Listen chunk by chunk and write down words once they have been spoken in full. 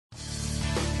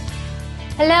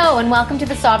Hello, and welcome to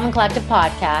the Sovereign Collective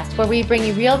podcast, where we bring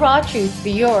you real, raw truths for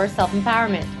your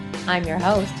self-empowerment. I'm your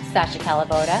host, Sasha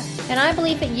Calavoda, and I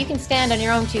believe that you can stand on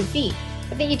your own 2 feet,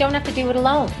 but that you don't have to do it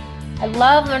alone. I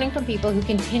love learning from people who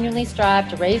continually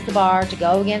strive to raise the bar, to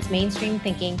go against mainstream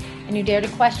thinking, and who dare to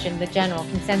question the general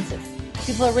consensus.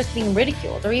 People who risk being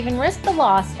ridiculed or even risk the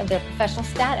loss of their professional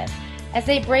status, as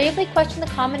they bravely question the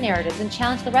common narratives and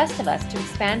challenge the rest of us to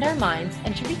expand our minds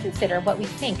and to reconsider what we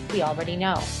think we already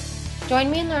know.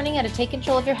 Join me in learning how to take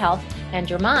control of your health and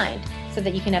your mind so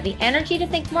that you can have the energy to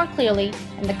think more clearly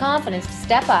and the confidence to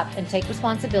step up and take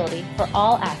responsibility for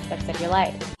all aspects of your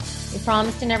life. We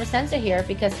promise to never censor here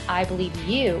because I believe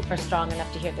you are strong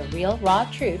enough to hear the real, raw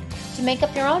truth to make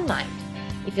up your own mind.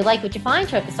 If you like what you find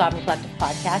here at the Sovereign Collective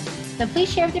podcast, then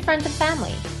please share with your friends and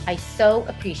family. I so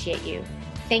appreciate you.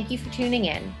 Thank you for tuning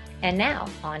in. And now,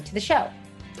 on to the show.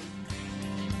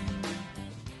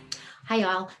 Hi,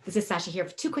 y'all. This is Sasha here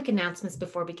for 2 quick announcements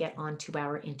before we get on to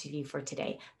our interview for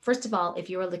today. First of all, if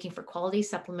you are looking for quality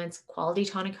supplements, quality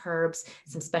tonic herbs,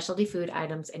 some specialty food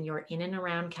items, and you're in and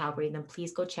around Calgary, then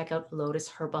please go check out Lotus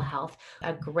Herbal Health,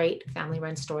 a great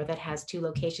family-run store that has 2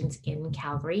 locations in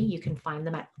Calgary. You can find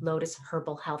them at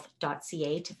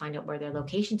lotusherbalhealth.ca to find out where their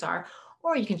locations are,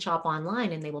 or you can shop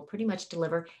online and they will pretty much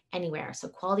deliver anywhere. So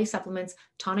quality supplements,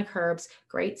 tonic herbs,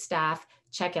 great staff.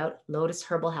 Check out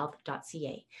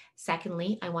lotusherbalhealth.ca.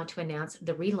 Secondly, I want to announce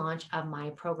the relaunch of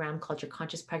my program called Your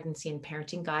Conscious Pregnancy and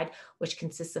Parenting Guide, which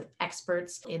consists of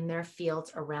experts in their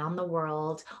fields around the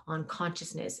world on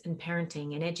consciousness and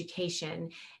parenting and education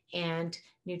and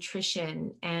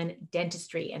nutrition and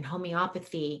dentistry and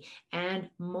homeopathy and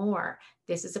more.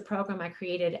 This is a program I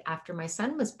created after my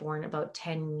son was born about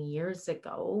 10 years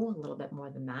ago, a little bit more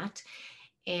than that.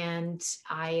 And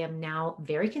I am now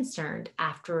very concerned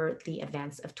after the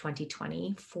events of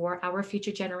 2020 for our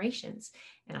future generations.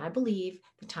 And I believe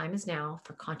the time is now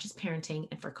for conscious parenting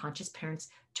and for conscious parents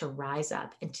to rise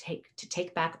up and to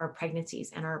take back our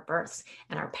pregnancies and our births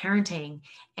and our parenting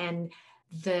and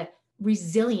the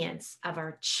resilience of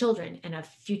our children and of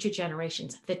future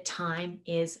generations. The time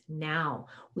is now.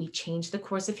 We change the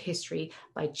course of history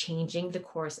by changing the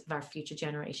course of our future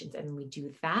generations. And we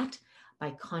do that by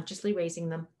consciously raising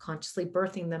them, consciously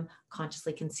birthing them,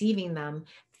 consciously conceiving them,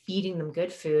 feeding them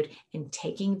good food, and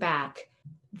taking back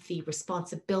the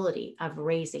responsibility of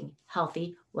raising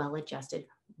healthy, well-adjusted,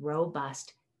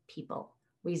 robust people.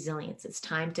 Resilience. It's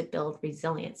time to build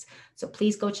resilience. So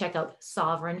please go check out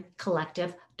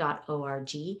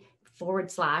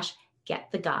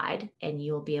sovereigncollective.org/get the guide, and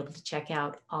you'll be able to check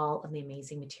out all of the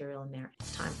amazing material in there.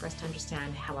 It's time for us to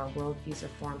understand how our worldviews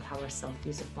are formed, how our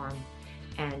self-views are formed,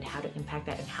 and how to impact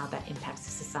that and how that impacts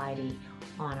the society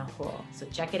on a whole. So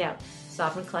check it out,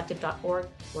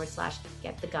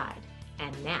 sovereigncollective.org/get the guide.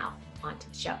 And now on to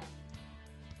the show.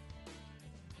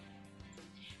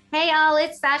 Hey all,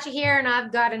 it's Sasha here, and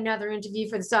I've got another interview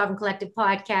for the Sovereign Collective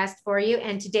podcast for you.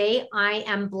 And today I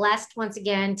am blessed once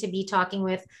again to be talking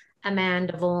with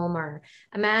Amandha Vollmer.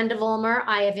 Amandha Vollmer,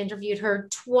 I have interviewed her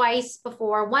twice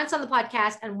before, once on the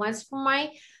podcast and once for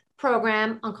my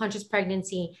program on conscious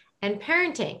pregnancy and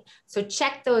parenting. So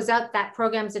check those out. That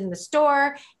program's in the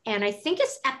store. And I think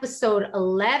it's episode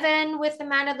 11 with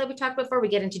Amandha that we talked about before. We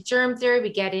get into germ theory, we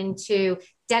get into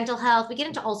dental health, we get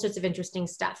into all sorts of interesting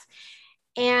stuff.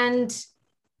 And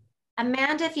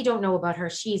Amandha, if you don't know about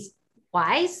her, she's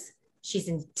wise, she's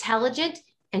intelligent,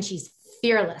 and she's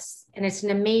fearless. And it's an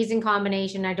amazing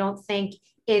combination. I don't think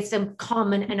it's a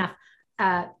common enough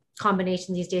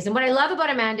combination these days. And what I love about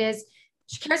Amandha is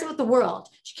she cares about the world.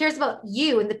 She cares about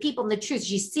you and the people and the truth.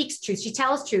 She seeks truth. She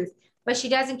tells truth, but she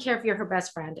doesn't care if you're her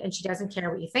best friend, and she doesn't care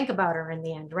what you think about her in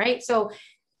the end, right? So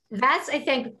that's, I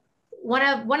think,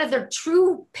 one of the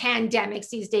true pandemics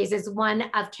these days is one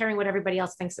of caring what everybody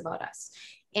else thinks about us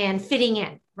and fitting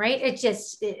in, right? It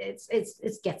gets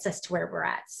us to where we're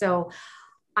at. So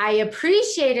I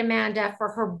appreciate Amandha for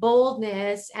her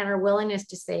boldness and her willingness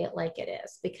to say it like it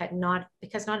is, because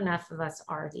not enough of us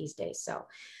are these days. So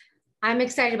I'm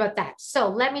excited about that. So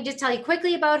let me just tell you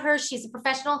quickly about her. She's a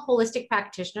professional holistic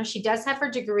practitioner. She does have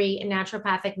her degree in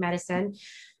naturopathic medicine,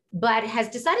 but has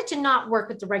decided to not work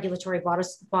with the regulatory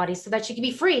bodies so that she can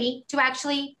be free to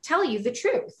actually tell you the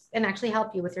truth and actually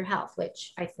help you with your health,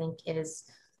 which I think is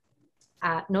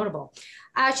notable.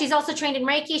 She's also trained in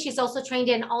Reiki. She's also trained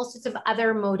in all sorts of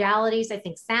other modalities. I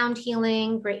think sound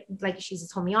healing, great, like she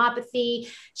uses homeopathy.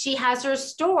 She has her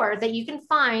store that you can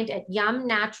find at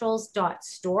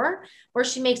yumnaturals.store, where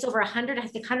she makes over 100, I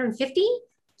think 150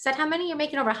 Is that how many? You're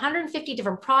making over 150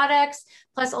 different products,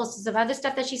 plus all sorts of other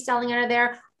stuff that she's selling out of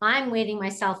there. I'm waiting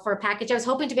myself for a package. I was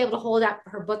hoping to be able to hold up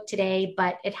her book today,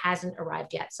 but it hasn't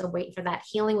arrived yet. So waiting for that.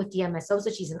 Healing with DMSO. So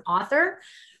she's an author,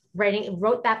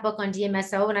 wrote that book on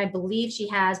DMSO, and I believe she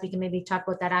has, we can maybe talk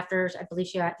about that after. I believe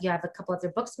you have a couple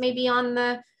other books maybe on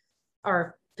the,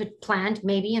 or planned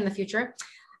maybe in the future.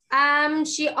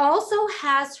 She also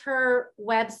has her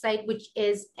website, which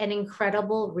is an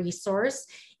incredible resource.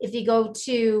 If you go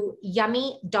to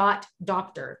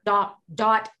yummy.doctor,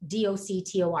 doctor,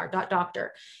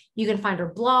 you can find her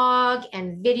blog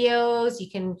and videos. You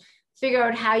can figure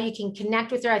out how you can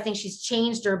connect with her. I think she's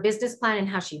changed her business plan and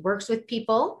how she works with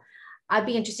people. I'd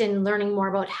be interested in learning more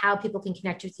about how people can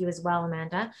connect with you as well,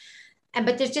 Amanda.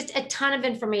 But there's just a ton of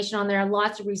information on there,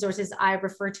 lots of resources. I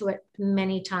refer to it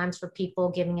many times for people,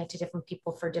 giving it to different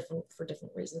people for different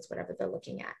reasons, whatever they're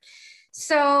looking at.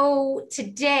 So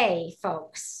today,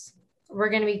 folks, we're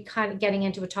going to be kind of getting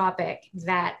into a topic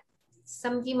that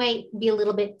some of you might be a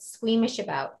little bit squeamish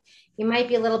about. You might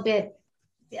be a little bit,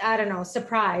 I don't know,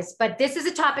 surprised, but this is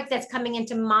a topic that's coming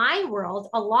into my world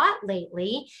a lot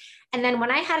lately. And then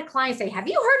when I had a client say, have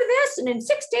you heard of this? And in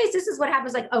 6 days, this is what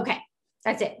happens. Like, okay,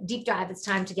 that's it. Deep dive. It's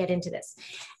time to get into this.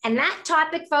 And that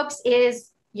topic, folks, is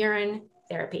urine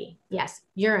therapy. Yes,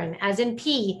 urine, as in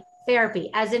pee therapy,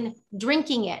 as in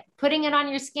drinking it, putting it on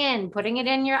your skin, putting it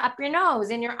in up your nose,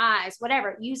 in your eyes,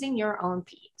 whatever, using your own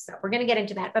pee. So we're going to get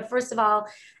into that. But first of all,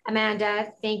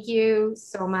 Amanda, thank you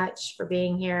so much for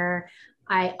being here.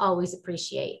 I always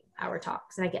appreciate our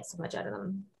talks and I get so much out of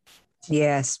them.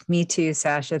 Yes, me too,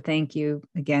 Sasha. Thank you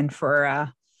again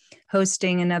for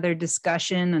hosting another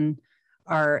discussion and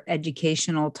our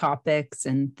educational topics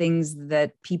and things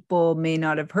that people may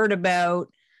not have heard about,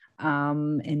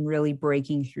 and really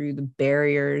breaking through the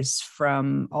barriers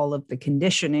from all of the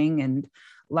conditioning and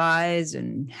lies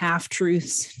and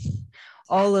half-truths,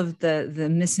 all of the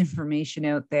misinformation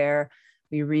out there.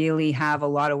 We really have a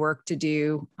lot of work to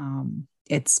do.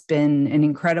 It's been an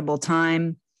incredible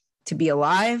time to be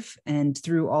alive and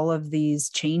through all of these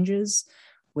changes,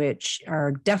 which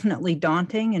are definitely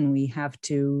daunting. And we have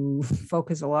to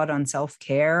focus a lot on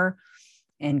self-care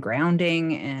and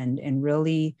grounding and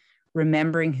really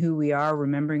remembering who we are,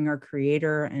 remembering our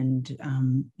creator and,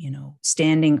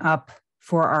 standing up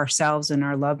for ourselves and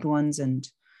our loved ones. And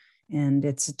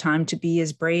it's a time to be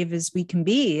as brave as we can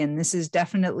be. And this is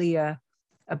definitely a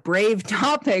brave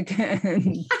topic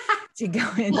to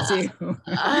go into.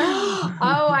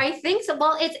 I think so.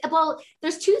 Well,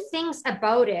 there's two things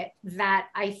about it that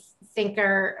I think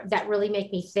that really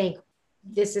make me think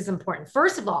this is important.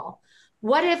 First of all,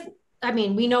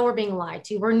 we know we're being lied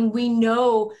to. We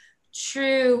know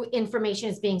true information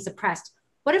is being suppressed.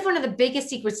 What if one of the biggest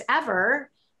secrets ever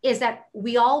is that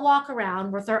we all walk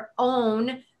around with our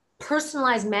own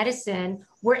personalized medicine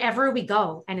wherever we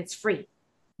go and it's free?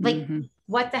 Like,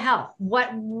 what the hell?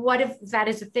 What if that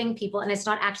is a thing, people, and it's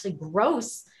not actually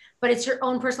gross, but it's your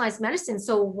own personalized medicine?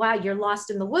 So while you're lost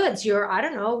in the woods, you're, I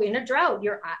don't know, in a drought,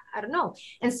 I don't know.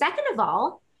 And second of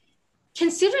all,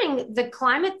 considering the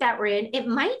climate that we're in, it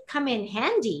might come in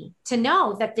handy to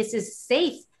know that this is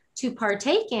safe to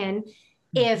partake in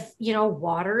if,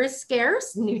 water is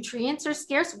scarce, nutrients are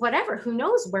scarce, whatever, who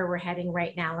knows where we're heading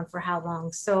right now and for how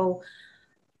long. So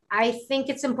I think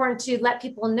it's important to let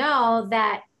people know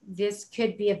that this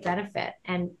could be a benefit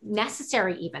and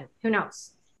necessary even, who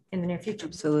knows, in the near future.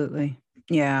 Absolutely.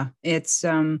 Yeah. It's,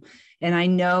 and I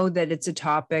know that it's a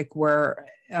topic where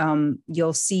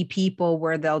you'll see people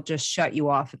where they'll just shut you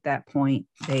off at that point.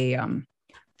 They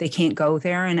can't go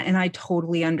there. And I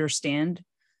totally understand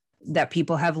that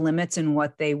people have limits in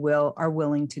what they are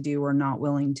willing to do or not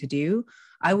willing to do.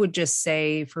 I would just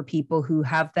say for people who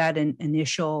have that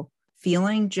initial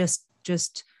feeling,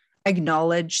 just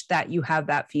acknowledge that you have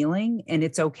that feeling, and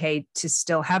it's okay to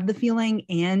still have the feeling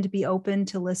and be open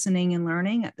to listening and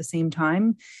learning at the same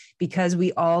time, because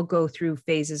we all go through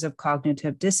phases of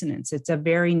cognitive dissonance. It's a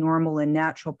very normal and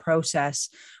natural process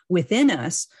within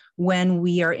us when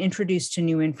we are introduced to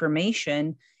new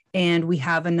information and we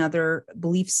have another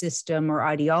belief system or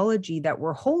ideology that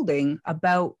we're holding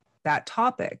about that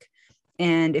topic.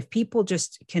 And if people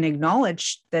just can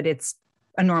acknowledge that it's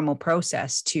a normal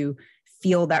process to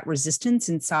feel that resistance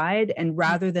inside, and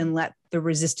rather than let the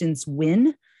resistance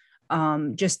win,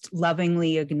 just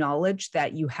lovingly acknowledge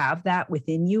that you have that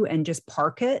within you and just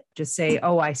park it. Just say,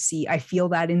 oh, I feel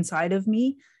that inside of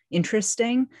me.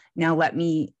 Interesting. Now let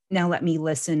me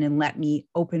listen and let me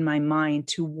open my mind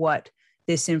to what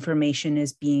this information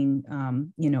is being,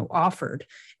 offered,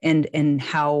 and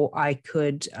how I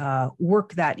could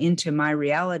work that into my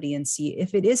reality and see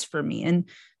if it is for me. And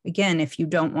again, if you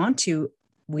don't want to,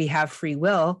 we have free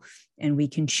will and we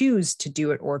can choose to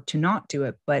do it or to not do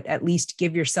it, but at least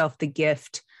give yourself the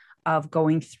gift of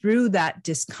going through that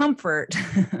discomfort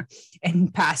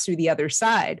and pass through the other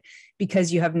side,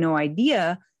 because you have no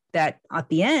idea that at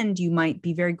the end, you might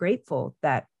be very grateful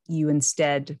that you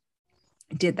instead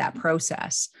did that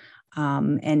process.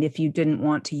 And if you didn't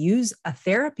want to use a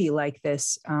therapy like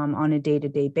this on a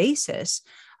day-to-day basis,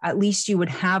 at least you would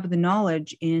have the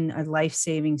knowledge in a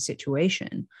life-saving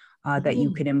situation that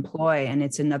you could employ. And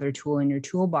it's another tool in your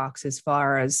toolbox as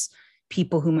far as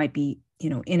people who might be,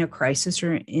 in a crisis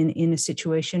or in a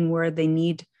situation where they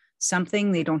need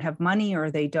something, they don't have money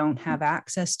or they don't have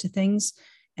access to things,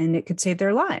 and it could save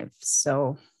their lives.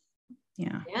 So,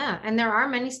 yeah. Yeah. And there are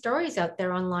many stories out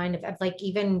there online of like,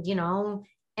 even,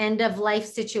 end of life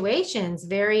situations,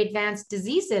 very advanced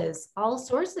diseases, all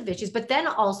sorts of issues. But then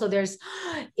also there's,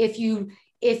 if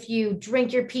you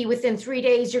drink your pee within 3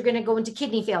 days, you're going to go into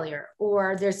kidney failure,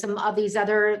 or there's some of these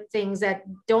other things that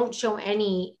don't show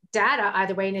any data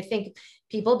either way. And I think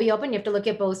people be open, you have to look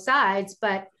at both sides,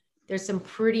 but there's some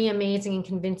pretty amazing and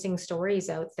convincing stories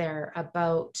out there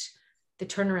about the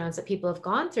turnarounds that people have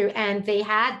gone through. And they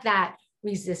had that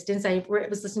resistance. I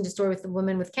was listening to a story with a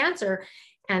woman with cancer,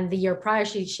 and the year prior,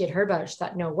 she had heard about it. She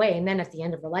thought, no way. And then at the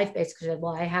end of her life, basically, she said,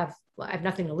 well, I have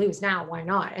nothing to lose now. Why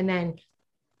not? And then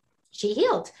she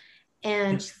healed.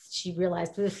 And she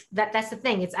realized that's the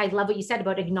thing. I love what you said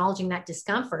about acknowledging that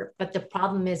discomfort. But the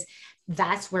problem is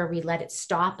that's where we let it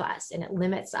stop us and it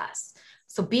limits us.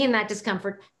 So be in that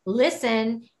discomfort,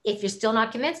 listen. If you're still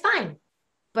not convinced, fine.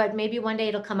 But maybe one day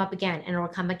it'll come up again, and it'll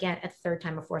come again a third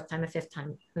time, a fourth time, a fifth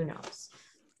time. Who knows?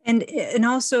 And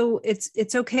also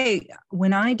it's okay.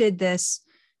 When I did this,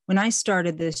 when I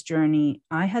started this journey,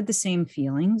 I had the same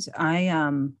feelings.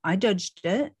 I judged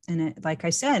it, and like I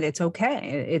said, it's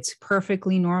okay. It's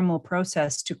perfectly normal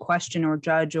process to question or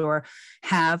judge or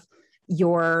have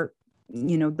your,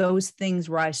 those things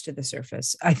rise to the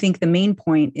surface. I think the main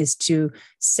point is to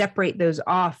separate those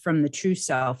off from the true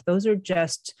self. Those are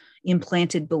just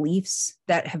implanted beliefs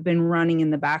that have been running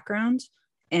in the background,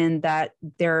 and that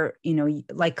they're,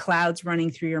 like clouds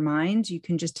running through your mind. You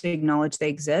can just acknowledge they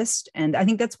exist. And I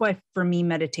think that's why, for me,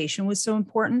 meditation was so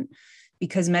important,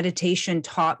 because meditation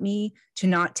taught me to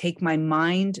not take my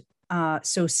mind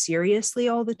so seriously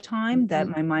all the time, that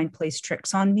my mind plays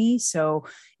tricks on me. So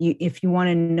if you want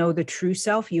to know the true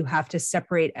self, you have to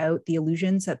separate out the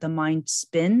illusions that the mind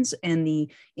spins and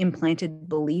the implanted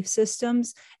belief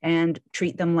systems, and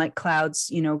treat them like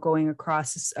clouds, going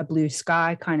across a blue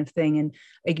sky kind of thing, and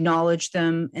acknowledge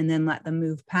them and then let them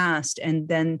move past. And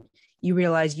then you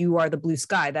realize you are the blue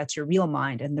sky. That's your real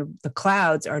mind. And the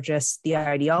clouds are just the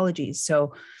ideologies.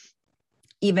 So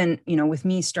even, with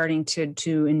me starting to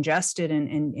ingest it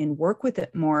and work with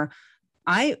it more,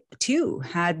 I too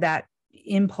had that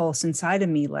impulse inside of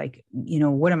me, like,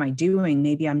 what am I doing?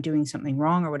 Maybe I'm doing something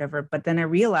wrong or whatever. But then I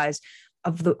realized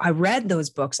I read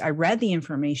those books, I read the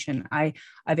information, I've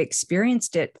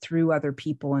experienced it through other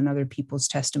people and other people's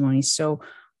testimonies. So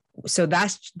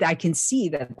I can see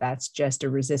that that's just a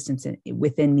resistance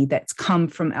within me that's come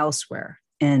from elsewhere.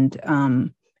 And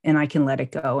I can let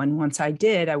it go. And once I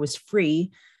did, I was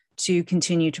free to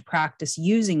continue to practice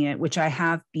using it, which I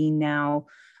have been now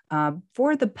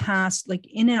for the past, like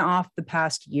in and off the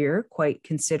past year, quite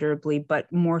considerably,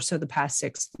 but more so the past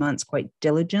 6 months, quite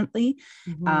diligently,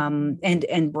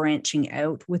 and branching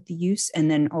out with the use, and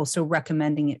then also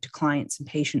recommending it to clients and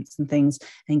patients and things,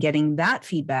 and getting that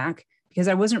feedback, because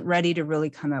I wasn't ready to really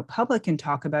come out public and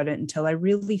talk about it until I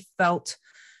really felt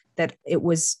that it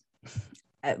was,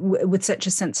 with such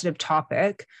a sensitive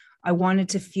topic, I wanted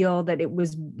to feel that it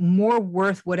was more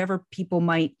worth whatever people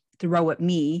might throw at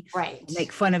me, right,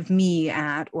 make fun of me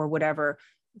at, or whatever.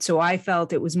 So I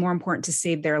felt it was more important to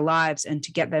save their lives and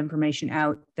to get the information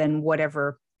out than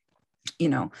whatever,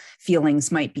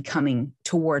 feelings might be coming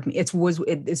toward me.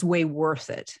 It's way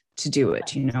worth it to do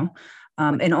it,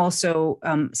 and also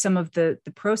some of the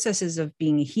processes of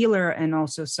being a healer, and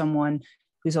also someone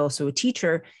who's also a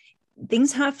teacher,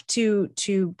 things have to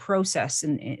process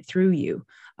through you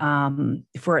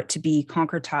for it to be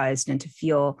concretized and to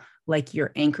feel like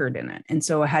you're anchored in it. And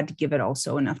so I had to give it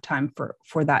also enough time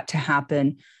for that to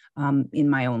happen in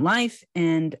my own life.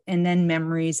 And then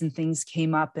memories and things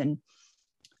came up, and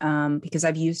because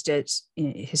I've used it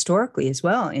historically as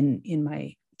well in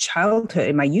my childhood,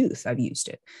 in my youth, I've used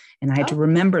it, and I had to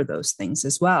remember those things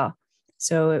as well.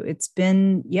 So it's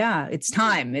been, it's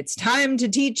time to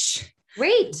teach.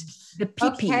 Great. The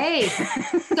pee-pee. Okay.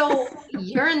 So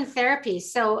urine therapy.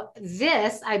 So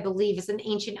this, I believe, is an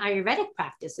ancient Ayurvedic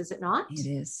practice, is it not? It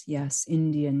is. Yes.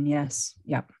 Indian. Yes.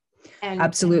 Yep. And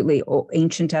absolutely.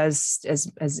 Ancient as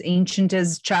ancient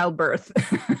as childbirth.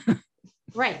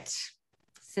 right.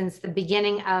 Since the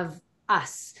beginning of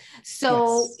us.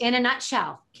 So Yes. in a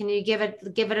nutshell, can you give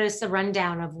it us a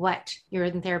rundown of what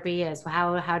urine therapy is?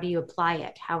 How do you apply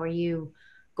it? How are you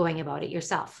going about it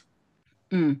yourself?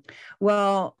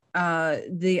 Well,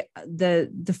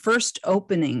 the first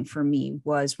opening for me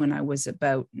was when I was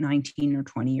about 19 or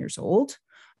 20 years old.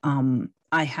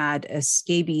 I had a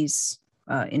scabies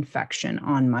infection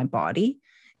on my body,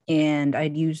 and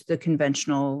I'd used the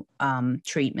conventional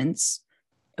treatments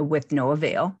with no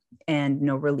avail and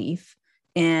no relief.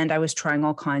 And I was trying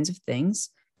all kinds of things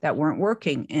that weren't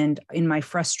working. And in my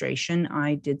frustration,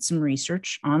 I did some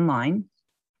research online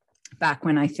back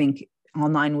when I think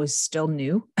online was still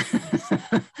new.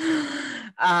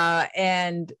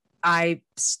 And I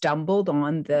stumbled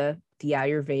on the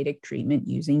Ayurvedic treatment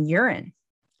using urine.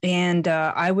 And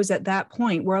I was at that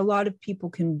point where a lot of people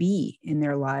can be in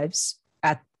their lives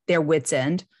at their wits'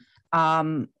 end.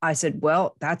 I said,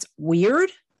 well, that's weird.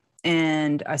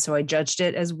 And so I judged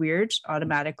it as weird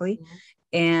automatically. Mm-hmm.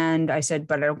 And I said,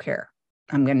 but I don't care.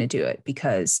 I'm going to do it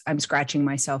because I'm scratching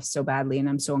myself so badly and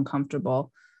I'm so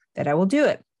uncomfortable that I will do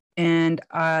it. And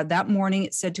that morning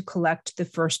it said to collect the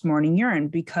first morning urine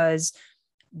because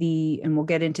and we'll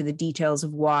get into the details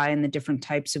of why and the different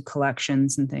types of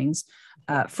collections and things.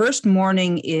 First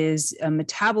morning is a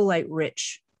metabolite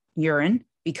rich urine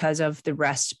because of the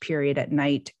rest period at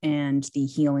night and the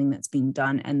healing that's being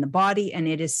done in the body. And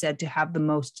it is said to have the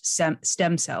most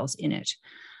stem cells in it.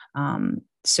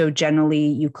 So generally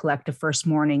you collect a first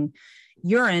morning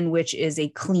urine, which is a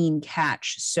clean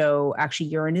catch. So actually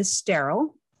urine is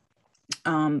sterile.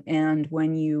 And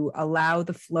when you allow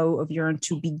the flow of urine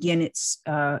to begin its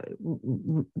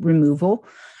removal,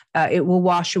 it will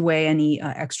wash away any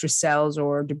extra cells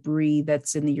or debris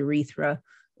that's in the urethra.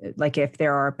 Like if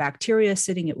there are bacteria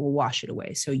sitting, it will wash it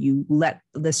away. So you let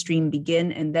the stream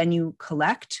begin and then you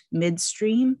collect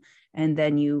midstream and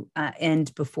then you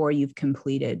end before you've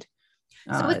completed.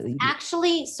 So it's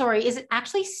actually, is it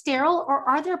actually sterile or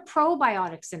are there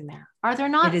probiotics in there? Are there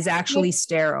not? It is actually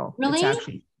sterile. Really? It's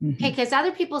actually, okay, because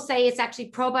other people say it's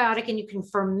actually probiotic and you can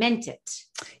ferment it.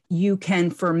 You can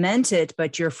ferment it,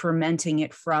 but you're fermenting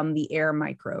it from the air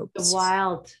microbes. The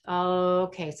wild. Oh,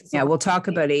 okay. So yeah, we'll talk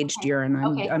about aged urine.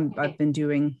 Okay. I've been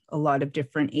doing a lot of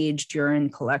different aged urine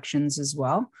collections as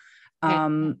well.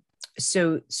 Okay.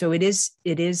 So it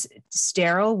is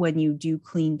sterile when you do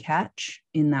clean catch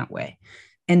in that way.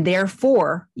 And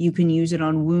therefore you can use it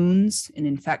on wounds and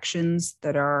infections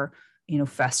that are,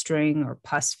 festering or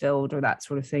pus filled or that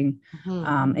sort of thing.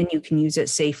 Mm-hmm. And you can use it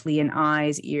safely in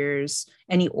eyes, ears,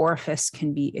 any orifice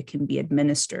can be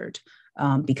administered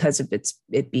because of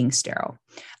it being sterile.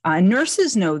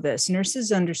 Nurses know this.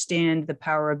 Nurses understand the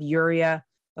power of urea,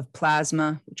 of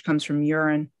plasma, which comes from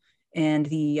urine, and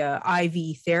the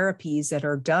IV therapies that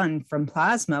are done from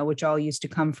plasma, which all used to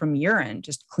come from urine,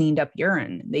 just cleaned up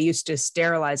urine. They used to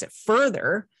sterilize it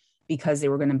further because they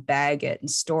were going to bag it and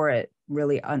store it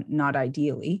really not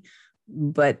ideally.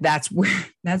 But that's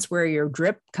where your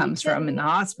drip comes from in the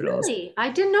hospitals. Really? I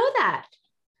didn't know that.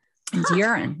 It's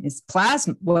urine. It's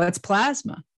plasma. Well, it's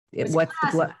plasma.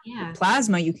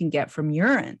 Plasma you can get from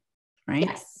urine, right?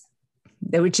 Yes.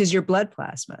 Which is your blood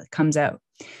plasma. It comes out.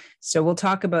 So we'll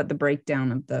talk about the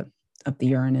breakdown of the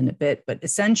urine in a bit, but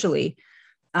essentially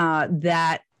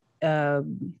that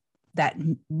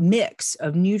mix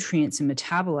of nutrients and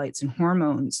metabolites and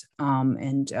hormones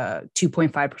and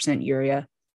 2.5% urea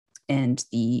and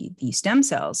the stem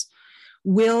cells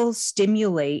will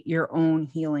stimulate your own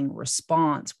healing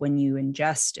response when you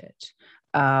ingest it.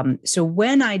 So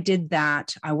when I did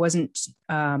that, I wasn't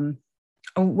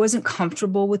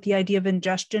comfortable with the idea of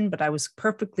ingestion, but I was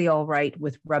perfectly all right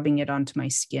with rubbing it onto my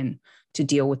skin to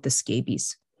deal with the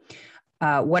scabies.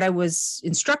 What I was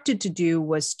instructed to do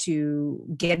was to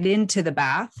get into the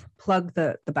bath, plug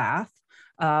the bath,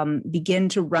 begin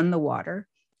to run the water.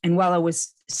 And while I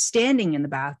was standing in the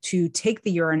bath, to take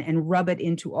the urine and rub it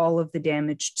into all of the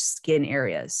damaged skin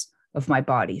areas of my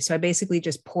body. So I basically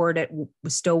just poured it,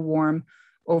 was still warm,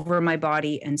 over my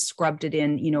body and scrubbed it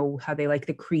in, how they like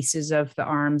the creases of the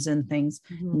arms and things,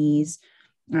 mm-hmm. knees.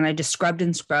 And I just scrubbed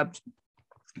and scrubbed.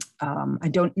 I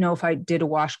don't know if I did a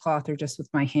washcloth or just with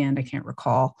my hand. I can't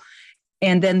recall.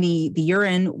 And then the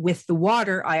urine with the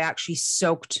water, I actually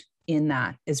soaked in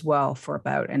that as well for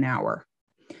about an hour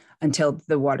until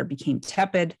the water became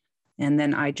tepid. And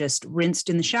then I just rinsed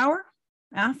in the shower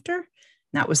after. And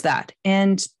that was that.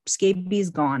 And scabies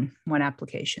gone, one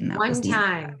application. That was one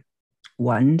time.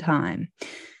 One time.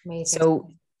 Amazing. So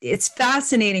it's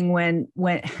fascinating when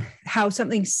how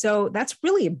something so that's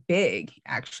really big,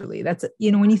 actually. That's,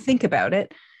 when you think about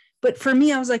it. But for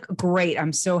me, I was like, great,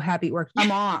 I'm so happy at work.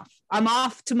 I'm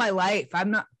off to my life. I'm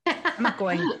not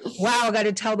going, wow, I got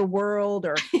to tell the world,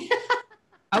 or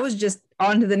I was just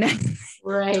on to the next.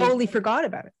 Right. Totally forgot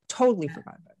about it.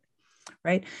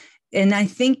 Right. And I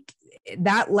think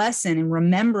that lesson and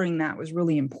remembering that was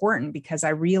really important, because I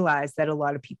realized that a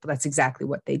lot of people, that's exactly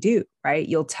what they do, right?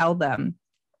 You'll tell them,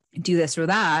 do this or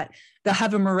that. They'll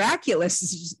have a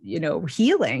miraculous,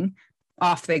 healing.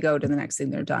 Off they go to the next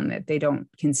thing they're done, that they don't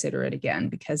consider it again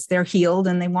because they're healed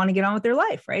and they want to get on with their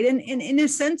life. Right. And in a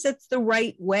sense, that's the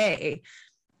right way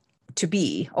to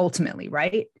be ultimately,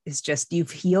 right? It's just,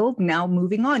 you've healed, now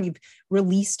moving on, you've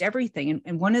released everything.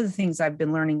 And one of the things I've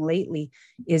been learning lately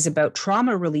is about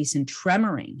trauma release and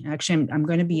tremoring. Actually, I'm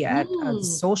going to be at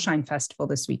the Soulshine Festival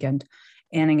this weekend,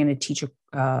 and I'm going to teach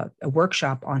a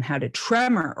workshop on how to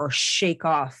tremor or shake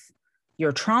off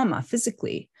your trauma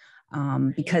physically,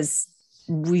 because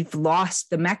we've lost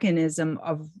the mechanism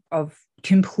of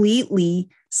completely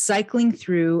cycling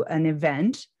through an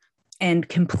event and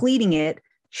completing it,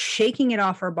 shaking it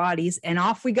off our bodies, and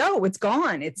off we go. It's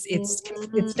gone.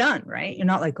 It's done, right? You're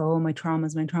not like, oh, my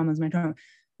trauma's my trauma.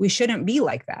 We shouldn't be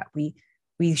like that. We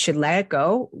should let it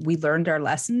go. We learned our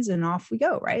lessons and off we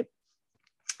go, right?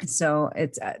 So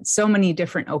it's so many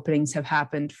different openings have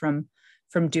happened from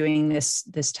doing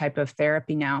this type of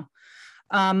therapy now.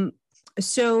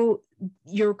 So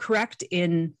you're correct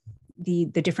in the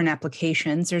different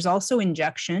applications. There's also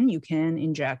injection. You can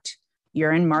inject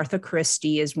urine. Martha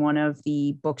Christie is one of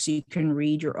the books you can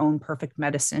read, Your Own Perfect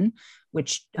Medicine,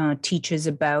 which teaches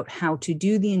about how to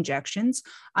do the injections.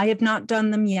 I have not done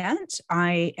them yet.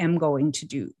 I am going to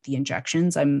do the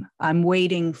injections. I'm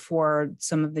waiting for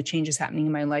some of the changes happening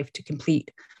in my life to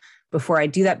complete before I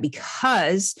do that,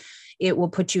 because it will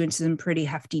put you into some pretty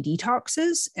hefty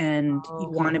detoxes, and you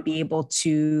want to be able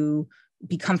to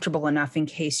be comfortable enough in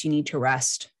case you need to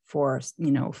rest for,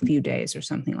 a few days or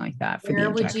something like that. For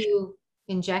Where would you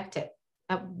inject it?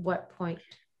 At what point?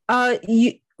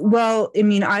 Well, I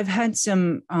mean, I've had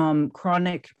some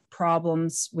chronic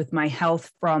problems with my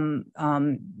health from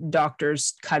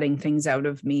doctors cutting things out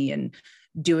of me and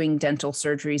doing dental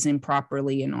surgeries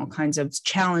improperly, and all kinds of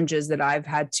challenges that I've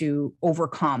had to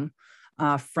overcome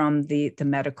from the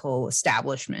medical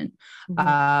establishment.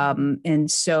 Mm-hmm. And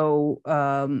so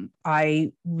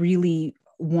I really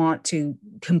want to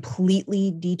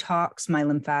completely detox my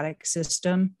lymphatic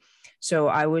system. So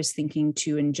I was thinking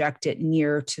to inject it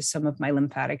near to some of my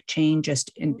lymphatic chain,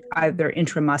 just either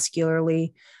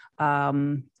intramuscularly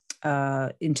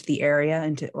into the area,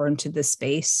 into the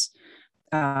space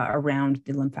around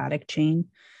the lymphatic chain.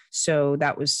 So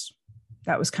that was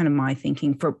kind of my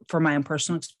thinking for my own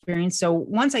personal experience. So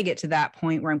once I get to that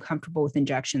point where I'm comfortable with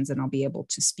injections, then I'll be able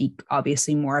to speak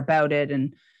obviously more about it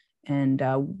and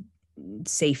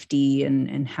safety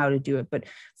and how to do it. But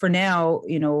for now,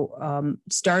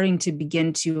 starting to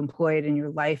begin to employ it in your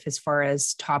life as far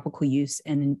as topical use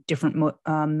and different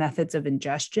methods of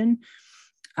ingestion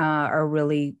are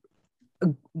really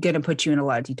going to put you in a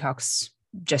lot of detox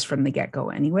just from the get-go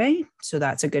anyway. So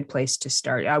that's a good place to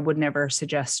start. I would never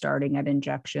suggest starting at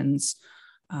injections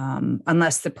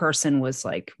unless the person was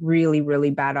like really,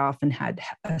 really bad off and had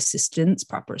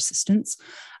proper assistance.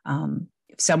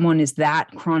 If someone is that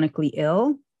chronically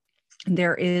ill,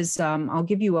 there is, I'll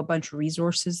give you a bunch of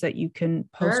resources that you can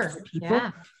post for people.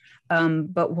 Yeah.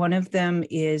 But one of them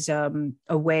is a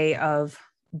way of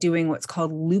doing what's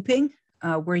called looping,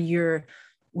 where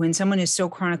when someone is so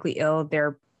chronically ill,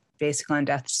 they're basically on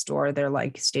death's door. They're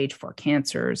like stage 4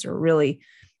 cancers, or really,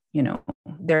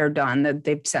 they're done, that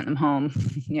they've sent them home,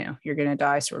 you're going to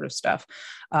die sort of stuff.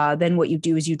 Then what you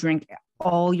do is you drink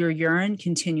all your urine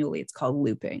continually. It's called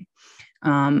looping.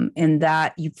 And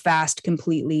that you fast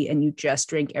completely and you just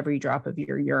drink every drop of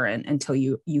your urine until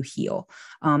you heal.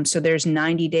 So there's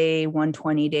 90-day,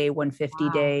 120-day,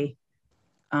 150-day.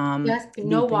 Just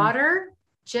no water?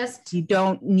 You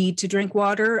don't need to drink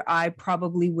water. I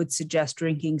probably would suggest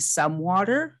drinking some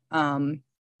water,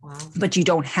 but you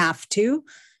don't have to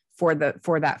for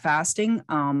that fasting.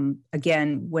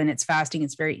 Again, when it's fasting,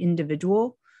 it's very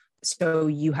individual. So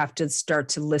you have to start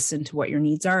to listen to what your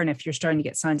needs are. And if you're starting to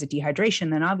get signs of dehydration,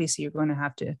 then obviously you're going to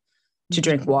have to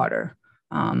drink water.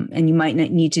 And you might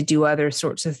need to do other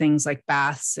sorts of things like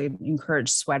baths, encourage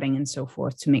sweating and so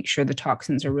forth to make sure the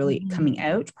toxins are really coming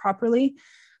out properly.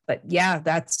 But yeah,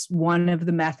 that's one of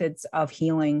the methods of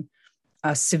healing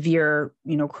a severe,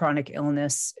 chronic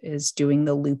illness, is doing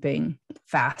the looping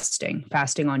fasting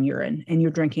on urine, and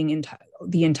you're drinking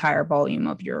the entire volume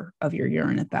of your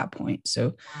urine at that point.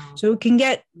 So, Wow. so it can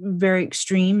get very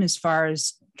extreme as far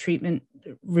as treatment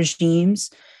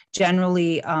regimes.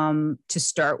 Generally, to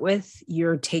start with,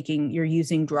 you're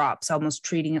using drops, almost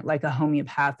treating it like a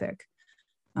homeopathic.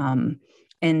 And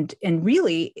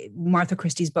really, Martha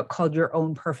Christie's book called Your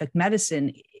Own Perfect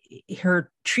Medicine, her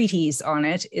treatise on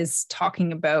it is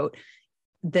talking about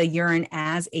the urine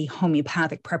as a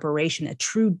homeopathic preparation, a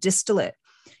true distillate.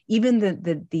 Even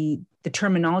the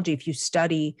terminology, if you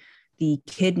study the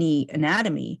kidney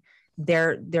anatomy,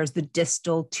 there's the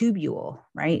distal tubule,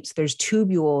 right? So there's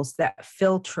tubules that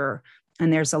filter,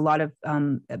 and there's a lot of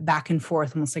back and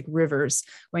forth, almost like rivers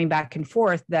going back and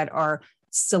forth, that are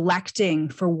selecting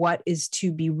for what is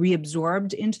to be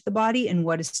reabsorbed into the body and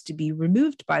what is to be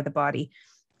removed by the body.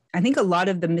 I think a lot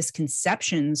of the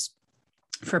misconceptions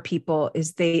for people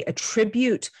is they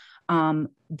attribute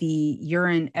the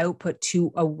urine output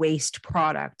to a waste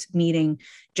product, meaning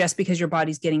just because your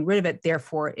body's getting rid of it,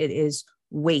 therefore it is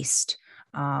waste.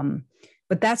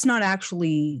 But that's not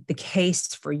actually the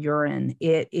case for urine.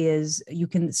 It is, you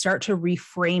can start to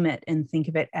reframe it and think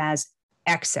of it as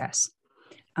excess.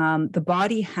 The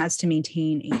body has to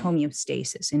maintain a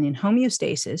homeostasis. And in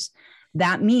homeostasis,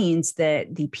 that means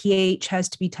that the pH has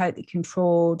to be tightly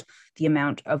controlled, the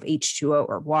amount of H2O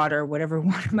or water, whatever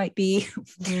water might be.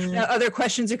 Other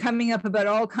questions are coming up about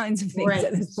all kinds of things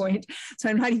at this point. So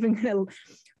I'm not even going to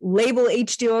label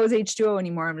H2O as H2O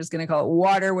anymore. I'm just going to call it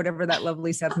water, whatever that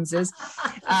lovely substance is.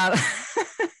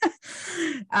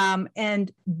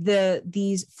 And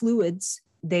these fluids,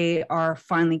 they are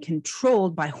finely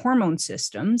controlled by hormone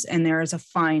systems, and there is a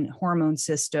fine hormone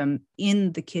system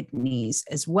in the kidneys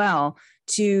as well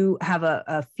to have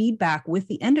a feedback with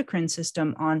the endocrine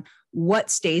system on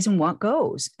what stays and what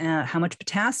goes, how much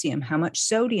potassium, how much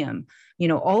sodium,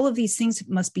 all of these things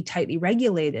must be tightly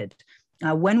regulated.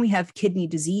 When we have kidney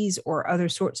disease or other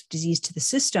sorts of disease to the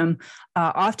system,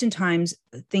 oftentimes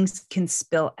things can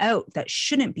spill out that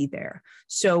shouldn't be there.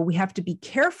 So we have to be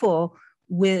careful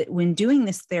when doing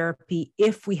this therapy,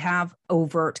 if we have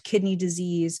overt kidney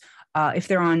disease, if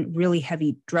they're on really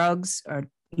heavy drugs or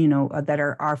that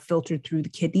are filtered through the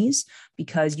kidneys,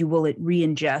 because you will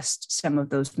re-ingest some of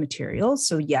those materials.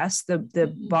 So yes,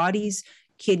 the body's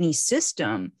kidney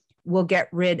system will get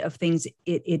rid of things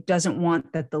it doesn't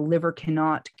want, that the liver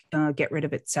cannot get rid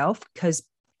of itself, because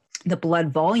the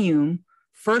blood volume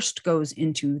first goes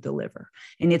into the liver,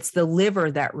 and it's the liver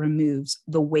that removes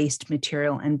the waste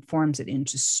material and forms it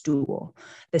into stool.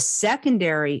 The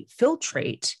secondary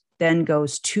filtrate then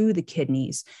goes to the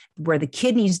kidneys, where the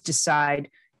kidneys decide,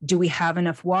 do we have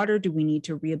enough water? Do we need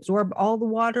to reabsorb all the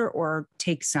water or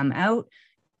take some out?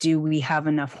 Do we have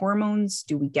enough hormones?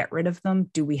 Do we get rid of them?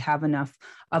 Do we have enough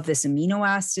of this amino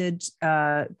acid,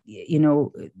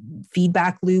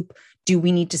 feedback loop? Do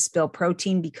we need to spill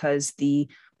protein because the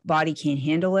body can't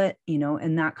handle it,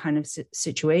 and that kind of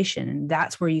situation? And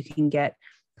that's where you can get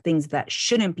things that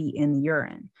shouldn't be in the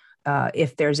urine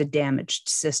if there's a damaged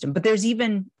system. But there's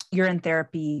even urine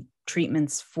therapy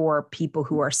treatments for people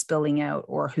who are spilling out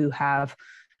or who have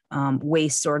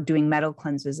wastes, or doing metal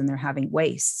cleanses and they're having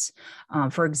wastes.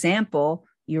 For example,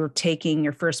 you're taking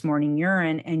your first morning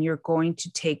urine and you're going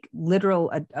to take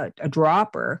a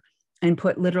dropper and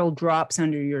put literal drops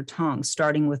under your tongue,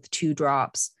 starting with 2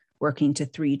 drops, working to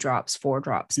 3 drops, 4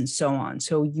 drops, and so on.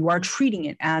 So you are treating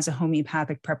it as a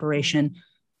homeopathic preparation,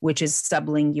 which is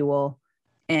sublingual,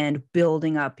 and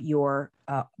building up your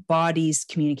body's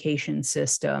communication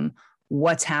system,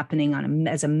 what's happening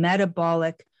as a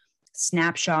metabolic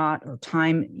snapshot or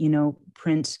time,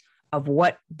 print of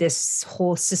what this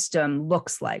whole system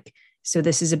looks like. So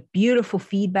this is a beautiful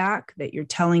feedback that you're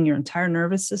telling your entire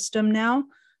nervous system now,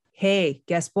 hey,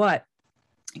 guess what?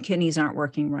 Kidneys aren't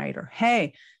working right. Or,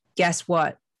 hey, guess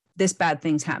what? This bad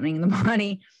thing's happening in the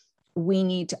body. We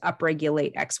need to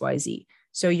upregulate XYZ.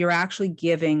 So you're actually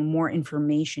giving more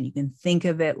information. You can think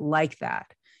of it like that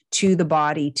to the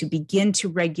body to begin to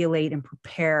regulate and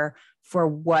prepare for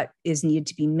what is needed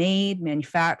to be made,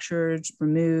 manufactured,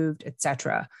 removed,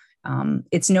 etc.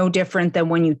 It's no different than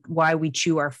why we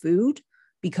chew our food,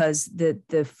 because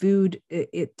the food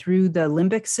it through the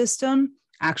limbic system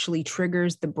actually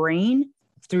triggers the brain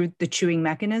through the chewing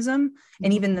mechanism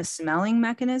and even the smelling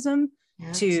mechanism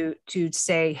to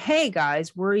say, hey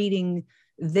guys, we're eating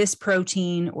this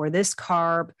protein or this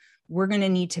carb. We're going to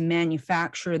need to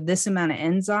manufacture this amount of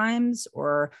enzymes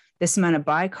or this amount of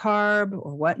bicarb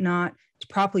or whatnot to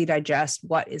properly digest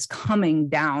what is coming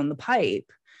down the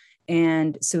pipe.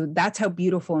 And so that's how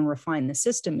beautiful and refined the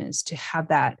system is, to have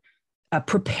that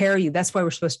prepare you. That's why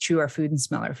we're supposed to chew our food and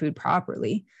smell our food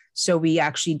properly, so we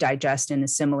actually digest and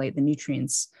assimilate the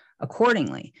nutrients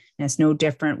accordingly. And it's no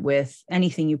different with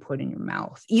anything you put in your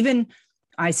mouth. Even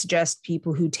I suggest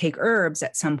people who take herbs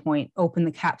at some point open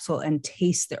the capsule and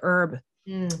taste the herb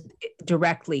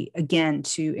directly, again,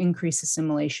 to increase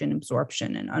assimilation,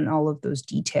 absorption, and all of those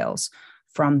details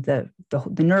from the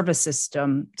nervous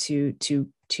system to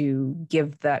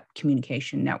give that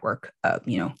communication network a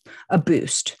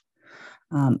boost.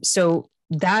 So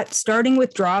that starting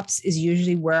with drops is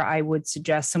usually where I would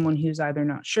suggest someone who's either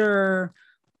not sure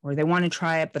or they want to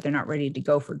try it, but they're not ready to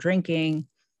go for drinking,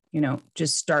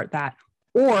 just start that.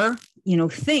 Or,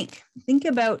 think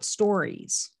about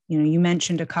stories. You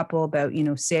mentioned a couple about,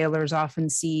 sailors often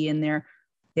see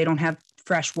they don't have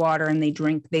fresh water and they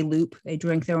drink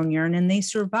their own urine and they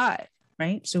survive.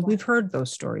 Right. So we've heard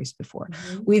those stories before.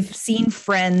 Mm-hmm. We've seen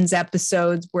Friends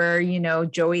episodes where,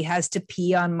 Joey has to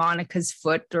pee on Monica's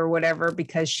foot or whatever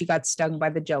because she got stung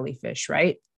by the jellyfish.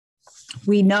 Right.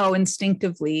 We know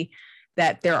instinctively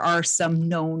that there are some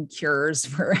known cures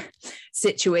for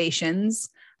situations,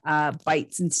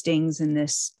 bites and stings and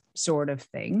this sort of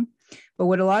thing. But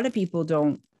what a lot of people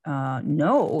don't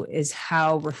know is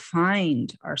how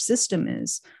refined our system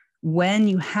is. When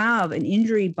you have an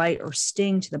injury, bite, or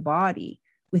sting to the body,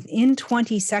 within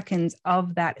 20 seconds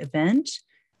of that event,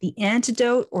 the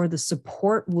antidote or the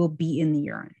support will be in the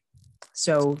urine.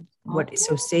 So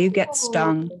say you get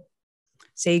stung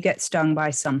by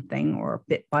something or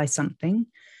bit by something,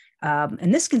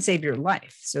 and this can save your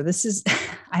life. So this is,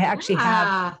 I actually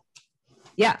have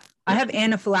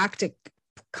anaphylactic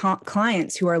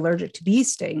clients who are allergic to bee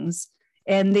stings,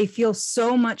 and they feel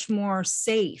so much more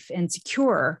safe and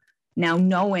secure now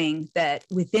knowing that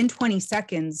within 20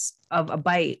 seconds of a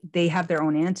bite, they have their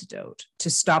own antidote to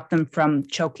stop them from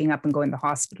choking up and going to the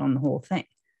hospital and the whole thing.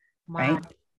 Wow. Right?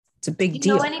 It's a big deal. Do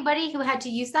you know anybody who had to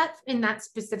use that in that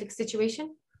specific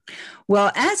situation?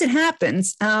 Well, as it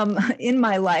happens, in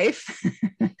my life,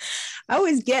 I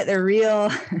always get the real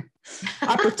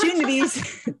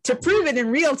opportunities to prove it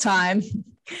in real time.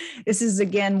 This is,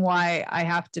 again, why I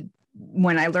have to,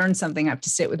 when I learn something, I have to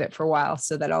sit with it for a while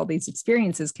so that all these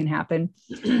experiences can happen.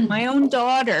 My own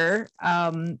daughter,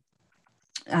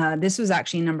 this was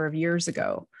actually a number of years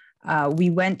ago. We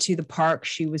went to the park.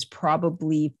 She was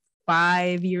probably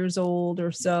 5 years old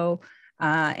or so.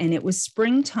 And it was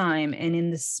springtime. And in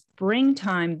the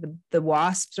springtime, the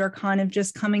wasps are kind of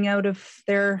just coming out of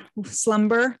their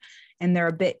slumber and they're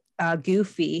a bit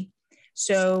goofy.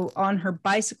 So on her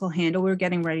bicycle handle, we were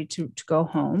getting ready to go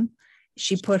home.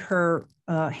 She put her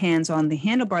hands on the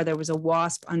handlebar. There was a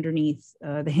wasp underneath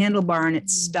the handlebar and it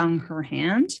stung her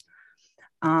hand.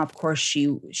 Of course,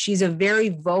 she's a very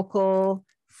vocal,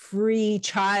 free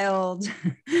child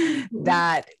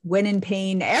that when in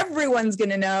pain, everyone's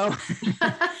going to know.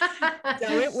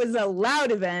 So it was a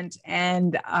loud event.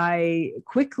 And I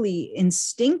quickly,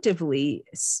 instinctively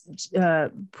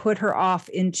put her off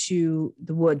into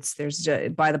the woods. There's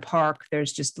by the park,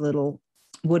 there's just a little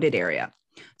wooded area.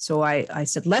 So I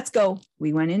said, let's go.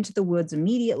 We went into the woods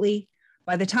immediately.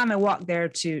 By the time I walked there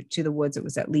to the woods, it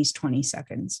was at least 20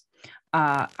 seconds.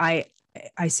 I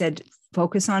said,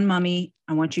 focus on mommy.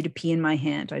 I want you to pee in my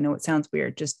hand. I know it sounds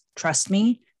weird. Just trust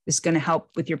me. This is going to help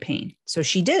with your pain. So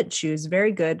she did. She was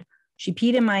very good. She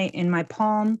peed in my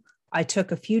palm. I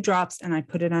took a few drops and I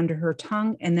put it under her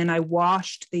tongue. And then I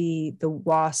washed the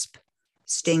wasp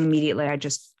sting immediately. I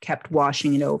just kept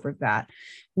washing it over that.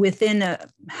 Within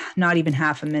not even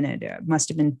half a minute, it must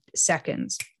have been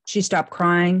seconds, she stopped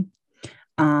crying.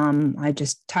 I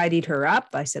just tidied her up.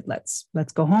 I said, let's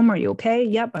go home. Are you okay?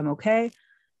 Yep, I'm okay.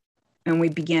 And we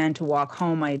began to walk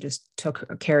home. I just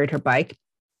carried her bike.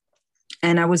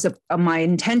 And my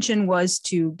intention was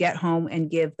to get home and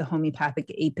give the homeopathic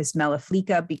Apis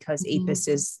mellifluca because Apis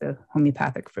is the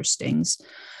homeopathic for stings.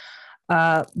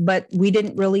 But we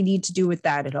didn't really need to do with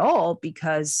that at all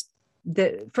because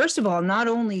first of all, not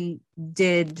only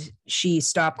did she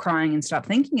stop crying and stop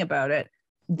thinking about it,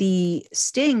 the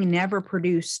sting never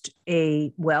produced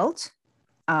a welt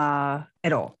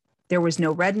at all. There was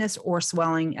no redness or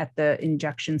swelling at the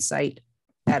injection site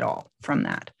at all from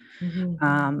that.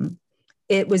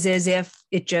 It was as if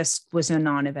it just was a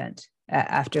non-event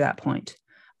after that point.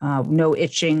 No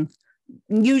itching,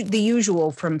 the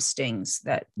usual from stings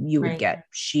that you would get.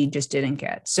 She just didn't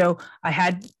get. So I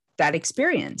had that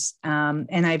experience.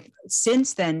 And I've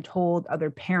since then told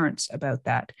other parents about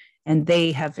that, and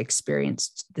they have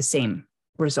experienced the same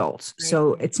results.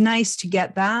 So it's nice to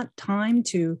get that time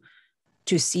to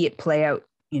see it play out.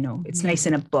 It's nice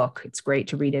in a book. It's great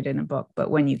to read it in a book,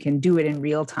 but when you can do it in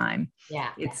real time,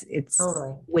 it's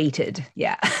totally weighted.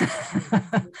 Yeah.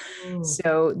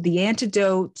 So the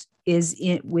antidote is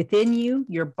within you.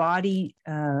 Your body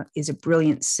is a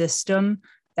brilliant system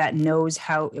that knows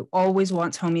how it always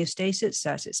wants homeostasis.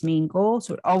 That's its main goal.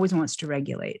 So it always wants to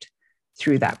regulate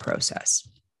through that process.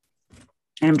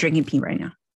 And I'm drinking pee right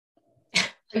now.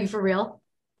 Are you for real?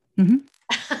 Mm-hmm.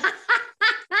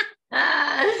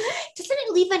 Doesn't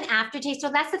it leave an aftertaste? So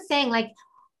that's the thing. Like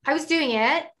I was doing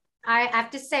it, I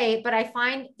have to say, but I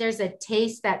find there's a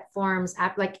taste that forms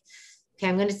after, like, okay,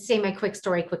 I'm going to say my quick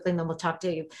story quickly and then we'll talk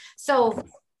to you. So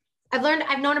I've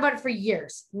known about it for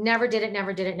years. Never did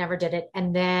it.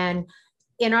 And then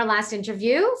in our last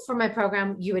interview for my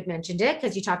program, you had mentioned it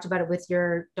because you talked about it with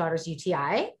your daughter's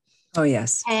UTI. Oh,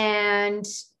 yes. And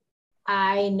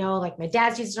I know like my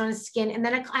dad's used it on his skin. And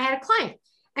then I had a client.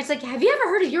 And it's like, have you ever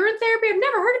heard of urine therapy? I've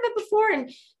never heard of it before.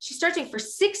 And she starts doing it for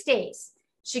 6 days.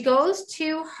 She goes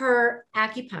to her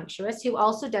acupuncturist who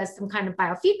also does some kind of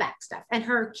biofeedback stuff. And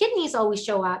her kidneys always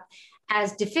show up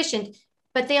as deficient,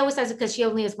 but they always says it because she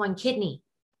only has one kidney.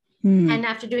 And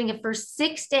after doing it for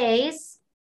 6 days,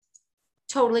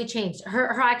 totally changed.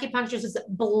 Her acupuncturist was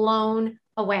blown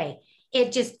away.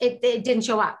 It didn't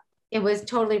show up. It was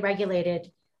totally regulated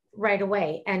right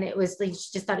away. And it was like, she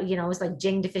just thought, it was like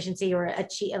Jing deficiency or a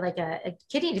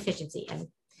kidney deficiency. And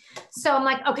so I'm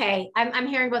like, okay, I'm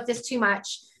hearing about this too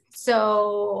much.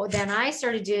 So then I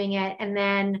started doing it. And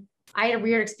then I had a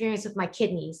weird experience with my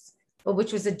kidneys,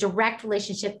 which was a direct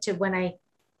relationship to when I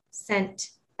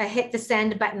hit the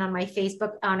send button on my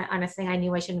Facebook on a thing I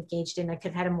knew I shouldn't have engaged in. I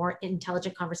could have had a more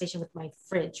intelligent conversation with my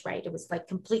fridge, right? It was like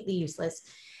completely useless.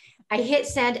 I hit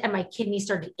send and my kidneys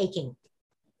started aching.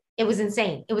 It was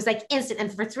insane. It was like instant.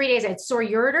 And for 3 days, I had sore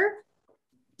ureter,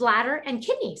 bladder, and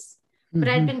kidneys. But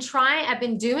I've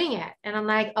been doing it. And I'm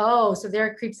like, oh, so there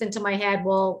it creeps into my head.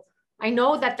 Well, I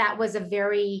know that was a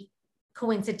very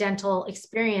coincidental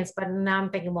experience, but now I'm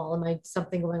thinking, well, am I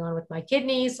something going on with my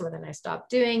kidneys? So then I stopped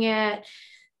doing it,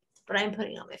 but I'm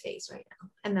putting it on my face right now.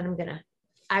 And then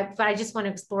but I just want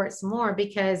to explore it some more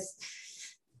because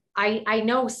I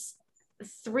know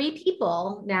 3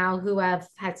 people now who have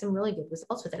had some really good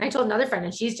results with it. And I told another friend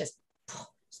and she's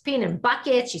peeing in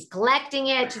buckets. She's collecting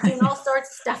it. She's doing all sorts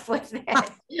of stuff with it.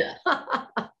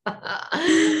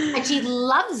 And she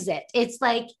loves it. It's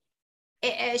like,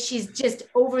 she's just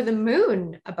over the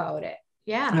moon about it.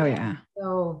 Yeah. Oh, yeah.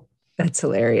 So that's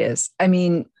hilarious. I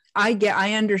mean,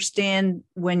 I understand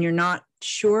when you're not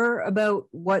sure about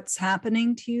what's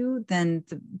happening to you, then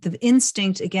the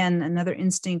instinct, again, another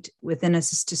instinct within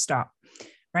us is to stop.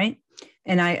 Right.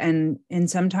 And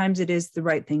sometimes it is the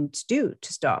right thing to do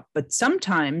to stop, but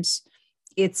sometimes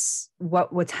it's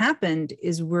what's happened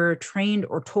is we're trained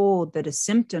or told that a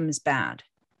symptom is bad.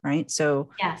 Right.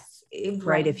 So, yes.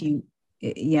 Right.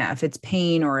 If it's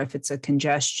pain or if it's a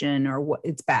congestion or what,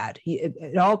 it's bad.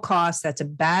 At all costs, that's a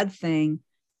bad thing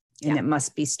and it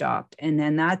must be stopped. And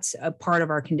then that's a part of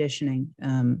our conditioning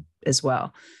as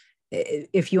well.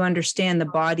 If you understand the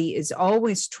body is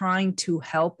always trying to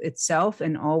help itself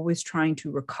and always trying to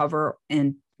recover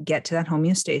and get to that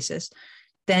homeostasis,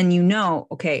 then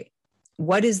okay,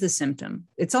 what is the symptom?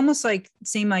 It's almost like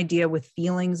same idea with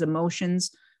feelings,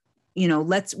 emotions,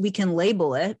 we can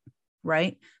label it,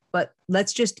 right? But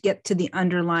let's just get to the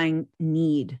underlying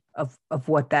need of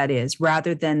what that is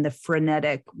rather than the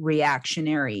frenetic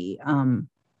reactionary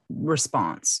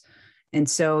response. And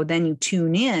so then you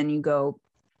tune in, you go,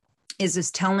 is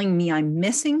this telling me I'm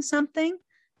missing something,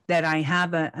 that I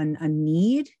have a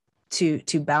need to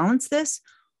balance this?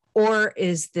 Or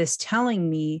is this telling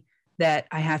me that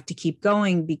I have to keep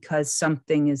going because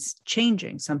something is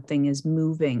changing, something is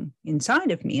moving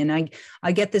inside of me? And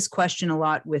I get this question a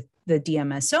lot with the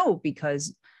DMSO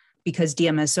because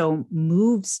DMSO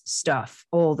moves stuff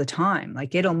all the time.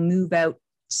 Like it'll move out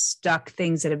stuck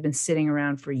things that have been sitting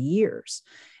around for years.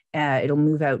 It'll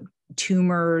move out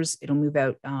tumors. It'll move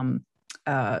out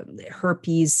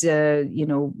herpes,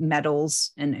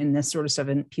 metals and this sort of stuff.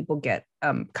 And people get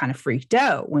kind of freaked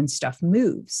out when stuff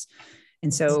moves.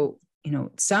 And so,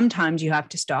 sometimes you have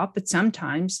to stop, but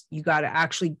sometimes you got to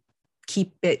actually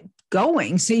keep it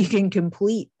going so you can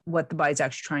complete what the body's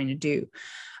actually trying to do.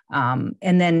 And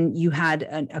then you had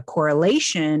a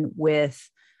correlation with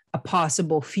a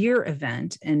possible fear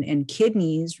event and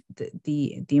kidneys,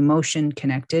 the emotion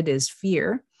connected is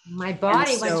fear. My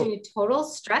body went to a total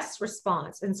stress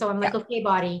response. And so I'm like, okay,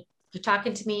 body, you're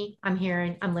talking to me. I'm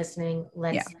hearing, I'm listening.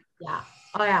 Oh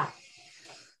yeah.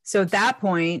 So at that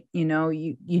point,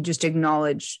 you just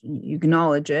acknowledge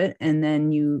it. And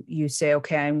then you say,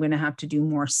 okay, I'm going to have to do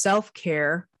more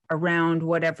self-care around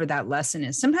whatever that lesson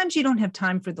is. Sometimes you don't have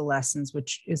time for the lessons,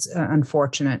 which is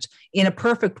unfortunate. In a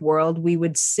perfect world, we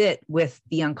would sit with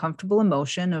the uncomfortable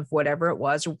emotion of whatever it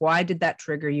was, or why did that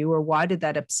trigger you, or why did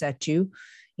that upset you,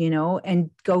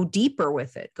 and go deeper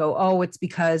with it. Go, oh, it's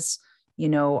because,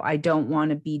 I don't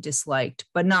want to be disliked,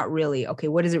 but not really. Okay,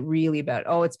 what is it really about?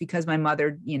 Oh, it's because my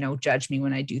mother, judged me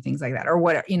when I do things like that, or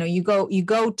whatever. You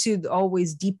go to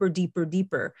always deeper, deeper,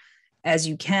 deeper as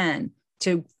you can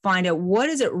to find out what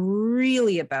is it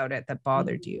really about it that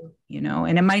bothered you,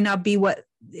 and it might not be what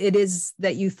it is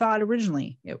that you thought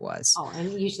originally it was. Oh,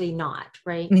 and usually not,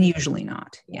 right? And usually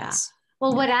not. Yeah. Yes.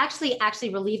 Well, what actually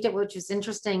relieved it, which was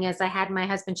interesting, is I had my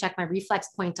husband check my reflex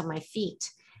point on my feet,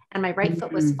 and my right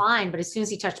foot was fine. But as soon as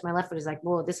he touched my left foot, he's like,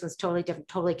 whoa, this one's totally different,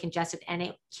 totally congested. And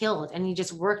it killed. And he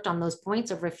just worked on those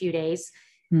points over a few days.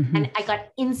 And I got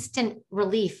instant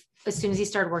relief as soon as he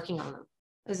started working on them.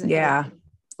 Yeah.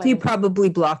 You probably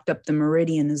blocked up the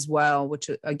meridian as well,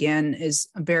 which again is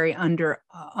very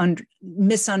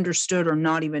misunderstood or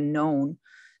not even known,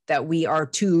 that we are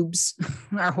tubes.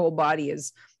 Our whole body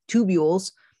is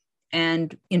tubules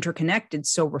and interconnected,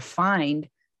 so refined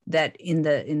that in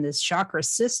the chakra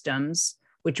systems,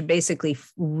 which are basically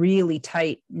really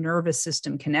tight nervous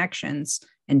system connections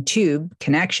and tube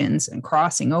connections and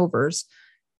crossing overs,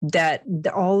 that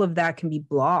all of that can be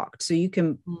blocked. So you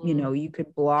can, you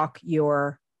could block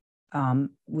your,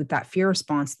 with that fear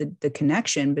response, the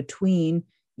connection between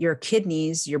your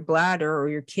kidneys, your bladder, or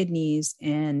your kidneys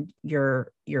and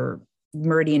your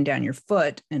meridian down your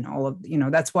foot, and all of,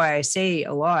 that's why I say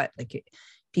a lot, like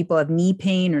people have knee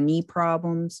pain or knee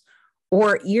problems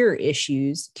or ear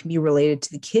issues can be related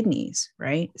to the kidneys,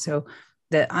 right? So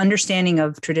the understanding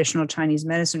of traditional Chinese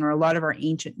medicine, or a lot of our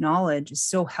ancient knowledge, is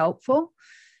so helpful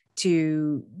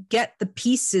to get the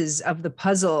pieces of the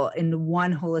puzzle into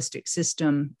one holistic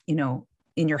system, in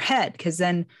your head, because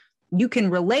then you can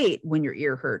relate when your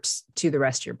ear hurts to the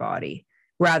rest of your body,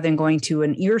 rather than going to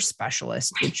an ear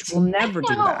specialist, which will never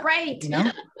do that. Right.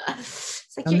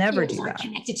 It's like, they'll never do that.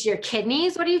 Connected to your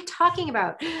kidneys. What are you talking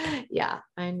about? Yeah,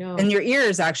 I know. And your ear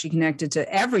is actually connected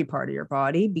to every part of your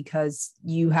body, because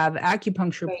you have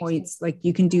acupuncture points. Like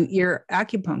you can do ear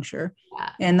acupuncture,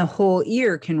 and the whole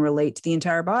ear can relate to the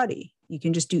entire body. You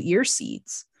can just do ear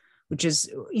seeds, which is,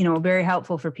 very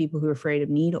helpful for people who are afraid of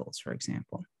needles, for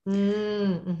example.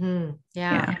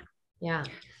 Yeah.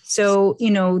 So,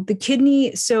 the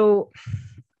kidney, so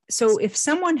if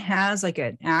someone has like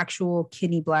an actual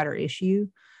kidney bladder issue,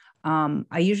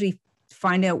 I usually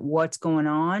find out what's going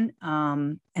on,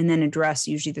 and then address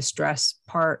usually the stress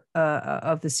part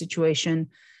of the situation,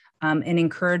 and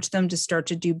encourage them to start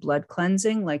to do blood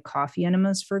cleansing, like coffee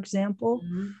enemas, for example,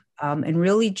 and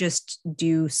really just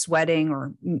do sweating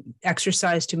or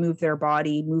exercise to move their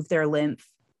body, move their lymph.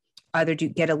 Either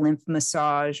get a lymph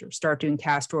massage or start doing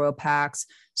castor oil packs,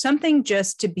 something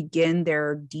just to begin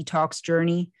their detox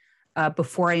journey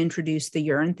before I introduce the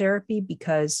urine therapy,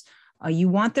 because you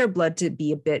want their blood to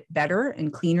be a bit better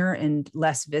and cleaner and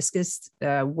less viscous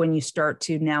when you start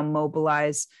to now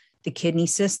mobilize the kidney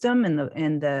system and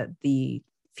the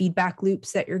feedback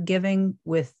loops that you're giving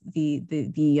with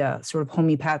the sort of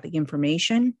homeopathic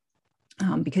information,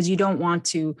 because you don't want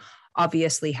to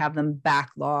obviously have them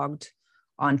backlogged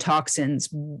on toxins,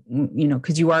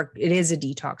 because it is a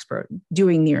detox, but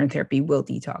doing the urine therapy will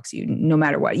detox you no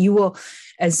matter what. You will,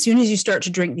 as soon as you start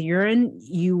to drink the urine,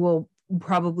 you will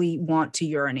probably want to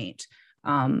urinate.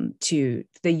 To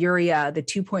the urea, the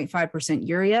 2.5%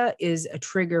 urea is a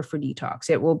trigger for detox.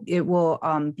 It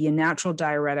will be a natural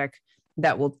diuretic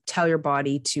that will tell your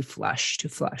body to flush.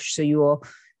 So you will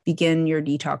begin your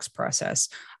detox process.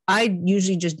 I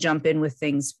usually just jump in with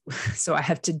things. So I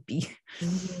have to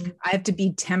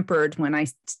be tempered when I,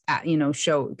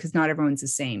 show, because not everyone's the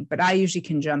same, but I usually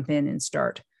can jump in and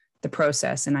start the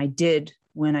process. And I did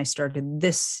when I started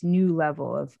this new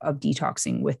level of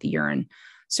detoxing with the urine.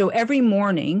 So every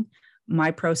morning,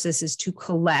 my process is to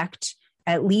collect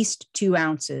at least 2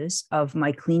 ounces of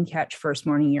my clean catch first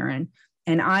morning urine.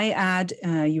 And I add,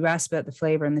 you asked about the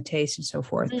flavor and the taste and so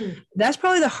forth. That's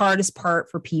probably the hardest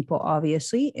part for people,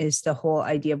 obviously, is the whole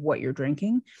idea of what you're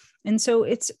drinking. And so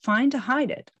it's fine to hide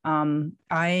it.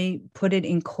 I put it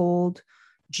in cold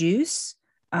juice,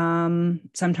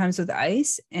 sometimes with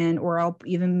ice, or I'll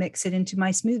even mix it into my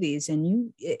smoothies.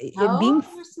 And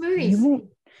smoothies.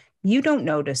 You don't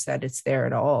notice that it's there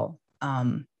at all.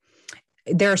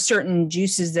 There are certain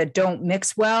juices that don't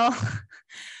mix well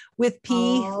with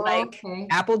pee,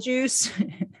 apple juice.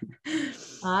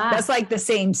 That's like the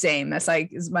same. That's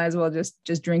like, might as well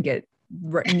just drink it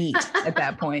neat at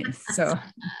that point. So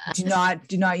do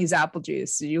not use apple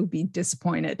juice. You'll be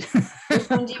disappointed. Which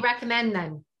one do you recommend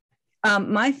then?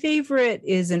 My favorite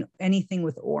is anything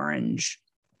with orange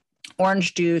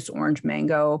juice, orange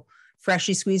mango,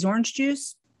 freshly squeezed orange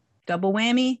juice, double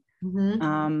whammy.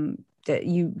 That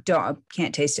you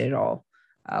can't taste it at all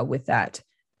with that.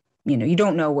 You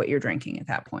don't know what you're drinking at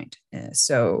that point.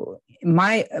 So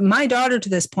my daughter to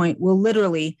this point will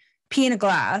literally pee in a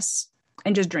glass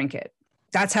and just drink it.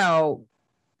 That's how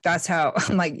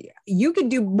I'm like, you can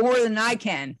do more than I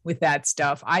can with that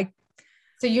stuff.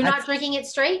 So you're not drinking it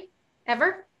straight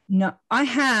ever? No, I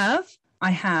have,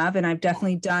 and I've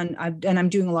definitely done. I'm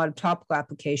doing a lot of topical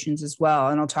applications as well.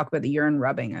 And I'll talk about the urine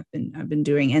rubbing I've been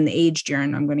doing, and the aged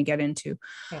urine I'm going to get into.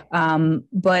 Okay.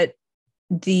 But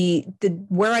the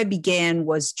where I began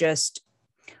was just,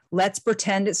 let's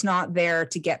pretend it's not there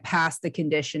to get past the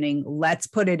conditioning. Let's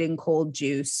put it in cold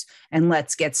juice and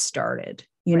let's get started.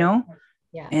 You know.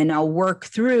 Yeah. And I'll work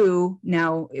through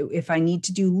now. If I need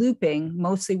to do looping,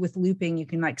 mostly with looping, you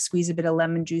can like squeeze a bit of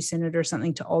lemon juice in it or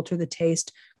something to alter the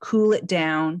taste, cool it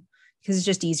down, because it's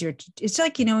just easier. It's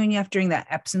like, when you have to drink that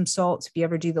Epsom salts, if you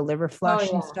ever do the liver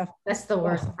flush and stuff. That's the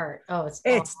worst part. Oh, it's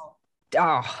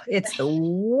the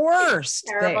worst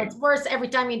terrible. thing. It's worse every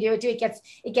time you do it too.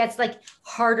 It gets like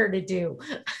harder to do.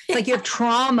 It's like you have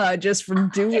trauma just from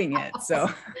doing it. So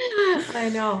I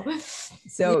know.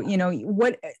 So, you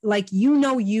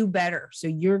better. So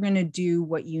you're going to do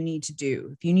what you need to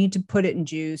do. If you need to put it in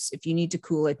juice, if you need to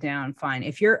cool it down, fine.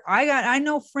 I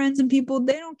know friends and people,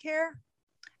 they don't care.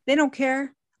 They don't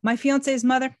care. My fiance's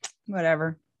mother,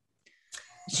 whatever.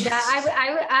 Yeah,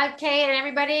 I okay. And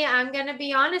everybody, I'm going to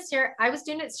be honest here. I was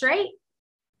doing it straight.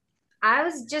 I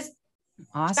was just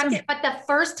awesome. But the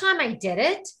first time I did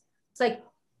it, it's like,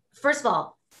 first of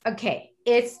all, okay,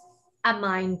 it's a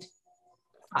mind.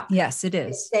 Yes, it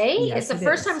is. It's the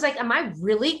first time I was like, am I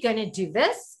really going to do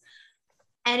this?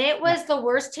 And it was the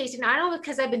worst tasting. I don't know,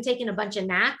 because I've been taking a bunch of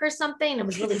NAC or something. It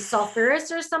was really sulfurous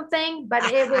or something, but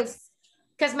it was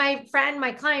because my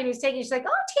client who's taking, she's like, oh,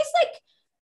 it tastes like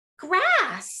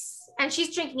grass. And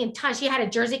she's drinking a ton. She had a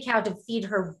Jersey cow to feed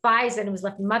her bison and was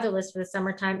left motherless for the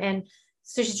summertime. And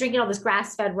so she's drinking all this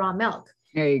grass-fed raw milk.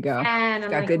 There you go. And I'm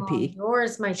got like, good pee.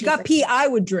 Yours might. She got like pee I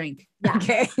would drink. Yeah.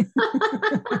 Okay.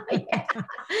 Yeah.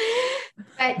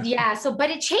 But yeah, but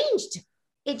it changed.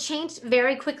 It changed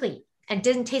very quickly and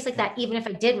didn't taste like that. Even if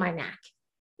I did my NAC,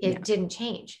 it didn't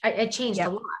change. It changed a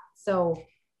lot. So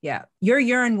yeah, your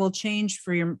urine will change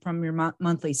from your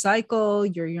monthly cycle.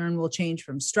 Your urine will change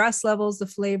from stress levels, the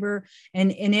flavor.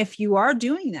 And if you are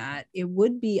doing that, it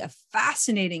would be a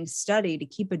fascinating study to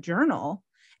keep a journal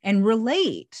and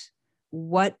relate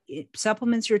what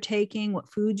supplements you're taking,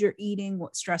 what foods you're eating,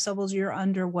 what stress levels you're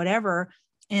under, whatever,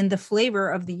 and the flavor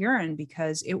of the urine,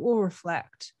 because it will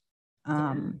reflect.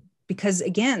 Because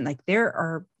again, like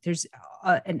there's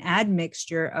an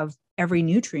admixture of every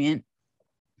nutrient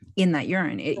in that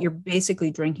urine. You're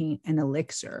basically drinking an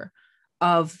elixir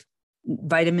of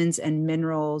vitamins and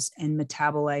minerals and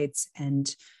metabolites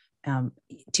and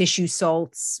tissue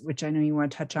salts, which I know you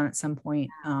want to touch on at some point.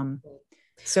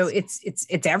 So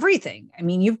it's everything. I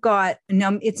mean, you've got,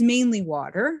 it's mainly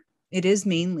water. It is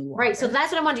mainly water. Right. So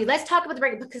that's what I want to do. Let's talk about the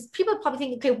break, because people probably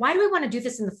think, okay, why do I want to do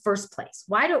this in the first place?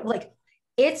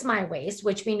 It's my waste,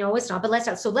 which we know it's not, but let's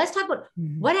talk about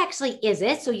what actually is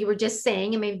it? So you were just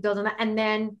saying, and maybe build on that. And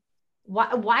then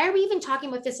why are we even talking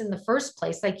about this in the first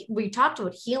place? Like, we talked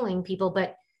about healing people,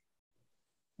 but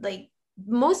like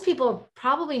most people are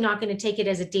probably not going to take it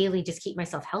as a daily, just keep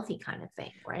myself healthy kind of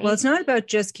thing. Right. Well, it's not about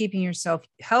just keeping yourself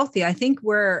healthy. I think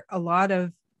where a lot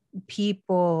of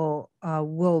people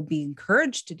will be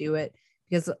encouraged to do it,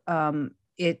 because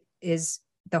it is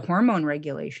the hormone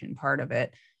regulation part of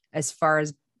it, as far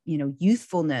as,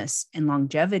 youthfulness and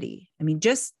longevity. I mean,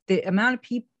 just the amount of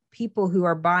people who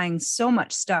are buying so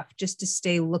much stuff just to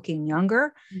stay looking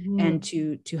younger and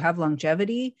to have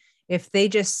longevity. If they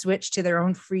just switch to their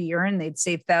own free urine, they'd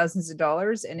save thousands of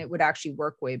dollars and it would actually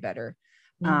work way better.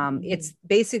 It's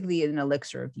basically an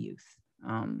elixir of youth.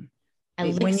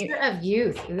 Elixir of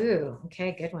youth. Ooh,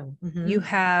 okay, good one. You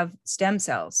have stem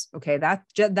cells. Okay,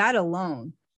 that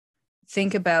alone.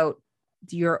 Think about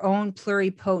your own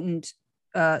pluripotent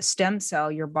stem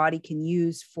cell your body can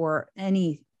use for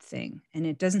anything. And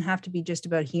it doesn't have to be just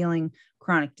about healing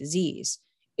chronic disease.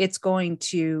 It's going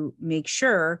to make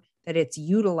sure that it's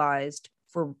utilized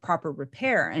for proper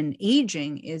repair. And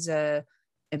aging is an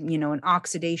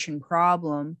oxidation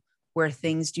problem where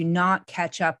things do not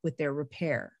catch up with their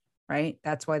repair, right?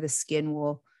 That's why the skin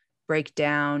will break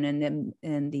down,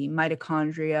 and the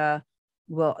mitochondria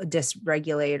will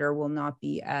dysregulate or will not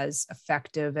be as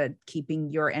effective at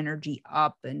keeping your energy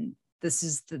up. And this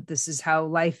is how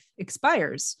life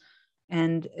expires.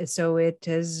 And so it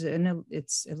is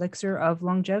it's elixir of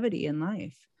longevity in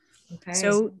life. Okay.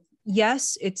 So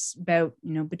yes, it's about,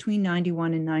 between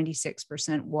 91 and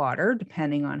 96% water,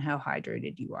 depending on how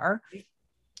hydrated you are.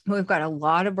 We've got a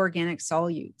lot of organic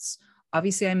solutes.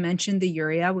 Obviously, I mentioned the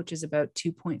urea, which is about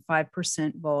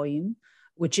 2.5% volume,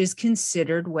 which is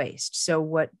considered waste. So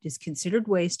what is considered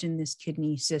waste in this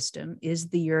kidney system is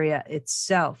the urea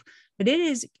itself, but it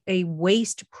is a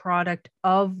waste product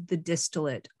of the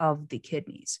distillate of the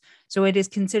kidneys. So it is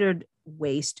considered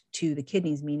waste to the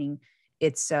kidneys, meaning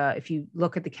it's, if you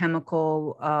look at the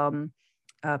chemical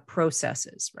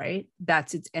processes, right?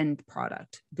 That's its end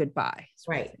product. Goodbye.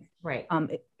 Right. Right.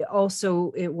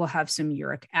 It will have some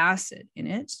uric acid in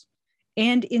it,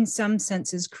 and in some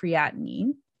senses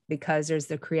creatinine, because there's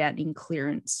the creatinine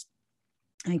clearance.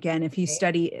 Again, if you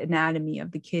study anatomy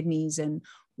of the kidneys and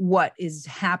what is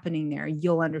happening there,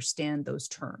 you'll understand those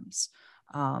terms.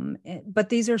 But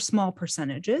these are small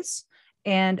percentages.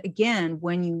 And again,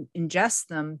 when you ingest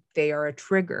them, they are a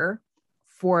trigger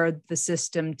for the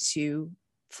system to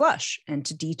flush and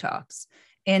to detox.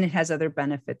 And it has other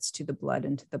benefits to the blood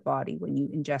and to the body when you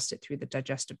ingest it through the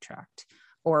digestive tract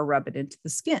or rub it into the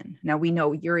skin. Now, we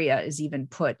know urea is even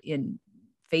put in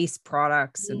face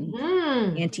products and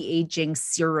anti-aging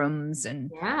serums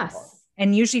and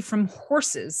usually from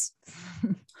horses.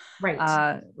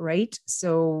 Right.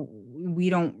 So we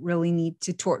don't really need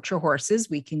to torture horses.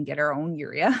 We can get our own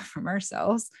urea from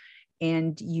ourselves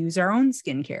and use our own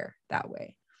skincare that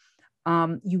way.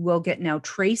 You will get now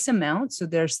trace amounts. So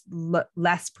there's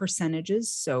less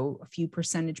percentages. So a few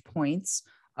percentage points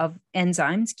of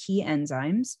enzymes, key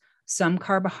enzymes, some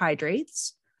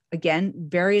carbohydrates, again,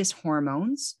 various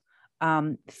hormones,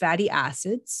 fatty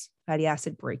acid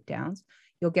breakdowns.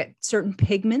 You'll get certain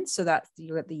pigments. So that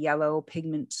you'll get the yellow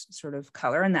pigment sort of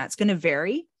color, and that's going to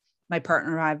vary. My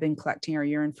partner and I have been collecting our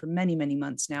urine for many, many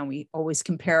months now. We always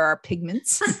compare our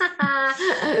pigments.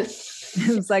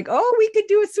 It's like, oh, we could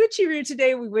do a switcheroo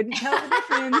today. We wouldn't tell the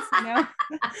difference,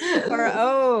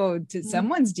 or,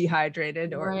 someone's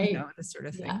dehydrated, or, this sort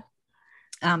of thing.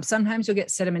 Sometimes you'll get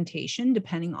sedimentation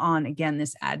depending on, again,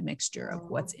 this admixture of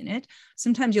what's in it.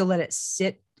 Sometimes you'll let it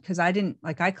sit, because I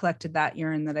collected that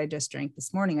urine that I just drank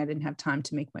this morning. I didn't have time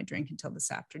to make my drink until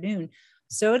this afternoon.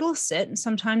 So it'll sit, and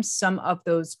sometimes some of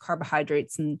those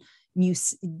carbohydrates and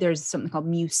there's something called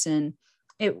mucin.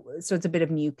 So it's a bit of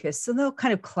mucus. So they'll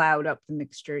kind of cloud up the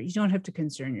mixture. You don't have to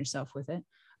concern yourself with it.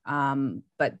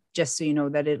 But just so you know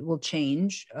that it will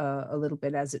change a little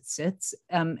bit as it sits.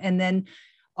 And then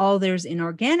there's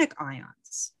inorganic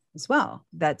ions as well.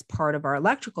 That's part of our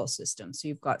electrical system. So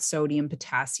you've got sodium,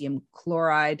 potassium,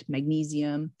 chloride,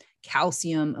 magnesium,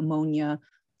 calcium, ammonia,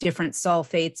 different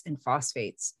sulfates and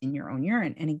phosphates in your own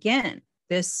urine. And again,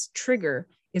 this trigger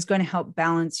is going to help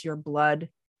balance your blood.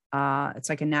 It's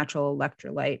like a natural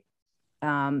electrolyte,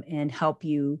 and help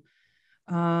you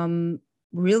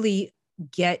really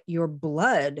get your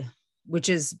blood, which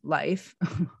is life,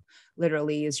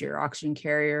 literally is your oxygen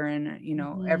carrier,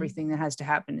 and everything that has to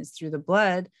happen is through the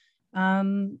blood,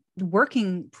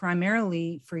 working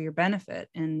primarily for your benefit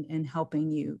and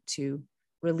helping you to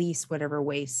release whatever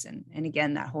waste, and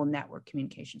again, that whole network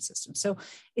communication system. So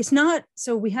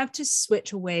we have to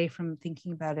switch away from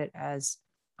thinking about it as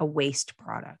a waste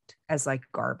product, as like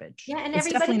garbage. Yeah. And it's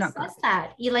everybody says garbage.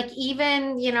 That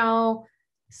even,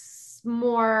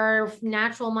 more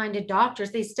natural minded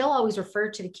doctors, they still always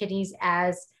refer to the kidneys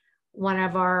as one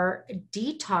of our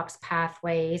detox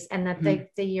pathways, and that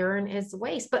the urine is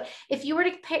waste. But if you were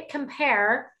to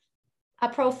compare a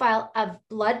profile of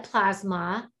blood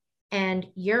plasma and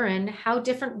urine, how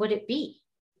different would it be?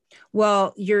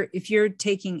 Well, if you're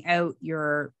taking out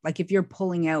if you're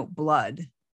pulling out blood,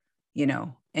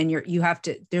 and you have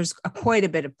to, there's quite a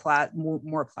bit of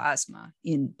more plasma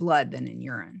in blood than in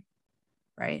urine,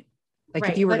 right? Like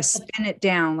if you were to spin it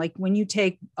down, like when you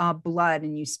take blood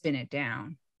and you spin it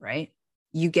down, right?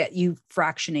 You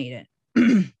fractionate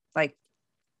it. Like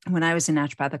when I was in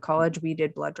naturopathic college, we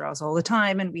did blood draws all the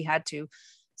time, and we had to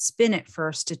spin it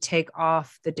first to take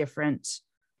off the different,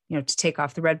 to take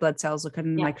off the red blood cells, look at the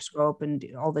microscope and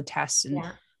do all the tests and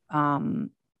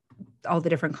all the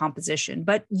different composition.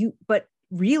 But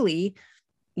really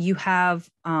you have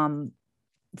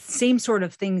same sort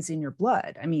of things in your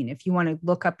blood. I mean, if you want to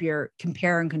look up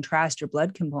compare and contrast your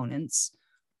blood components,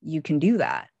 you can do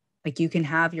that. Like you can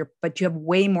have but you have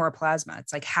way more plasma.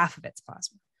 It's like half of it's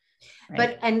plasma.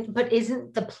 Right? But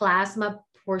isn't the plasma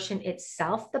portion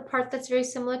itself the part that's very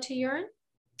similar to urine?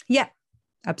 Yeah,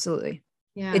 absolutely.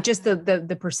 Yeah. It just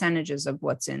the percentages of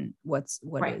what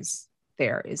is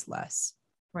there is less.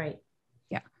 Right.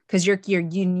 Yeah. because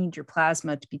you need your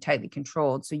plasma to be tightly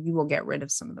controlled. So you will get rid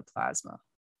of some of the plasma,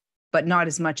 but not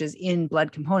as much as in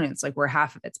blood components, like where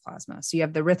half of it's plasma. So you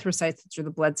have the erythrocytes, which are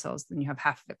the blood cells, then you have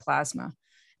half of it plasma.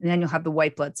 And then you'll have the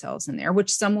white blood cells in there,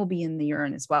 which some will be in the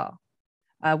urine as well.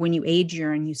 When you age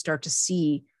urine, you start to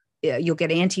see, you'll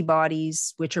get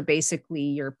antibodies, which are basically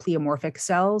your pleomorphic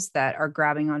cells that are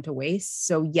grabbing onto waste.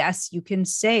 So yes, you can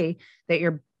say that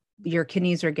your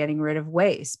kidneys are getting rid of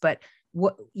waste, but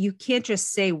what you can't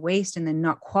just say waste and then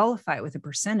not qualify it with a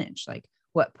percentage, like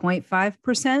what,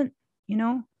 0.5%,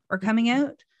 are coming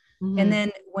out. Mm-hmm. And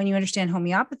then when you understand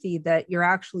homeopathy, that you're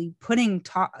actually putting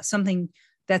something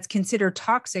that's considered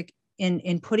toxic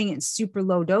in putting it in super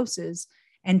low doses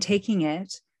and taking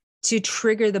it to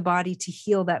trigger the body to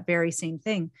heal that very same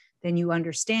thing, then you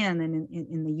understand that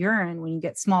in the urine, when you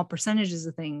get small percentages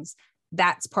of things,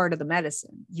 that's part of the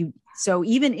medicine. So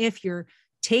even if you're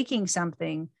taking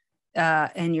something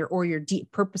and you're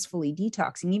purposefully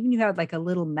detoxing, even you had like a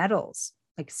little metals,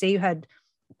 like say you had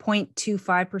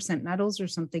 0.25% metals or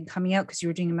something coming out because you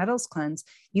were doing a metals cleanse,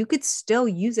 you could still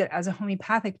use it as a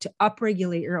homeopathic to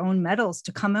upregulate your own metals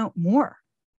to come out more.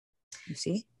 You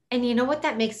see? And you know what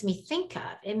that makes me think of?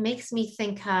 It makes me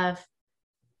think of,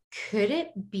 could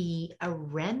it be a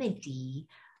remedy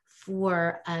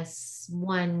for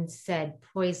one said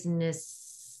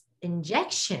poisonous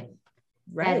injection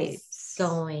that is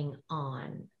going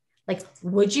on? Like,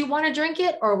 would you want to drink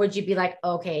it, or would you be like,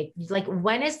 okay, like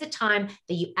when is the time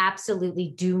that you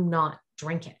absolutely do not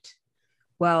drink it?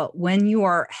 Well, when you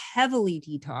are heavily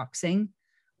detoxing,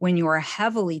 when you are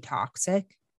heavily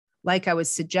toxic, like I was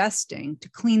suggesting, to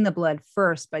clean the blood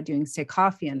first by doing, say,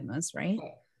 coffee enemas, right?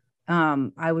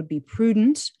 I would be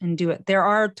prudent and do it. There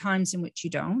are times in which you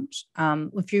don't.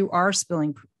 If you are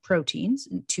spilling proteins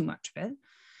and too much of it,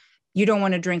 you don't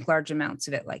want to drink large amounts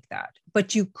of it like that.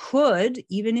 But you could,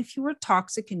 even if you were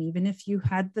toxic and even if you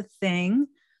had the thing,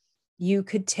 you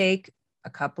could take a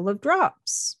couple of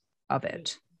drops of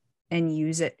it and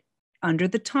use it under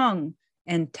the tongue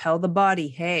and tell the body,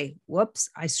 hey, whoops,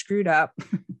 I screwed up.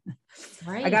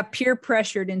 Right. I got peer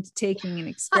pressured into taking an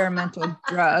experimental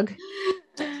drug.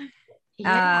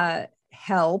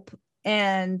 Help,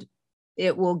 and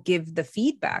it will give the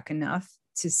feedback enough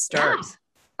to start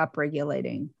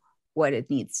upregulating what it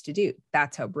needs to do.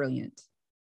 That's how brilliant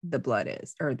the blood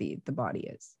is, or the body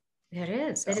is. It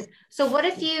is. So what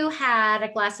if you had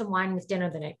a glass of wine with dinner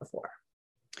the night before?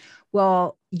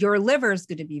 Well, your liver is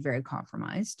going to be very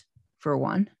compromised, for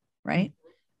one, right?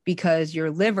 Because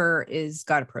your liver is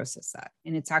got to process that,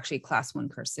 and it's actually a class 1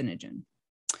 carcinogen.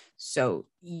 So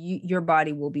your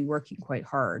body will be working quite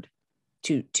hard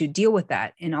to deal with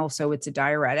that. And also it's a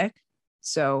diuretic.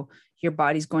 So your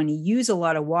body's going to use a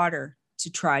lot of water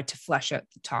to try to flush out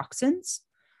the toxins.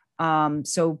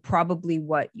 So probably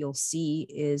what you'll see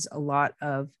is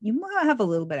you might have a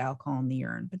little bit of alcohol in the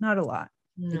urine, but not a lot.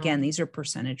 No. Again, these are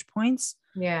percentage points.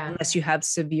 Yeah. Unless you have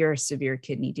severe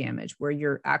kidney damage where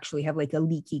you actually have like a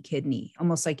leaky kidney,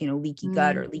 almost like, leaky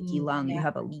gut or leaky lung. Yeah. You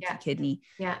have a leaky kidney.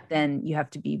 Yeah. Then you have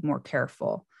to be more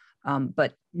careful.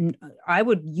 But I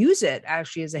would use it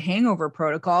actually as a hangover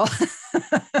protocol.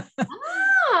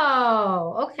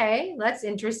 Oh, okay. That's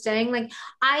interesting. Like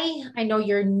I know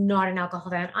you're not an alcohol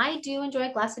fan. I do enjoy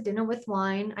a glass of dinner with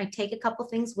wine. I take a couple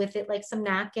things with it, like some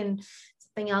knack and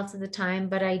something else at the time,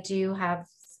 but I do have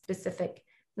specific,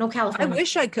 no California.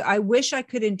 I wish I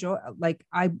could enjoy,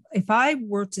 if I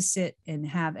were to sit and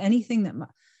have anything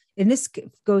and this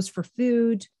goes for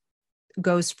food,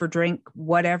 goes for drink,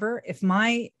 whatever.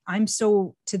 I'm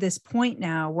so to this point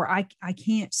now where I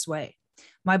can't sway.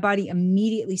 My body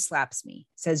immediately slaps me,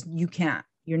 says,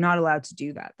 you're not allowed to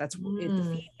do that. That's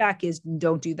the feedback is,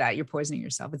 don't do that. You're poisoning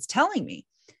yourself. It's telling me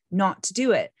not to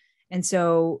do it. And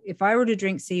so if I were to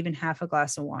drink, say, even half a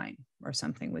glass of wine or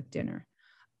something with dinner,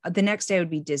 the next day I would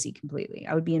be dizzy completely.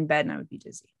 I would be in bed and I would be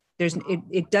dizzy.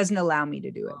 It doesn't allow me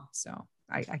to do it. So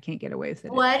I can't get away with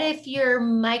it. What if you're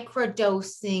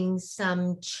microdosing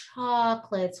some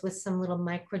chocolates with some little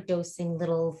microdosing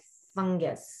little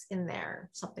fungus in there,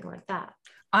 something like that?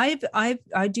 I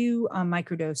do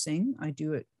microdosing. I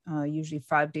do it usually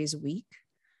 5 days a week,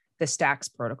 the Stacks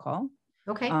protocol.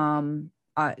 Okay.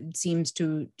 It seems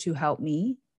to help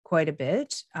me quite a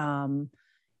bit.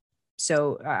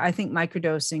 So I think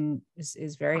microdosing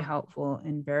is very helpful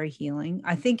and very healing.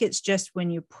 I think it's just when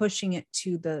you're pushing it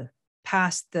to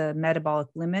past the metabolic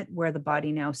limit where the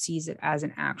body now sees it as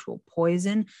an actual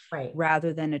poison, right,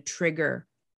 rather than a trigger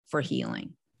for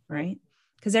healing, right?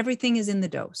 Because everything is in the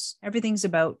dose. Everything's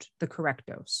about the correct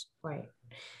dose. Right.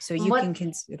 So you can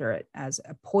consider it as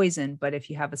a poison, but if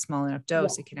you have a small enough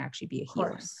dose, it can actually be a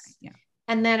healer. Right? Yeah.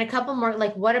 And then a couple more,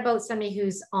 like, what about somebody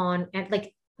who's on, and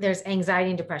like, there's anxiety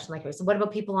and depression, like, so what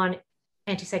about people on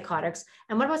antipsychotics?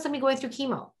 And what about somebody going through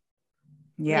chemo?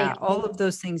 Yeah, Like, all of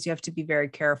those things you have to be very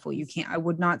careful. You can't, I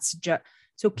would not suggest.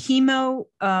 So chemo,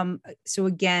 so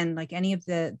again, like any of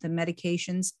the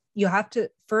medications, you have to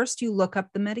first you look up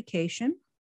the medication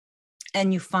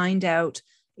and you find out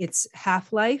its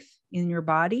half-life in your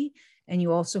body. And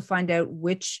you also find out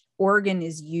which organ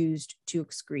is used to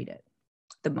excrete it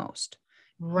the most.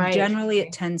 right. Generally,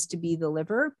 it tends to be the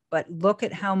liver, but look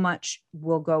at how much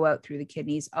will go out through the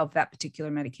kidneys of that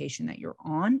particular medication that you're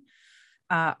on.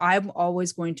 I'm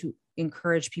always going to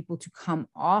encourage people to come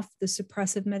off the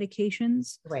suppressive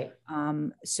medications. Right.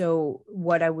 So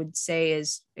what I would say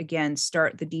is, again,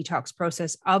 start the detox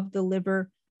process of the liver,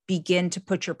 begin to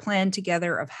put your plan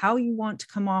together of how you want to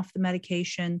come off the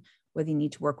medication, whether you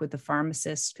need to work with the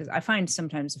pharmacist, because I find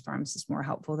sometimes the pharmacist is more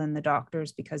helpful than the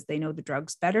doctors because they know the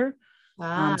drugs better.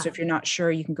 So if you're not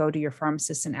sure, you can go to your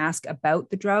pharmacist and ask about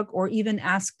the drug, or even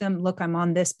ask them, look, I'm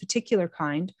on this particular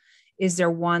kind. Is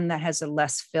there one that has a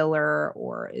less filler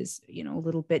or is, a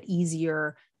little bit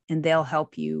easier? And they'll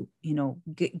help you,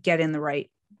 get in the right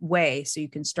way so you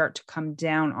can start to come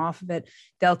down off of it.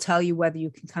 They'll tell you whether you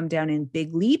can come down in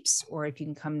big leaps or if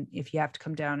you have to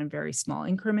come down in very small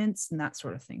increments and that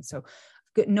sort of thing. So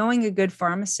knowing a good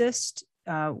pharmacist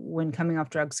when coming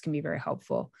off drugs can be very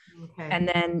helpful. Okay. And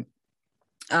then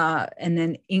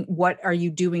what are you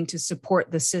doing to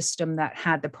support the system that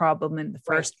had the problem in the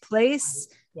first place?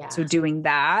 Yeah. So doing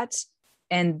that.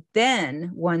 And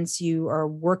then once you are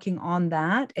working on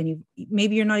that and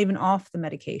maybe you're not even off the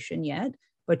medication yet,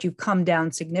 but you've come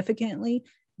down significantly,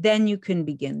 then you can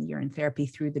begin urine therapy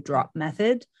through the drop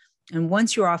method. And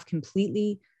once you're off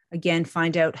completely, again,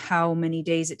 find out how many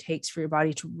days it takes for your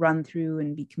body to run through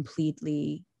and be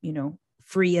completely,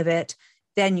 free of it.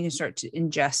 Then you can start to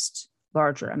ingest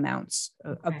larger amounts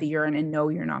of the urine and know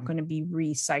you're not going to be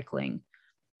recycling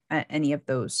any of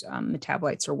those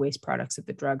metabolites or waste products of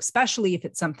the drug, especially if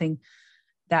it's something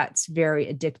that's very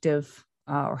addictive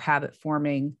or habit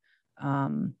forming.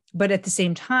 But at the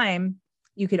same time,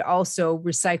 you could also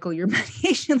recycle your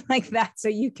medication like that. So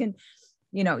you can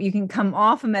come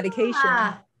off a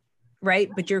medication, right?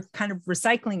 But you're kind of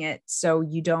recycling it. So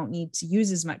you don't need to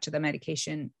use as much of the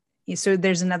medication. So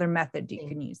there's another method you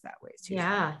can use that way too.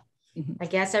 Yeah. I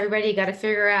guess everybody got to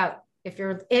figure out if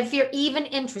you're even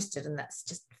interested in this,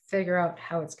 just figure out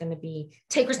how it's going to be,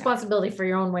 take responsibility for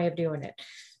your own way of doing it.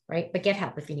 Right. But get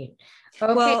help if you need.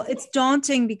 Okay. Well, it's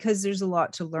daunting because there's a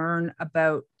lot to learn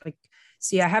about, I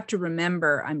have to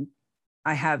remember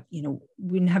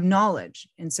we have knowledge.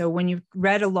 And so when you've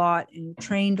read a lot and you've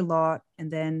trained a lot, and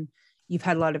then you've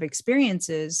had a lot of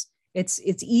experiences, it's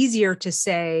easier to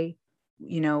say,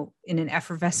 in an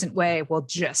effervescent way, well,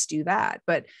 just do that.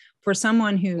 But for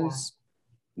someone who's,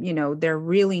 they're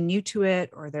really new to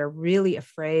it or they're really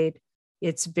afraid,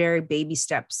 it's very baby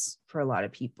steps for a lot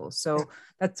of people. So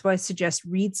that's why I suggest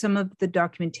read some of the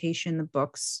documentation, the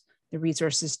books, the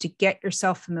resources to get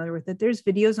yourself familiar with it. There's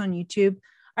videos on YouTube.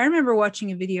 I remember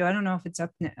watching a video. I don't know if it's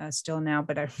up still now,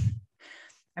 but I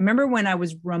remember when I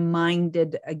was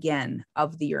reminded again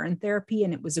of the urine therapy,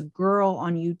 and it was a girl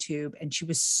on YouTube, and she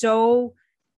was so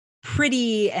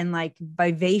pretty and like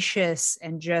vivacious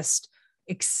and just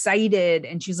excited.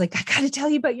 And she's like, I got to tell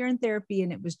you about urine therapy.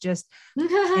 And it was just,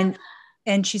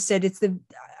 and she said,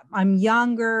 I'm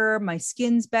younger, my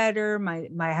skin's better,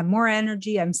 I have more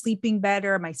energy, I'm sleeping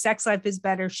better, my sex life is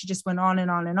better. She just went on and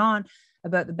on and on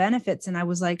about the benefits. And I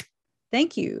was like,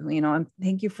 thank you.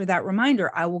 Thank you for that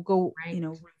reminder. I will go,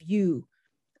 review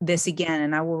this again,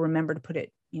 and I will remember to put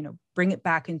it, bring it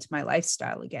back into my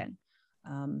lifestyle again.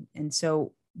 And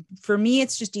so for me,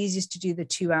 it's just easiest to do the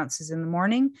 2 ounces in the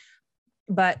morning.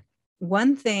 But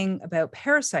one thing about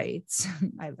parasites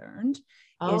I learned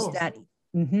is that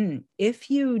if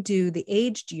you do the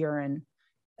aged urine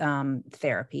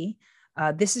therapy,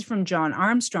 this is from John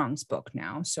Armstrong's book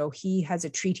now. So he has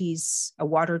a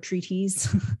water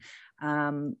treatise.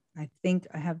 I think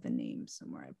I have the name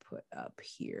somewhere I put up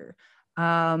here.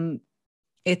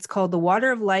 It's called The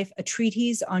Water of Life, a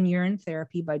treatise on urine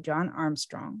therapy by John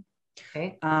Armstrong.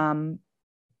 Okay.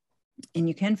 And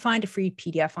you can find a free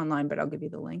PDF online, but I'll give you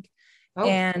the link.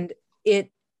 And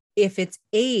if it's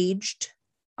aged,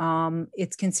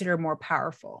 it's considered more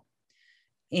powerful.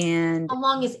 And how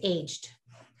long is aged?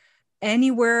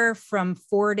 Anywhere from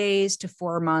 4 days to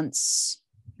 4 months,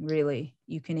 really.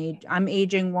 You can age. I'm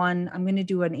aging one. I'm going to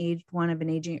do an aged one. I've been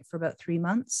aging it for about 3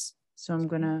 months. So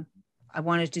I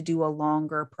wanted to do a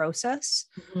longer process.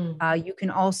 You can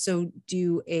also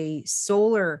do a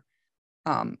solar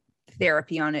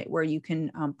therapy on it where you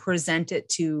can present it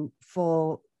to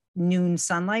full noon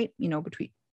sunlight, between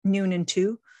noon and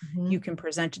 2. You can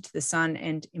present it to the sun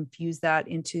and infuse that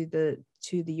into the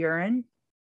urine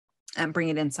and bring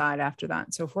it inside after that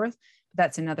and so forth.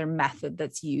 That's another method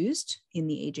that's used in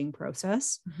the aging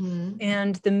process.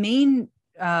 And the main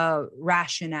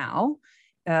rationale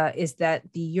is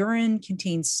that the urine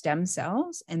contains stem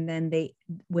cells, and then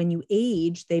when you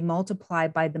age, they multiply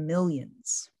by the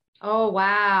millions. Oh,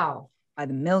 wow. By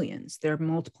the millions. They're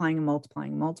multiplying and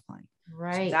multiplying and multiplying.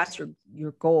 Right. So that's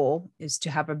your goal, is to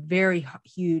have a very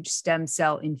huge stem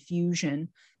cell infusion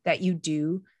that you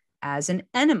do as an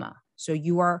enema. So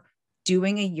you are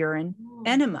doing a urine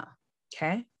enema.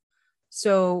 Okay.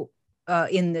 So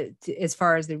as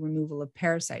far as the removal of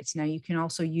parasites, now you can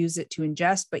also use it to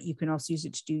ingest, but you can also use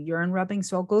it to do urine rubbing.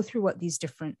 So I'll go through what these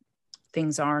different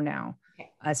things are now,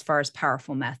 as far as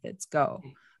powerful methods go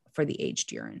for the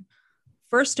aged urine.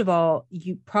 First of all,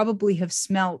 you probably have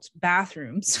smelt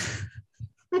bathrooms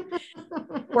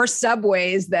or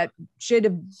subways that should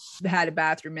have had a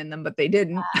bathroom in them, but they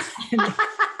didn't.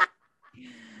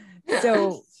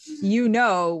 So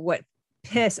what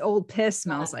old piss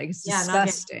smells like. It's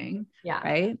disgusting,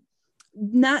 right?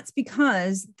 And that's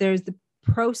because there's the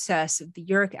process of the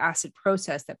uric acid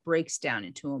process that breaks down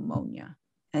into ammonia,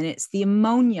 and it's the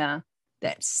ammonia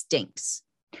that stinks.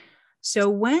 So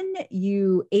when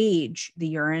you age the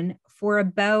urine for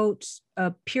about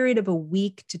a period of a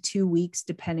week to 2 weeks,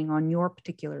 depending on your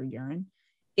particular urine,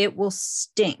 it will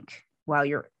stink while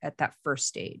you're at that first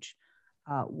stage.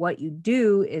 What you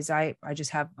do is I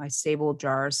just have my stable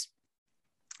jars,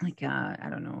 like I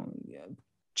don't know,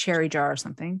 cherry jar or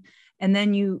something, and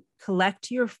then you collect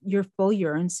your full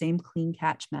urine, same clean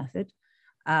catch method.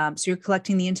 So you're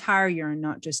collecting the entire urine,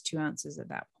 not just 2 ounces at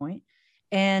that point.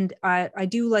 And I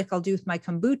do like I'll do with my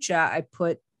kombucha. I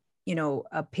put,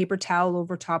 a paper towel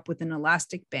over top with an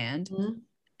elastic band,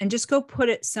 and just go put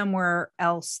it somewhere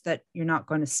else that you're not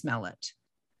going to smell it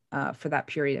for that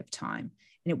period of time.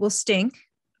 And it will stink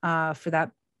for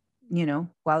that,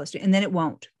 while it's, and then it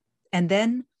won't. And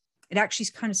then it actually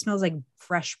kind of smells like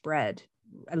fresh bread,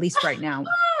 at least right now.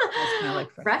 I smell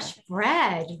like fresh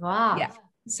bread. Wow. Yeah.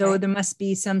 So there must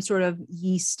be some sort of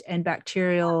yeast and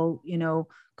bacterial,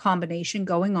 combination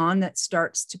going on that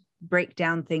starts to break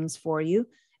down things for you.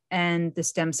 And the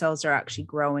stem cells are actually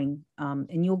growing,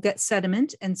 and you'll get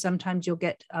sediment, and sometimes you'll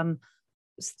get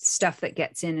stuff that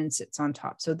gets in and sits on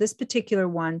top. So this particular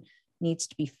one needs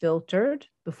to be filtered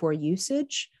before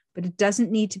usage, but it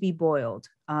doesn't need to be boiled.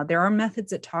 There are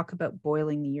methods that talk about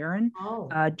boiling the urine.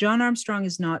 John Armstrong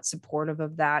is not supportive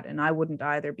of that, and I wouldn't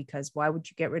either, because why would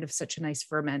you get rid of such a nice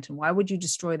ferment, and why would you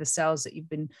destroy the cells that you've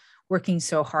been working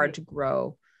so hard to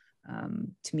grow?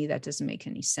 To me, that doesn't make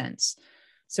any sense.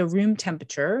 So room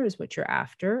temperature is what you're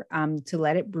after, to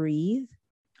let it breathe.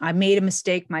 I made a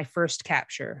mistake my first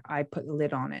capture. I put the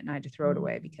lid on it and I had to throw it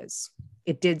away because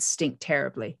it did stink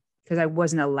terribly, because I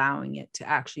wasn't allowing it to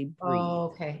actually breathe.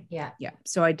 Oh, okay. Yeah. Yeah.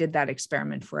 So I did that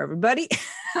experiment for everybody.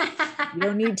 You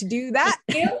don't need to do that.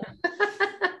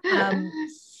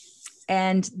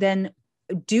 And then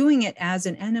doing it as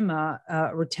an enema,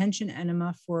 retention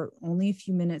enema, for only a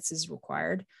few minutes is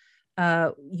required.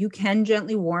 You can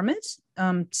gently warm it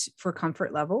for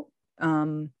comfort level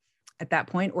at that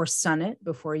point, or sun it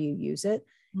before you use it.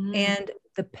 And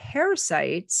the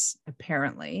parasites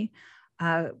apparently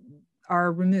are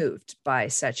removed by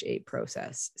such a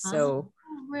process. So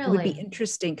it would be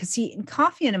interesting, because in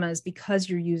coffee enemas, because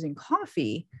you're using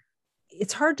coffee,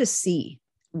 it's hard to see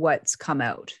what's come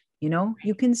out.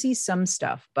 You can see some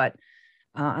stuff, but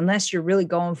unless you're really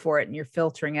going for it and you're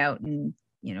filtering out and,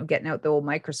 getting out the old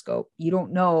microscope, you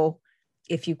don't know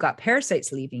if you've got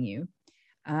parasites leaving you.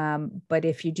 But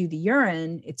if you do the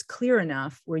urine, it's clear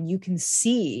enough where you can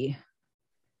see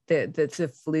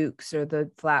the flukes or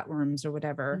the flatworms or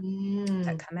whatever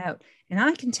that come out. And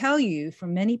I can tell you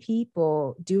from many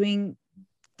people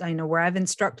I know where I've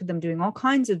instructed them doing all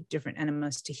kinds of different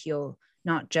enemas to heal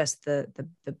not just the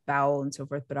bowel and so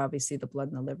forth, but obviously the blood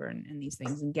and the liver and these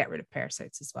things, and get rid of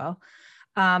parasites as well.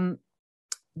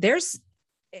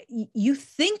 You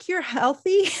think you're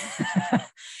healthy,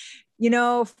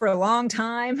 for a long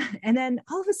time. And then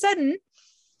all of a sudden,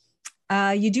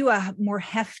 you do a more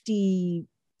hefty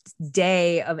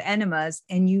day of enemas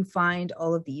and you find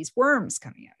all of these worms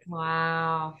coming out.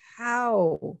 Wow.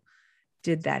 How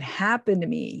did that happen to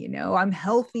me? I'm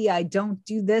healthy. I don't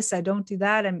do this. I don't do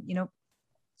that.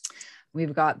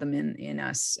 We've got them in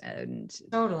us. And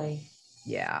totally.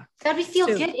 Yeah. It's gotta feel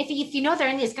good. If you know they're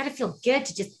in there, it's gotta feel good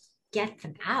to just get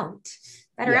them out.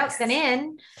 Better out than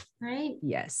in, right?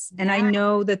 Yes. And I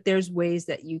know that there's ways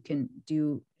that you can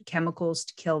do chemicals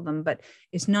to kill them, but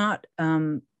it's not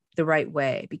the right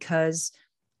way, because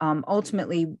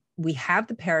ultimately we have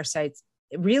the parasites.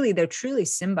 Really, they're truly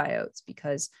symbiotes,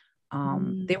 because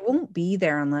they won't be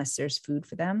there unless there's food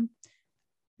for them.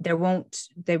 They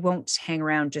won't hang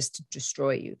around just to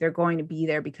destroy you. They're going to be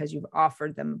there because you've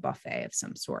offered them a buffet of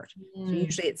some sort. So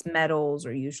usually it's metals,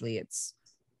 or usually it's,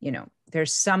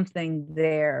 there's something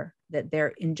there that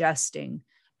they're ingesting,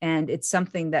 and it's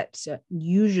something that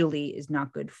usually is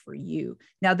not good for you.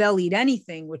 Now they'll eat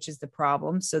anything, which is the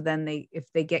problem. So then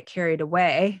if they get carried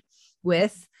away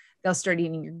they'll start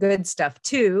eating your good stuff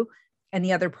too. And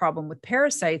the other problem with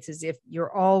parasites is if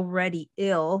you're already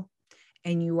ill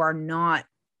and you are not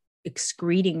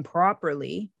excreting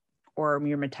properly, or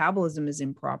your metabolism is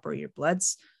improper, your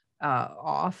blood's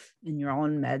off, and you're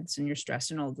on meds and you're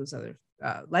stressed and all those other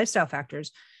lifestyle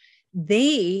factors,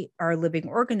 they are living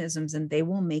organisms, and they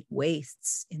will make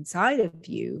wastes inside of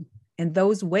you. And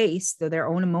those wastes, though their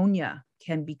own ammonia,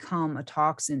 can become a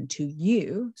toxin to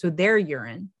you. So their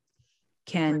urine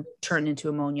can turn into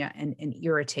ammonia and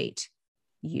irritate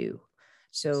you.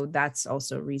 So that's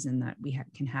also a reason that we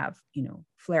can have,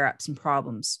 flare-ups and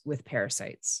problems with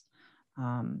parasites.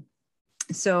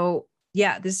 So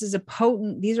yeah, these are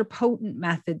potent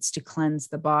methods to cleanse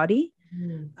the body.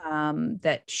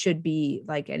 That should be,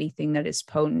 like anything that is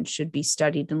potent, should be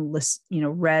studied and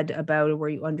read about, where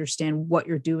you understand what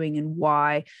you're doing and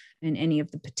why, and any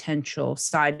of the potential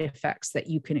side effects that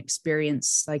you can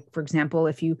experience. Like, for example,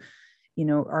 if you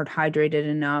aren't hydrated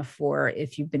enough, or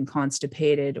if you've been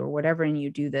constipated or whatever, and you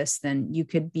do this, then you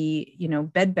could be,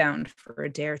 bedbound for a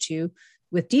day or two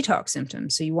with detox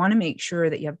symptoms. So you want to make sure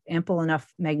that you have ample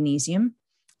enough magnesium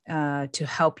to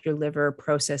help your liver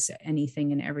process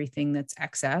anything and everything that's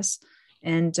excess.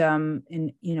 And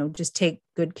just take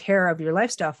good care of your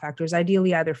lifestyle factors,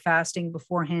 ideally either fasting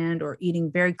beforehand or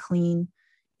eating very clean,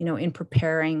 in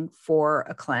preparing for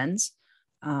a cleanse.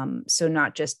 So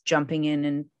not just jumping in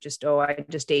and I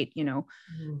just ate,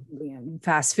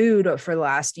 fast food for the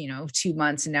last, 2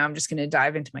 months, and now I'm just going to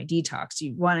dive into my detox.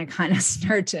 You want to kind of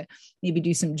start to maybe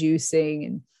do some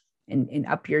juicing and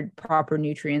up your proper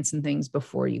nutrients and things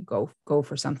before you go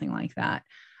for something like that.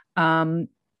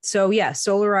 So yeah,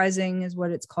 solarizing is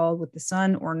what it's called, with the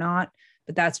sun or not,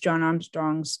 but that's John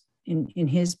Armstrong's in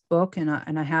his book. And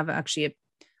I have actually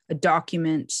a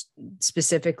document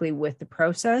specifically with the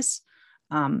process.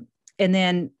 And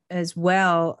then as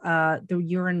well, the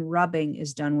urine rubbing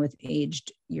is done with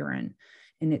aged urine,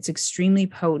 and it's extremely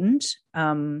potent.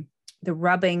 The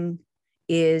rubbing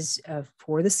is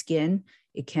for the skin.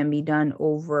 It can be done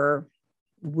over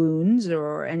wounds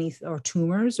or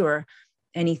tumors or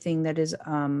anything that is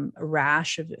a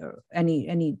rash of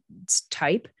any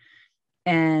type.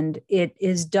 And it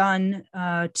is done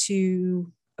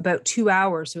to about 2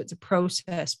 hours. So it's a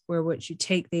process where which you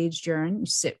take the aged urine, you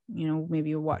sit, maybe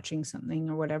you're watching something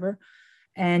or whatever,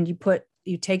 and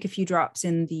you take a few drops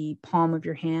in the palm of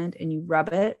your hand and you rub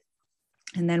it.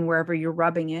 And then wherever you're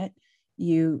rubbing it,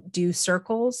 you do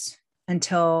circles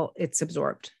until it's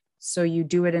absorbed. So you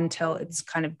do it until it's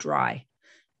kind of dry,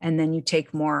 and then you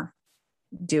take more,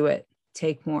 do it,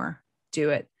 take more, do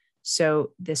it.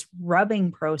 So this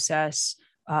rubbing process,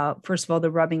 first of all, the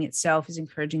rubbing itself is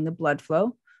encouraging the blood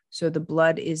flow. So the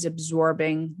blood is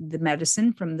absorbing the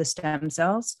medicine from the stem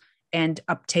cells and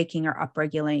uptaking or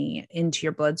upregulating it into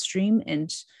your bloodstream.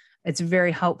 And it's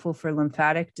very helpful for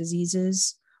lymphatic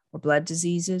diseases or blood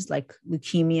diseases like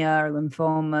leukemia or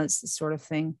lymphomas, this sort of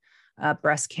thing,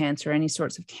 breast cancer, any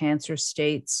sorts of cancer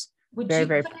states. Would you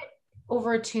put it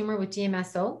over a tumor with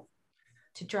DMSO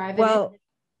to drive it? Well,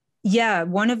 yeah,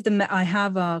 one of them, I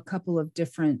have a couple of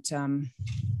different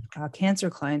cancer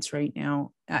clients right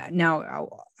now. Now,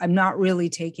 I'm not really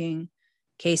taking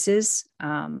cases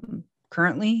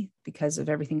currently because of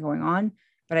everything going on,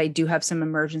 but I do have some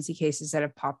emergency cases that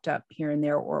have popped up here and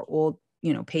there, or old,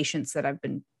 patients that I've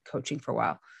been coaching for a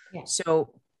while. Yeah.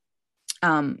 So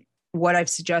what I've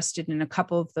suggested in a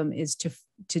couple of them is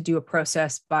to do a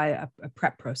process by a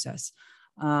prep process.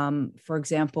 For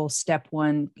example, step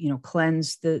one,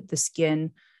 cleanse the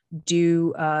skin,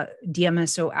 do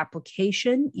DMSO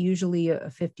application, usually a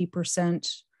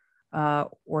 50%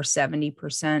 or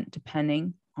 70%,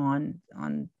 depending on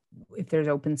if there's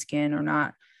open skin or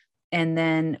not. And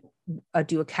then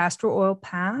do a castor oil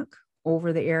pack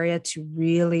over the area to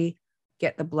really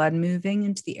get the blood moving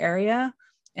into the area.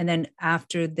 And then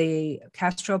after the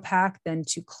castor oil pack, then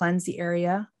to cleanse the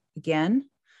area again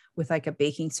with like a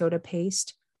baking soda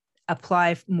paste,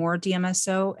 apply more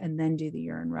DMSO, and then do the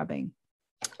urine rubbing.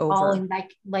 All over in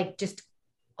just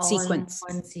all in sequence.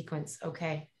 one sequence.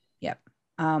 Okay. Yep.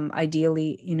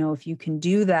 Ideally, if you can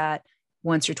do that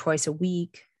once or twice a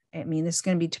week, I mean, this is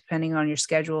going to be depending on your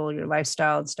schedule, your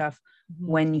lifestyle and stuff,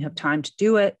 when you have time to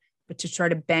do it, but to try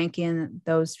to bank in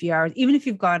those few hours, even if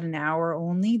you've got an hour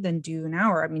only, then do an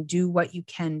hour. I mean, do what you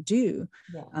can do.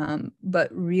 Yeah. But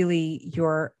really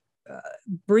you're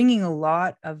bringing a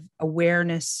lot of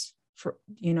awareness for,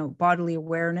 bodily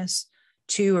awareness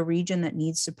to a region that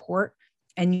needs support.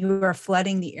 And you are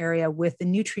flooding the area with the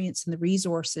nutrients and the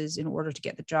resources in order to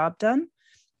get the job done.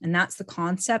 And that's the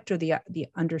concept, or the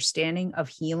understanding of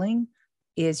healing,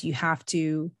 is you have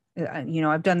to,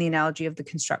 I've done the analogy of the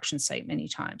construction site many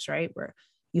times, right? Where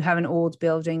you have an old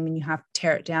building and you have to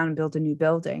tear it down and build a new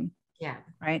building. Yeah.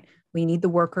 Right. We need the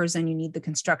workers and you need the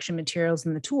construction materials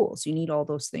and the tools. You need all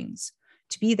those things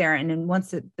to be there. And then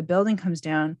once the building comes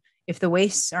down, if the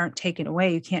wastes aren't taken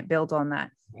away, you can't build on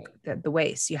that, the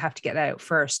waste. You have to get that out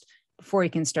first before you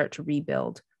can start to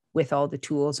rebuild with all the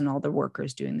tools and all the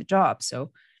workers doing the job.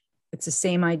 So it's the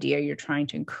same idea. You're trying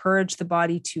to encourage the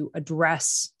body to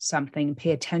address something,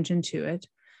 pay attention to it,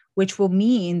 which will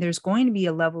mean there's going to be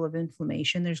a level of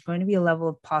inflammation. There's going to be a level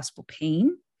of possible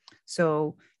pain.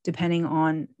 So depending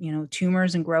on,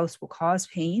 tumors and growths will cause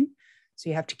pain. So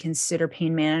you have to consider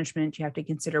pain management. You have to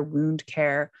consider wound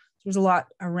care. There's a lot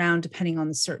around depending on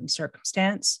the certain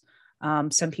circumstance.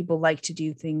 Some people like to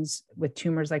do things with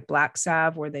tumors like black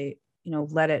salve, where they,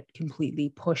 let it completely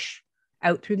push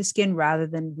out through the skin rather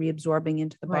than reabsorbing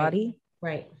into the body.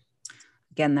 Right.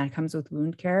 Again, that comes with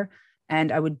wound care.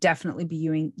 And I would definitely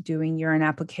be doing urine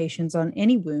applications on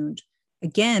any wound,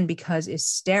 again, because it's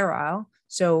sterile.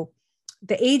 So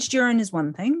the aged urine is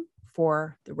one thing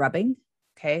for the rubbing,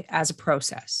 okay, as a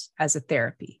process, as a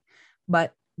therapy.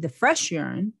 But the fresh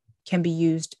urine can be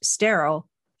used sterile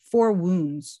for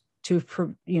wounds to,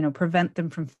 prevent them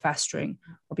from festering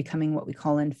or becoming what we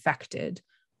call infected,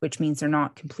 which means they're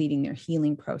not completing their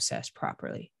healing process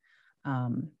properly.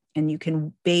 And you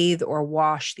can bathe or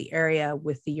wash the area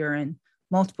with the urine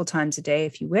multiple times a day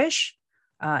if you wish.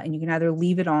 And you can either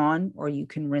leave it on or you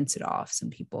can rinse it off. Some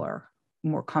people are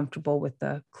more comfortable with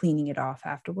the cleaning it off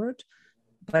afterward,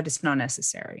 but it's not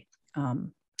necessary.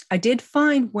 I did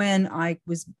find when I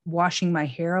was washing my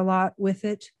hair a lot with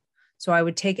it, so I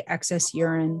would take excess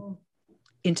urine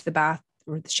into the bath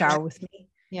or the shower with me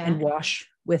and wash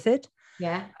with it.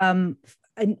 Yeah. And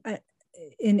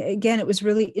again, it was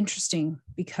really interesting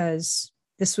because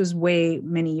this was way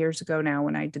many years ago now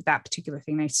when I did that particular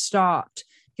thing. I stopped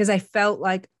because I felt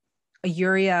like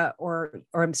ammonia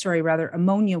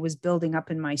was building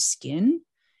up in my skin,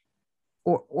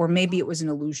 or maybe it was an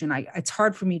illusion. It's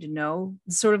hard for me to know.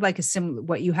 It's sort of like a similar,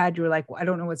 what you had, you were like, well, I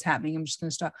don't know what's happening. I'm just going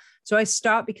to stop. So I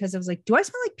stopped because I was like, do I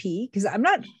smell like pee? Because I'm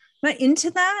not into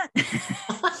that.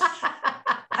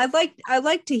 I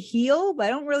like to heal, but I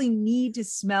don't really need to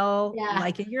smell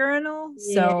like a urinal.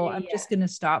 So I'm just going to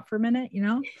stop for a minute,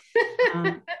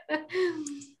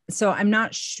 So I'm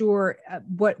not sure.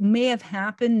 What may have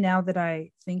happened, now that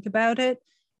I think about it,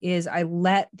 is I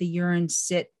let the urine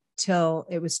sit till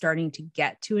it was starting to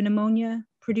get to an ammonia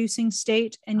producing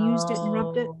state and used it and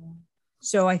rubbed it.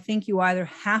 So I think you either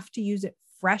have to use it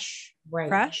fresh,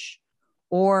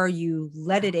 or you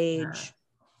let it age.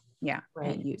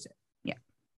 And use it.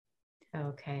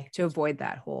 Okay. To avoid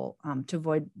that whole, to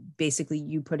avoid basically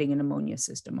you putting an ammonia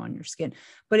system on your skin.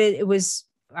 But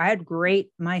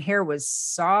my hair was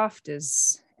soft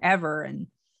as ever. And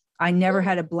I never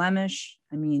had a blemish.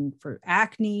 I mean, for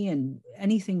acne and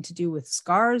anything to do with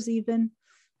scars, even.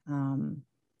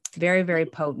 Very, very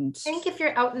potent. I think if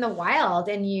you're out in the wild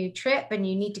and you trip and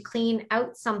you need to clean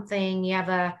out something, you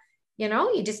have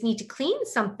you just need to clean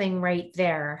something right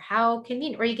there. How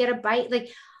convenient. Or you get a bite. Like,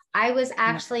 I was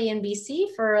actually in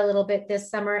BC for a little bit this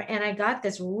summer and I got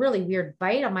this really weird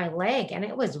bite on my leg and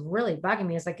it was really bugging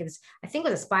me. I think it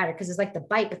was a spider, because it's like the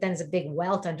bite, but then it's a big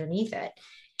welt underneath it.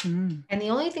 And the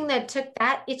only thing that took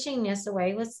that itchiness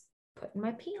away was putting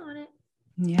my pee on it.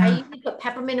 I usually put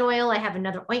peppermint oil. I have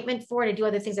another ointment for it. I do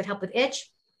other things that help with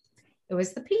itch. It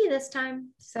was the pee this time.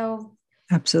 So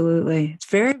absolutely. It's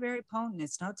very, very potent.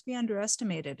 It's not to be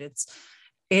underestimated.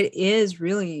 It is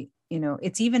really,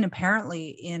 it's even apparently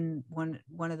in one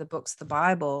of the books of the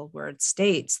Bible where it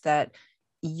states that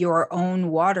your own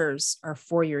waters are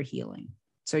for your healing.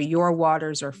 So your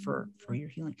waters are for your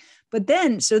healing. But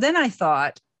then I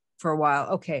thought for a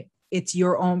while, okay, it's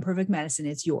your own perfect medicine.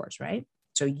 It's yours, right?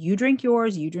 So you drink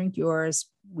yours.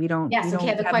 We don't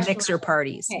have mixer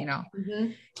parties,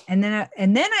 Mm-hmm. And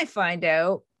then I find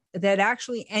out that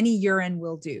actually any urine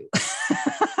will do.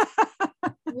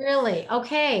 Really?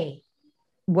 Okay.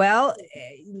 Well,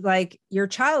 like your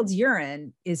child's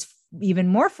urine is even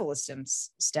more full of stem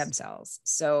cells.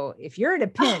 So if you're in a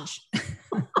pinch,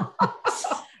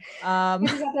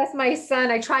 That's my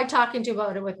son. I tried talking to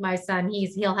about it with my son.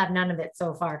 He'll have none of it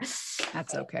so far.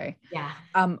 That's okay. Yeah.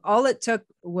 All it took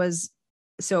was,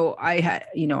 so I had,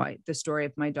 the story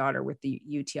of my daughter with the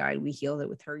UTI, we healed it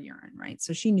with her urine, right?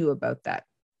 So she knew about that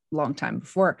long time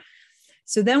before.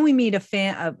 So then we meet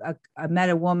I met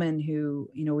a woman who,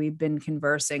 we've been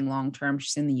conversing long-term.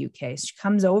 She's in the UK. She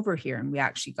comes over here and we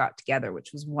actually got together,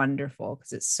 which was wonderful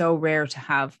because it's so rare to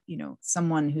have,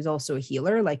 someone who's also a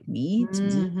healer like me to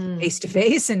meet face to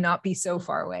face and not be so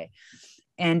far away.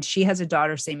 And she has a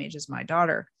daughter, same age as my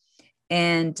daughter.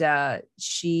 And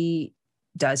she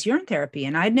does urine therapy.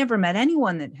 And I'd never met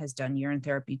anyone that has done urine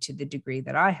therapy to the degree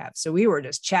that I have. So we were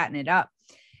just chatting it up.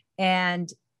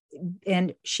 And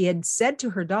she had said to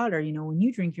her daughter, when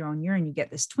you drink your own urine, you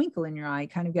get this twinkle in your eye, you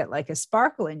kind of get like a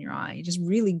sparkle in your eye, you just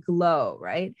really glow,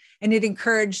 right? And it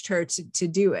encouraged her to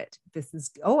do it. This is,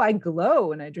 I glow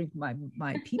when I drink my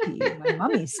pee-pee. My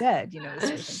mommy said, this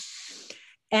sort of thing.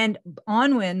 And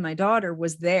Onwin, my daughter,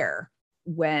 was there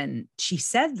when she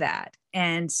said that.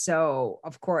 And so,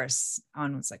 of course,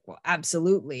 Onwin's like, well,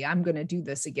 absolutely, I'm going to do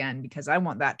this again because I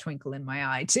want that twinkle in my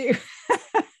eye too.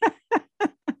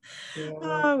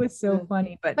 Oh, it was so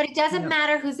funny. But it doesn't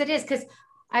matter whose it is, because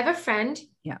I have a friend.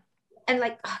 Yeah. And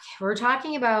like, okay, we're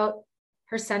talking about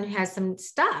her son who has some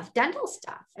stuff, dental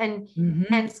stuff, and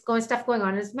stuff going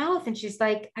on in his mouth. And she's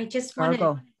like, I just want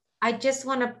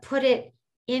to put it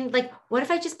in. Like, what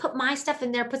if I just put my stuff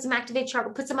in there, put some activated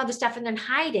charcoal, put some other stuff in there and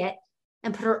hide it,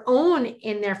 and put her own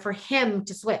in there for him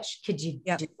to switch? Could you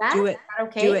do that? Do it. Is that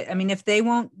okay? Do it. I mean, if they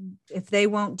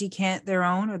won't decant their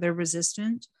own, or they're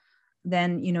resistant,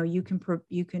 then, you can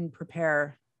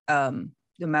prepare the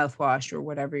mouthwash or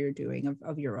whatever you're doing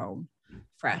of your own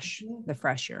the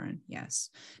fresh urine.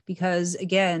 Yes. Because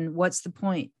again, what's the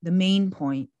point? The main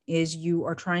point is you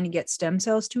are trying to get stem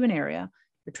cells to an area.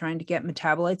 You're trying to get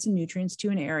metabolites and nutrients to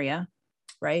an area,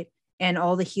 right? And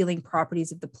all the healing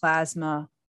properties of the plasma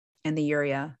and the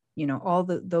urea, all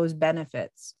those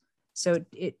benefits. So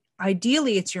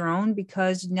ideally it's your own,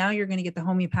 because now you're going to get the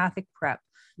homeopathic prep.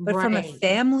 But from a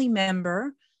family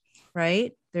member,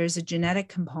 right, there's a genetic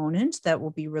component that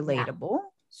will be relatable.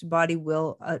 So body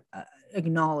will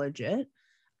acknowledge it.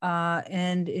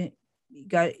 And it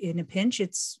got in a pinch,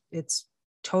 it's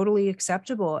totally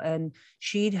acceptable. And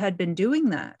she had been doing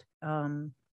that.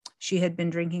 She had been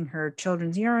drinking her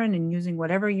children's urine and using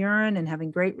whatever urine and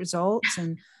having great results.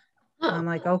 And I'm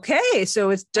like, okay, so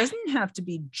it doesn't have to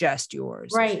be just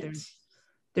yours. Right.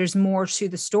 There's more to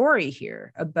the story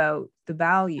here about the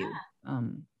value.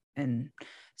 And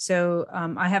so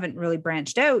I haven't really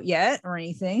branched out yet or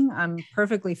anything. I'm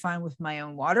perfectly fine with my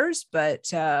own waters,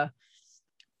 but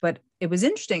it was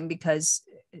interesting because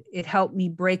it helped me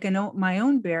break my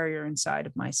own barrier inside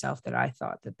of myself, that I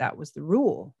thought that was the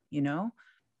rule,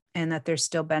 and that there's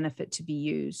still benefit to be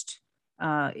used.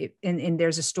 And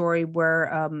there's a story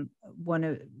where one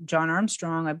of John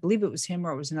Armstrong, I believe it was him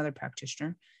or it was another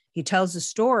practitioner, he tells the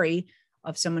story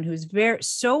of someone who's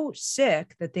so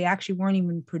sick that they actually weren't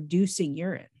even producing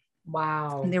urine.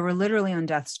 Wow. And they were literally on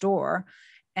death's door.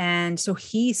 And so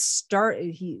I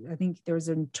think there was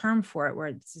a term for it where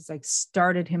it's like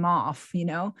started him off,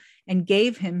 and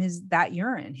gave him his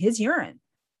urine.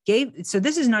 So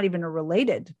this is not even a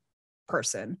related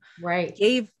person. Right.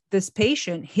 Gave this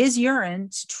patient his urine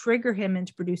to trigger him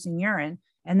into producing urine,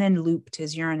 and then looped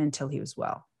his urine until he was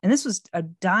well. And this was a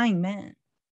dying man.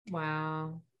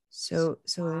 Wow. So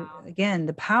again,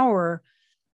 the power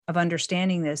of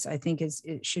understanding this, I think,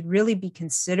 it should really be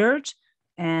considered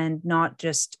and not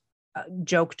just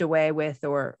joked away with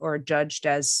or judged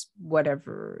as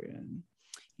whatever,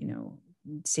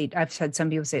 I've had some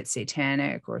people say it's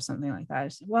satanic or something like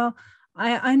that. Well,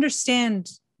 I understand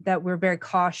that we're very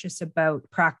cautious about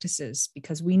practices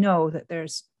because we know that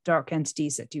there's dark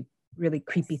entities that do really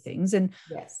creepy things. And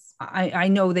I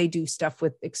know they do stuff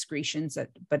with excretions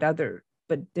but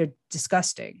they're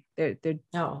disgusting.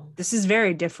 This is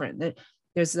very different.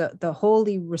 There's the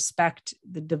holy respect,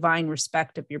 the divine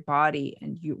respect of your body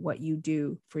and what you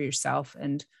do for yourself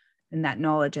and that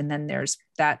knowledge. And then there's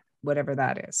that, whatever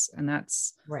that is. And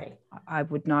that's right. I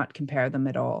would not compare them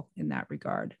at all in that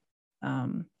regard.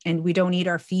 And we don't eat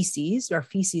our feces. Our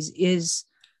feces is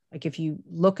like, if you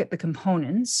look at the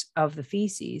components of the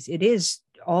feces, it is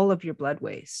all of your blood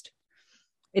waste.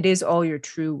 It is all your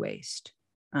true waste.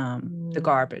 The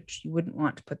garbage. You wouldn't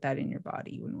want to put that in your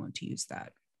body. You wouldn't want to use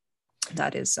that.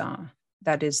 That is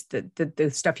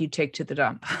the stuff you take to the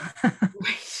dump.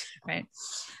 Right.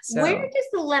 So, where does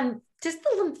the does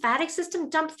the lymphatic system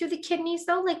dump through the kidneys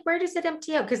though? Like where does it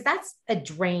empty out? Because that's a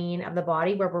drain of the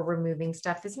body where we're removing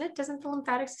stuff, isn't it? Doesn't the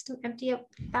lymphatic system empty out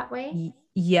that way?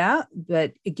 Yeah,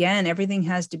 but again, everything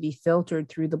has to be filtered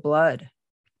through the blood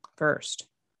first.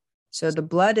 So the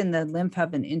blood and the lymph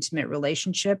have an intimate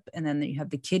relationship, and then you have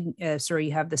the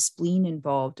you have the spleen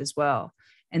involved as well.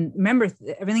 And remember,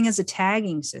 everything has a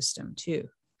tagging system too.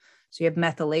 So you have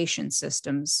methylation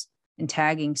systems and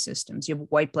tagging systems. You have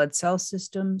white blood cell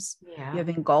systems. Yeah. You have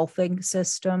engulfing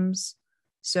systems.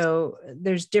 So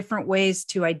there's different ways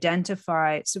to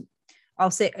identify. So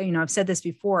I'll say, I've said this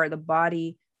before, the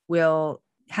body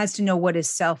has to know what is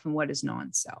self and what is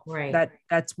non-self. Right.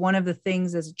 That's one of the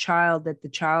things as a child that the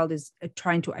child is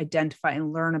trying to identify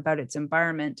and learn about its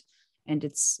environment and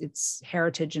its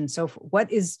heritage and so forth.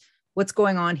 What's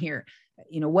going on here?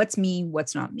 What's me,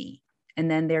 what's not me. And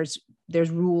then there's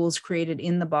rules created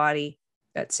in the body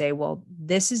that say, well,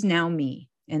 this is now me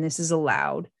and this is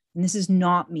allowed, and this is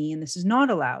not me and this is not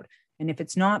allowed. And if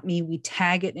it's not me, we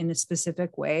tag it in a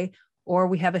specific way, or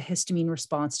we have a histamine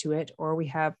response to it, or we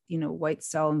have, white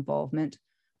cell involvement,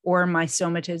 or my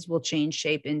somatids will change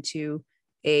shape into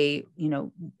a,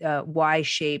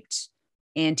 Y-shaped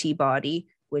antibody,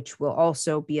 which will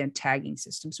also be a tagging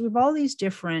system. So we have all these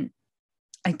different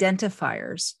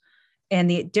identifiers, and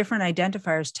the different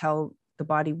identifiers tell the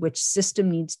body which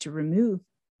system needs to remove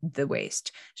the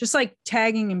waste. Just like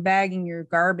tagging and bagging your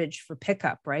garbage for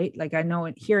pickup, right? Like I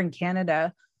know here in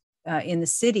Canada, in the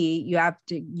city, you have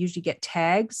to usually get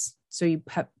tags. So you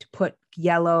have to put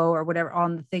yellow or whatever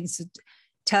on the things that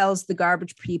tells the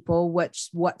garbage people what's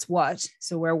what,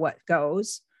 so where what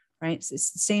goes, right? So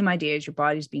it's the same idea as your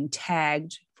body's being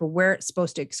tagged for where it's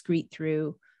supposed to excrete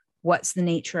through, what's the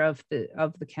nature of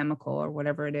the chemical or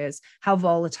whatever it is, how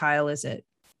volatile is it,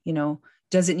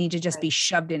 does it need to just be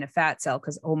shoved in a fat cell?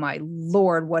 Because, oh my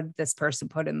Lord, what did this person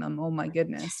put in them? Oh my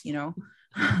goodness, deal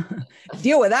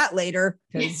with that later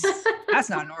because that's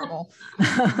not normal.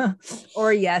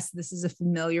 Or yes, this is a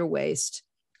familiar waste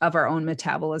of our own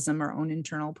metabolism, our own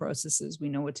internal processes. We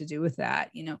know what to do with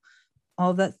that.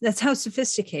 All that's how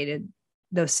sophisticated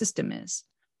the system is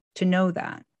to know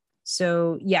that.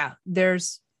 So yeah,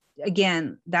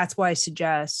 again, that's why I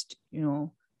suggest,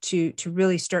 to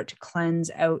really start to cleanse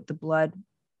out the blood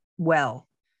well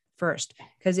first,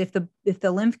 because if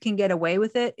the lymph can get away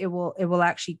with it, it will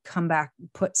actually come back,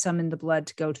 put some in the blood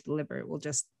to go to the liver. It will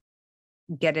just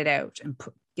get it out and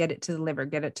get it to the liver,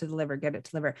 get it to the liver, get it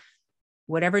to the liver.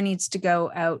 Whatever needs to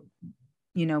go out,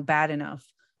 bad enough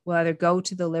will either go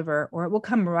to the liver or it will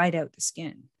come right out the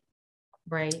skin.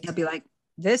 Right. It'll be like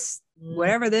this,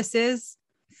 whatever this is.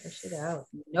 Push it out.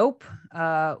 Nope.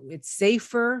 It's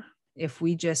safer if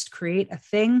we just create a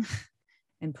thing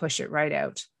and push it right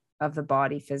out of the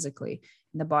body physically.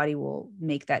 And the body will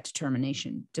make that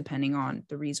determination depending on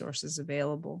the resources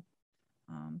available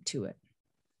to it.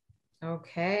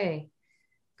 Okay,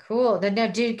 cool. Then now,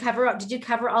 did you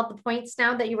cover all the points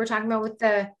now that you were talking about with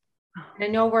the? I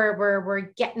know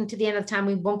we're getting to the end of the time.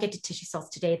 We won't get to tissue cells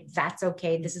today. That's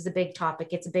okay. This is a big topic.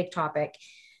 It's a big topic.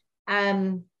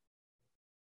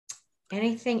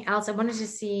 Anything else? I wanted to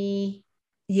see.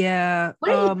 Yeah.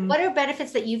 What are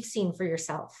benefits that you've seen for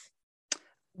yourself?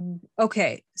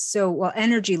 Okay. So,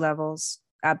 energy levels,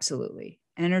 absolutely.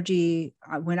 Energy,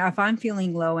 if I'm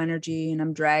feeling low energy and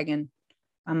I'm dragging,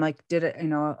 I'm like,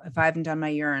 if I haven't done my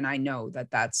urine, I know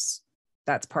that's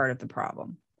part of the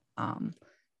problem.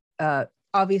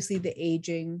 Obviously the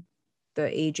aging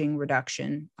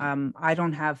reduction. I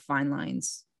don't have fine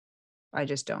lines. I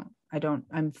just don't.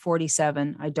 I'm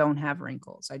 47. I don't have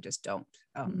wrinkles. I just don't.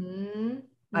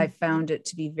 I found it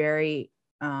to be very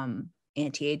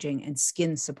anti-aging and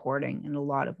skin supporting in a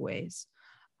lot of ways.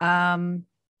 Some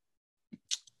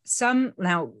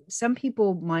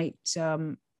people might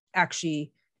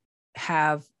actually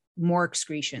have more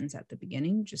excretions at the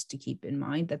beginning, just to keep in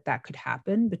mind that could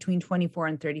happen between 24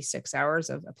 and 36 hours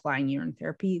of applying urine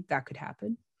therapy. That could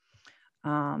happen.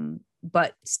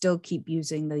 But still keep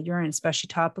using the urine, especially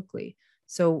topically.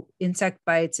 So insect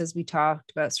bites, as we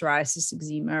talked about, psoriasis,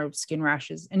 eczema, or skin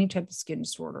rashes, any type of skin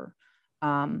disorder.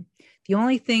 The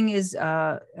only thing is,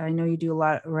 I know you do a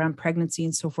lot around pregnancy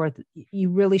and so forth.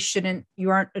 You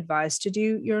aren't advised to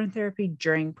do urine therapy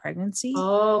during pregnancy.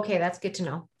 Oh, okay. That's good to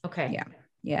know. Okay.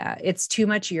 Yeah. It's too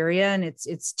much urea and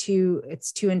it's too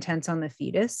intense on the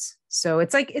fetus. So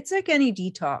it's like any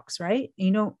detox, right?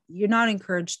 You're not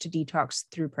encouraged to detox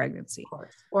through pregnancy. Of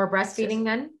course. Or breastfeeding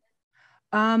then?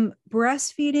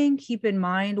 Breastfeeding, keep in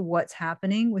mind what's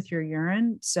happening with your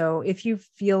urine. So if you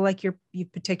feel like you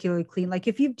particularly clean, like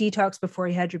if you've detoxed before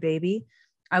you had your baby,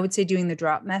 I would say doing the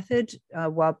drop method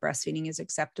while breastfeeding is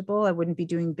acceptable. I wouldn't be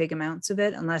doing big amounts of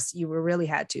it unless you were really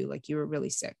had to, like you were really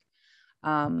sick,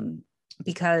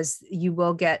 because you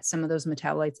will get some of those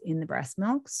metabolites in the breast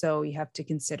milk. So you have to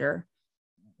consider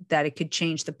that it could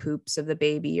change the poops of the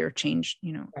baby or change,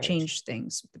 change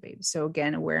things with the baby. So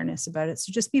again, awareness about it.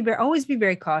 So just always be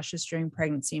very cautious during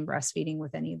pregnancy and breastfeeding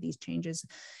with any of these changes.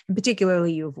 And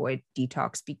particularly you avoid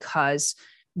detox, because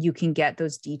you can get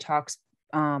those detox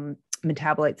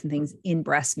metabolites and things in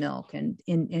breast milk and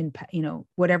in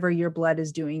whatever your blood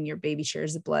is doing, your baby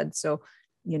shares the blood. So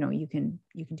you can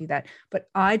do that. But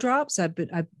eye drops, it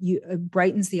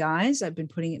brightens the eyes. I've been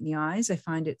putting it in the eyes. I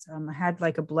find it's, I had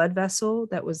like a blood vessel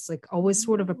that was like always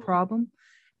sort of a problem,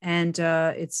 and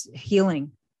it's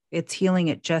healing. It's healing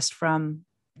it just from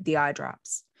the eye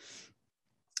drops.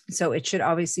 So it should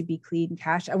obviously be clean and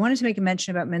cached. I wanted to make a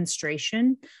mention about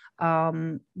menstruation.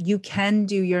 You can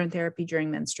do urine therapy during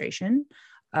menstruation.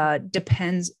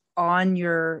 Depends on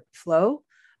your flow.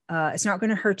 It's not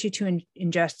going to hurt you to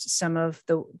ingest some of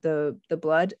the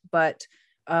blood, but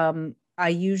I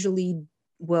usually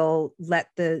will let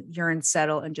the urine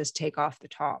settle and just take off the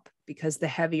top, because the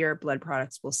heavier blood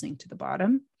products will sink to the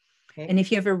bottom. Okay. And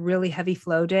if you have a really heavy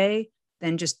flow day,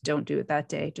 then just don't do it that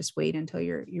day. Just wait until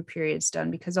your period's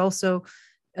done, because also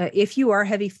if you are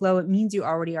heavy flow, it means you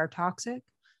already are toxic.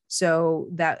 So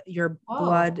that your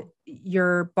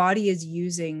body is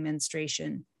using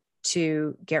menstruation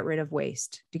to get rid of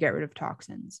waste, to get rid of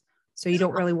toxins. So you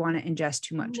don't really want to ingest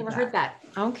too much. I've never heard that.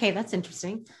 Okay, that's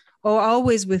interesting. Oh,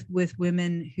 always with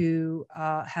women who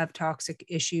have toxic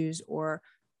issues, or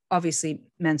obviously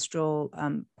menstrual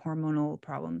hormonal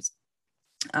problems.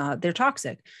 They're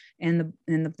toxic, and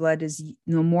the blood is,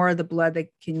 the more the blood that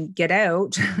can get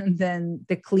out, then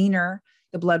the cleaner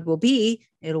the blood will be.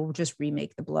 It'll just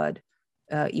remake the blood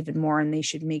even more, and they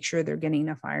should make sure they're getting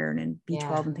enough iron and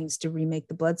B12 and things to remake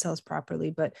the blood cells properly.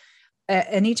 But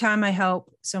anytime I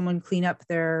help someone clean up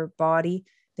their body,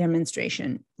 their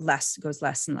menstruation goes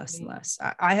less and less and less.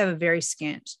 I have a very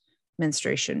scant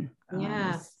menstruation.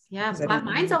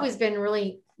 Mine's always been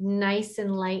really nice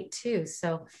and light too.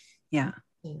 So yeah.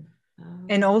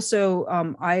 And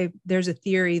also there's a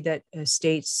theory that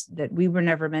states that we were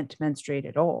never meant to menstruate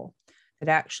at all. That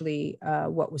actually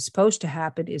what was supposed to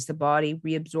happen is the body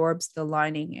reabsorbs the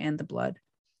lining and the blood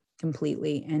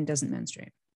completely and doesn't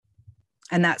menstruate.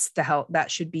 And that's the health.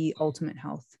 That should be ultimate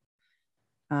health.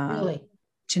 Really?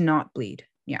 To not bleed.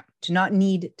 Yeah. To not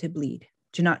need to bleed.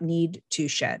 To not need to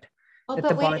shed. Oh,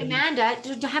 but wait, Amanda,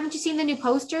 haven't you seen the new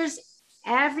posters?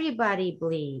 Everybody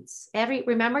bleeds.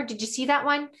 Remember, did you see that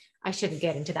one? I shouldn't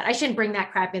get into that. I shouldn't bring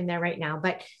that crap in there right now,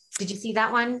 but did you see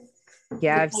that one?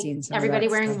 Yeah, I've seen some everybody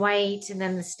of that wearing stuff. White, and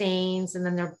then the stains, and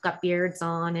then they've got beards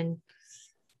on, and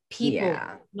people.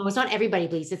 Yeah. No, it's not everybody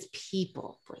bleeds, it's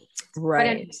people bleed. Right. But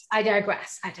anyways, I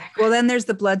digress. Well, then there's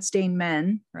the bloodstained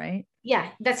men, right? Yeah,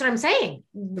 that's what I'm saying.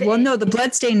 Well, no, the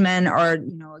bloodstained men are,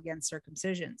 against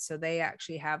circumcision. So they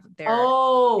actually have they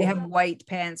have white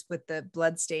pants with the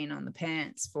blood stain on the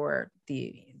pants for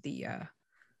the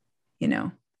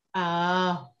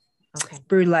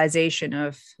brutalization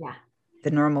of the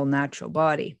normal natural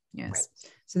body. Yes.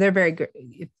 Right. So they're very good.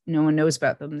 If no one knows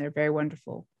about them, they're very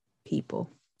wonderful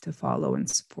people to follow and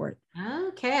support.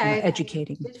 Okay.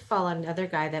 Educating. I did follow another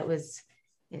guy that was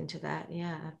into that.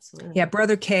 Yeah, absolutely. Yeah.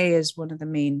 Brother K is one of the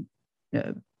main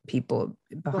people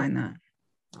behind that.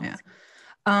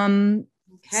 Awesome.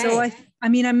 Yeah. So I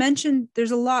mentioned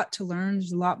there's a lot to learn.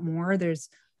 There's a lot more. There's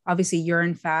obviously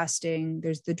urine fasting,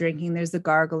 there's the drinking, there's the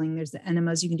gargling, there's the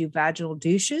enemas. You can do vaginal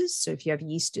douches. So if you have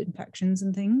yeast infections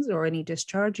and things or any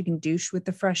discharge, you can douche with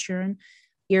the fresh urine.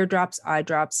 Ear drops, eye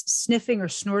drops, sniffing or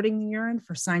snorting the urine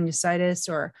for sinusitis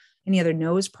or any other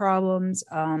nose problems.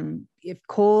 If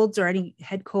colds or any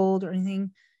head cold or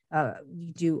anything,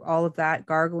 you do all of that,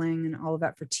 gargling and all of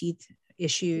that for teeth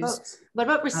issues. What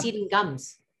about receding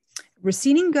gums?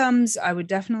 Receding gums, I would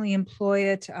definitely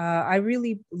employ it. I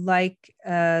really like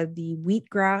the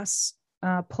wheatgrass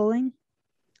pulling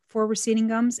for receding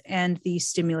gums and the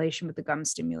stimulation with the gum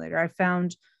stimulator. I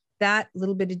found that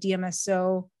little bit of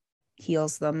DMSO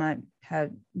heals them. I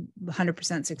had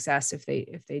 100% success if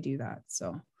they do that.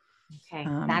 So okay,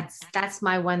 that's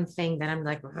my one thing that I'm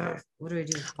like, what do I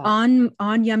do?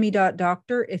 On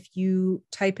yummy.doctor, if you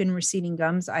type in receding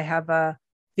gums, I have a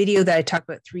video that I talk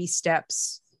about 3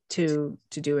 steps to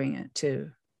doing it,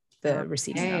 to the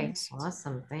receding gums.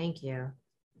 Awesome. Thank you.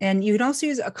 And you can also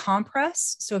use a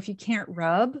compress. So if you can't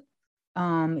rub,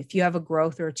 if you have a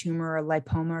growth or a tumor or a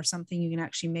lipoma or something, you can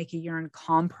actually make a urine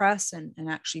compress and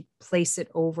actually place it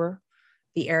over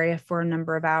the area for a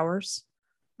number of hours.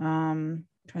 Trying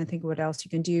to think of what else you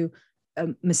can do.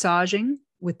 massaging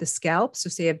with the scalp. So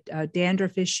say you have a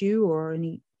dandruff issue or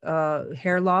any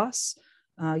hair loss,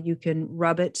 you can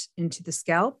rub it into the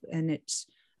scalp, and it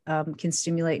can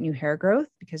stimulate new hair growth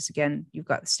because, again, you've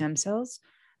got the stem cells.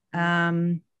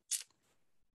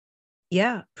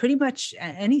 Yeah, pretty much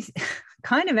anything,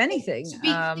 kind of anything. To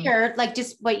be clear, like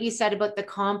just what you said about the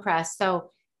compress.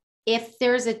 So if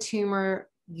there's a tumor,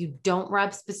 you don't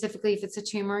rub specifically if it's a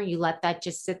tumor, you let that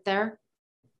just sit there?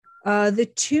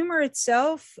 The tumor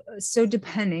itself, so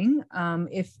depending,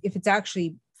 if it's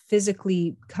actually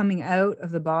physically coming out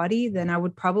of the body, then I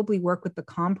would probably work with the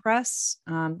compress.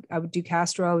 I would do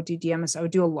castor oil, I would do DMS. I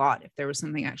would do a lot if there was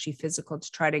something actually physical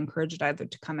to try to encourage it either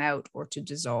to come out or to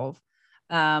dissolve.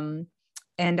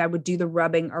 And I would do the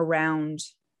rubbing around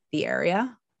the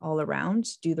area, all around,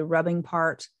 do the rubbing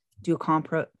part, do a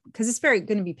compress, because it's very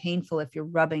going to be painful if you're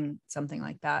rubbing something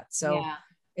like that. So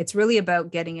it's really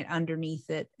about getting it underneath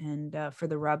it and for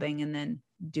the rubbing, and then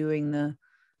doing the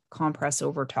compress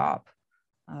over top.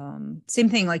 Same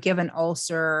thing, like you have an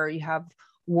ulcer, you have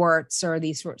warts or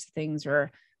these sorts of things,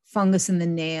 or fungus in the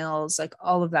nails, like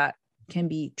all of that can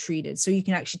be treated. So you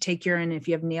can actually take urine if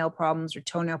you have nail problems or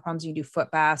toenail problems, you can do foot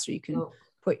baths, or you can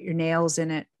put your nails in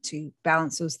it to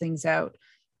balance those things out.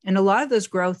 And a lot of those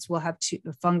growths will have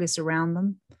fungus around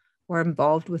them or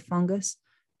involved with fungus,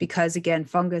 because again,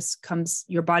 fungus comes,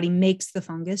 your body makes the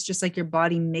fungus, just like your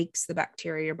body makes the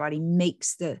bacteria, your body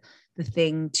makes the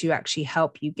thing to actually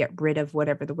help you get rid of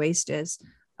whatever the waste is.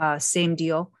 Same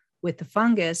deal with the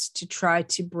fungus, to try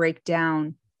to break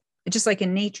down, just like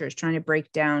in nature, is trying to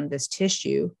break down this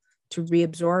tissue to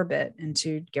reabsorb it and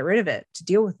to get rid of it, to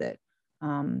deal with it.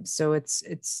 So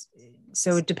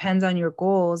it depends on your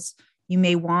goals. You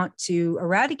may want to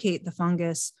eradicate the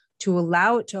fungus to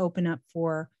allow it to open up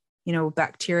for,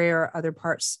 bacteria or other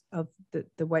parts of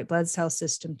the white blood cell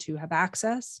system to have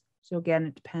access. So again,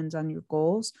 it depends on your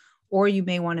goals. Or you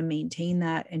may want to maintain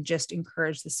that and just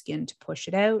encourage the skin to push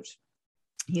it out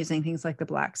using things like the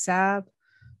black salve.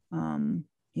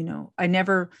 I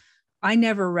never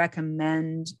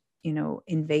recommend,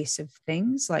 invasive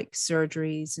things like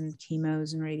surgeries and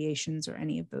chemos and radiations or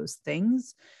any of those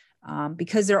things,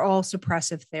 because they're all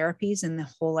suppressive therapies. And the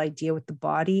whole idea with the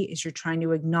body is you're trying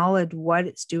to acknowledge what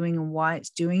it's doing and why it's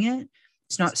doing it.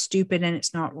 It's not stupid and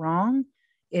it's not wrong.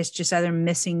 It's just either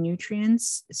missing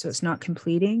nutrients, so it's not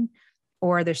completing,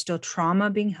 or there's still trauma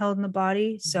being held in the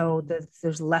body. So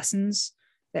there's lessons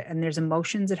and there's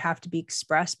emotions that have to be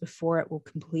expressed before it will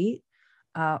complete.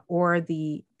 Or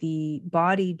the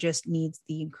body just needs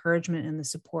the encouragement and the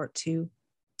support to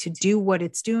do what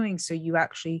it's doing. So you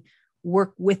actually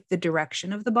work with the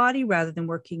direction of the body rather than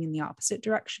working in the opposite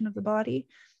direction of the body,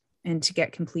 and to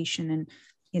get completion. And,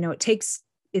 it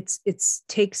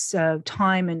takes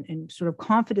time and sort of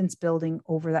confidence building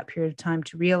over that period of time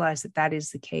to realize that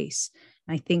is the case.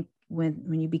 And I think when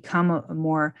you become a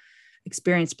more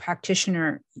experienced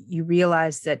practitioner, you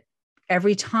realize that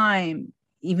every time,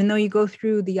 even though you go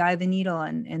through the eye of the needle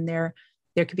and there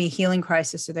could be a healing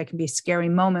crisis, or there can be a scary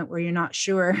moment where you're not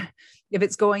sure if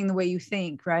it's going the way you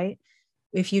think, right?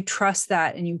 If you trust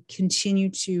that and you continue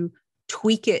to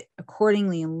tweak it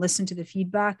accordingly and listen to the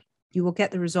feedback, you will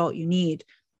get the result you need.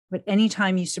 But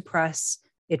anytime you suppress,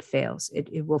 it fails.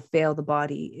 It will fail the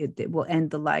body. It will end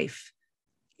the life.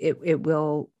 It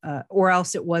will, or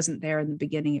else it wasn't there in the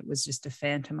beginning. It was just a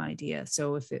phantom idea.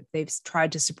 So if they've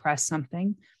tried to suppress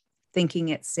something, thinking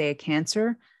it's, say, a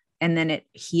cancer, and then it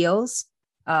heals,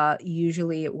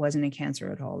 usually it wasn't a cancer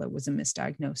at all. It was a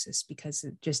misdiagnosis, because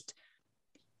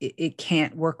it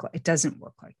can't work. It doesn't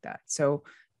work like that. So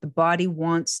the body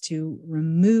wants to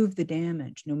remove the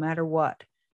damage no matter what.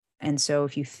 And so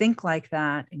if you think like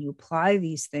that and you apply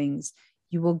these things,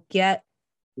 you will get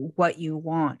what you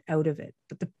want out of it.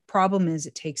 But the problem is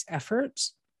it takes effort.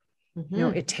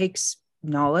 It takes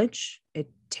knowledge.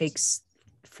 It takes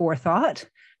forethought,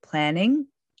 planning,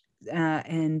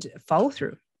 and follow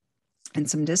through, and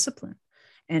some discipline.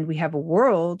 And we have a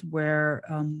world where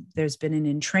there's been an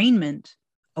entrainment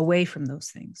away from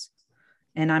those things.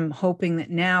 And I'm hoping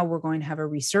that now we're going to have a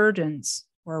resurgence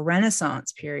or a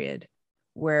renaissance period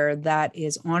where that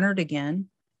is honored again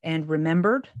and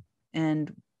remembered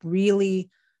and really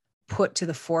put to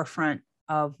the forefront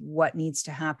of what needs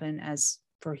to happen as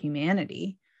for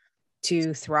humanity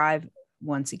to thrive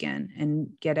once again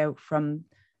and get out from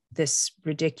this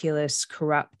ridiculous,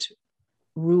 corrupt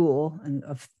rule and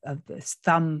of this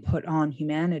thumb put on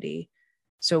humanity,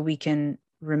 so we can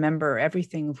remember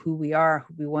everything of who we are,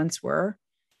 who we once were,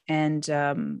 and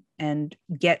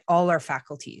get all our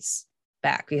faculties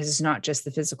back, because it's not just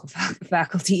the physical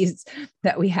faculties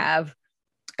that we have.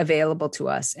 available to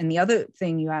us. And the other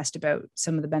thing you asked about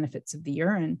some of the benefits of the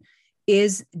urine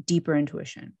is deeper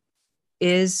intuition,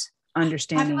 is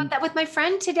understanding. I talked about that with my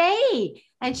friend today,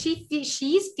 and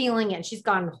she's feeling it. She's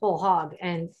gone whole hog,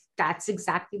 and that's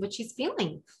exactly what she's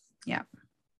feeling. Yeah.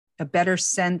 A better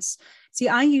sense. See,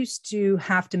 I used to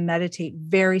have to meditate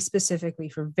very specifically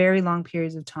for very long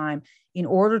periods of time in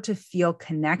order to feel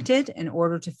connected, in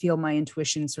order to feel my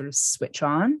intuition sort of switch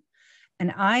on.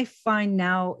 And I find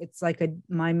now it's like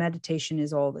my meditation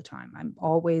is all the time. I'm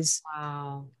always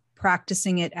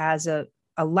practicing it as a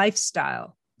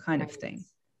lifestyle kind of thing.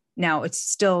 Now, it's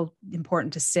still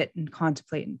important to sit and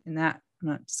contemplate in that. I'm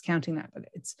not discounting that, but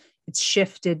it's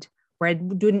shifted where I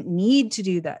didn't need to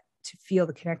do that to feel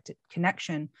the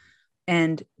connection.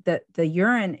 And the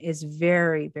urine is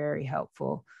very, very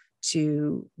helpful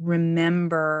to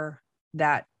remember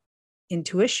that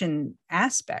intuition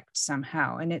aspect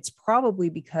somehow. And it's probably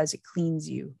because it cleans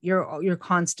you. You're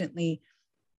constantly,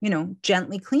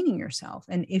 gently cleaning yourself.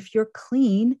 And if you're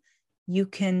clean, you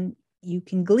can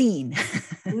glean.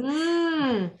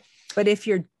 But if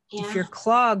you're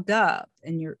clogged up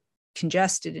and you're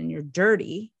congested and you're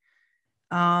dirty,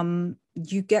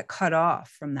 you get cut off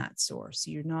from that source.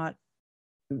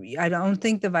 I don't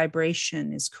think the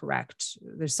vibration is correct.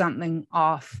 There's something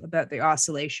off about the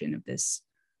oscillation of this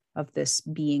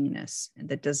beingness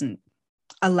that doesn't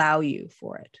allow you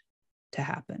for it to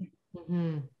happen.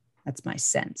 Mm-hmm. That's my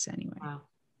sense anyway. Wow.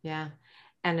 Yeah.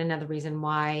 And another reason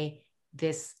why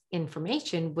this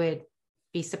information would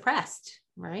be suppressed,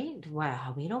 right?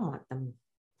 Wow. We don't want them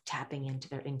tapping into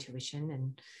their intuition.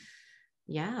 And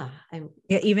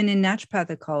even in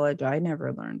naturopathic college, I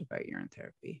never learned about urine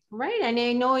therapy. Right. And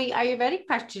I know Ayurvedic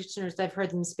practitioners, I've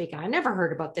heard them speak. I never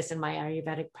heard about this in my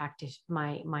Ayurvedic practice,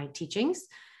 my teachings.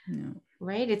 No.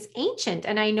 Right. It's ancient.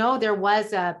 And I know there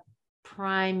was a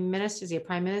prime minister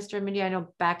of India. I know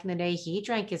back in the day, he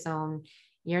drank his own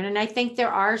urine. And I think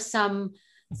there are some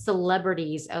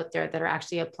celebrities out there that are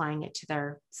actually applying it to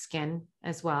their skin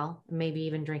as well, maybe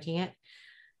even drinking it.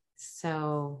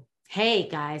 So, hey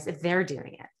guys, if they're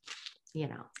doing it,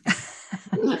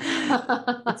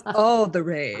 it's all the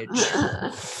rage.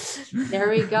 There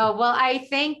we go. Well, I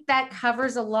think that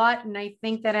covers a lot. And I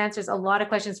think that answers a lot of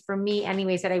questions for me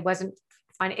anyways, that I wasn't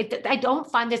finding it. I don't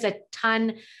find there's a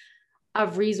ton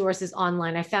of resources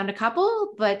online. I found a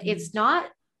couple, but it's not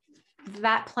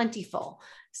that plentiful.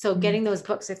 So getting those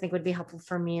books, I think, would be helpful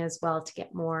for me as well to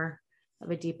get more of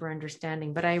a deeper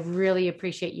understanding. But I really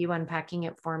appreciate you unpacking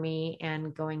it for me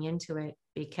and going into it,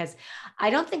 because I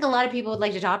don't think a lot of people would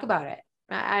like to talk about it.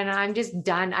 And I'm just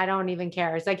done. I don't even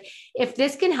care. It's like, if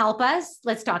this can help us,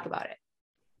 let's talk about it.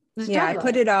 I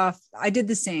put it off. I did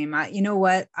the same. You know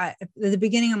what? At the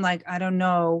beginning, I'm like, I don't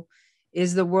know.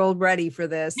 Is the world ready for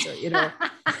this?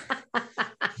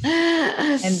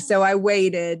 And so I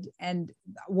waited. And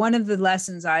one of the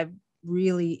lessons I've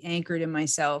really anchored in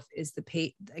myself is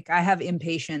I have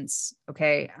impatience.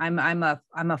 Okay. I'm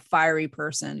a fiery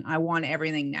person. I want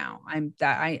everything now.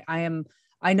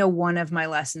 I know one of my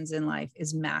lessons in life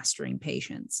is mastering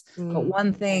patience. But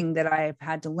one thing that I've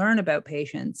had to learn about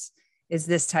patience is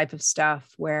this type of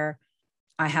stuff where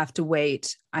I have to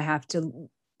wait. I have to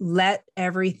let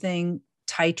everything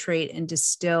titrate and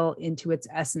distill into its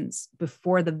essence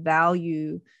before the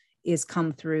value is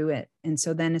come through it. And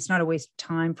so then it's not a waste of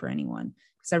time for anyone,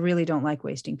 because I really don't like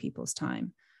wasting people's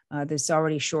time. There's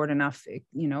already short enough,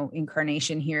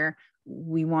 incarnation here.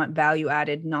 We want value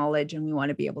added knowledge, and we want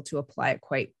to be able to apply it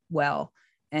quite well.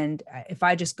 And if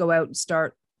I just go out and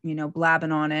start,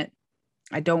 blabbing on it,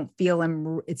 I don't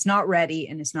feel it's not ready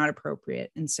and it's not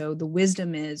appropriate. And so the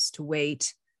wisdom is to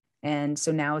wait. And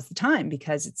so now is the time,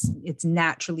 because it's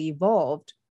naturally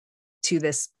evolved to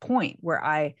this point where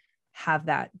I have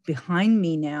that behind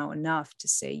me now enough to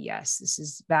say, yes, this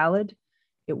is valid.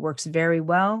 It works very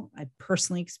well. I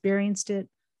personally experienced it.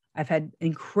 I've had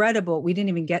we didn't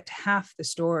even get to half the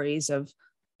stories of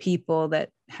people that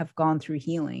have gone through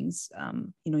healings.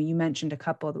 You mentioned a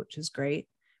couple, which is great,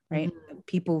 right? Mm-hmm.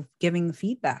 People giving the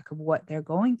feedback of what they're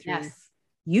going through. Yes.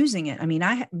 Using it. I mean,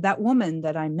 that woman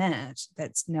that I met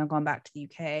that's now gone back to the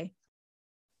UK,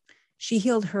 she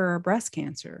healed her breast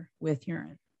cancer with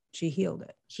urine. She healed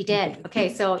it. She did.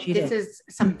 Okay. So this is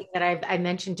something that I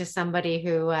mentioned to somebody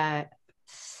who's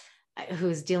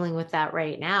dealing with that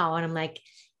right now. And I'm like,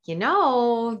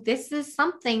 this is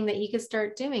something that you could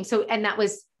start doing. So, and that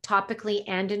was topically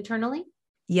and internally?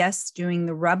 Yes. Doing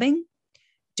the rubbing,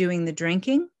 doing the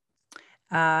drinking,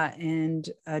 and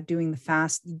doing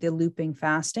the looping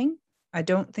fasting. I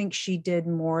don't think she did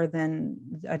more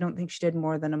than a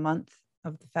month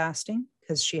of the fasting,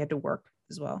 because she had to work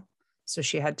as well. So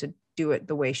she had to do it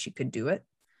the way she could do it.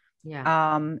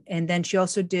 Yeah. And then she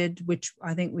also did, which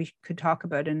I think we could talk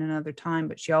about in another time,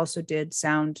 but she also did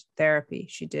sound therapy.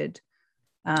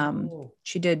 Oh,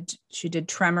 She did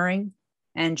tremoring,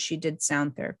 and she did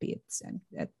sound therapy. It's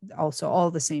also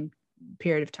all the same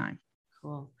period of time.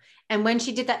 cool. And when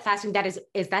she did that fasting,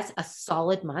 is that a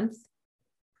solid month,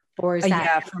 or is that?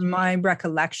 Yeah, from my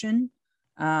recollection,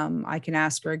 I can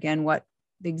ask her again what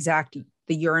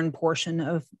the urine portion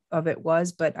of it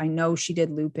was, but I know she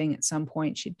did looping at some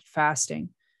point. She did fasting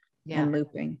Yeah. and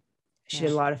looping. She Yeah.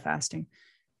 did a lot of fasting,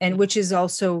 and which is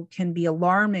also can be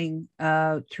alarming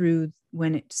through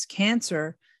when it's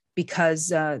cancer, because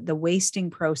the wasting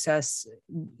process,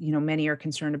 many are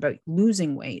concerned about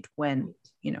losing weight when,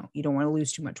 you don't want to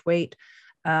lose too much weight.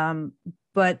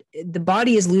 But the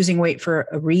body is losing weight for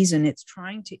a reason. It's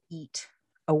trying to eat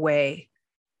away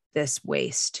this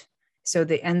waste. So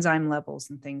the enzyme levels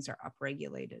and things are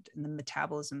upregulated, and the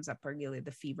metabolism is upregulated,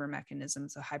 the fever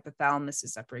mechanisms, the hypothalamus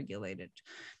is upregulated.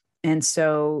 And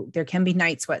so there can be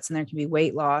night sweats and there can be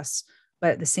weight loss,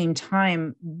 but at the same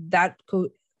time,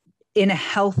 in a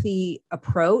healthy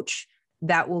approach,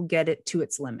 that will get it to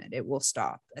its limit. It will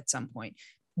stop at some point.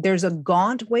 There's a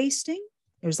gaunt wasting.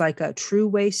 There's like a true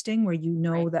wasting where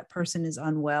Right. that person is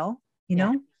unwell,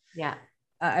 Yeah.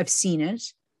 I've seen it.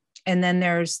 And then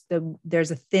there's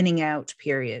a thinning out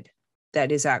period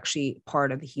that is actually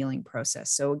part of the healing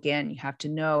process. So again, you have to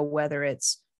know whether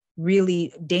it's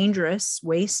really dangerous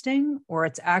wasting or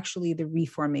it's actually the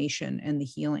reformation and the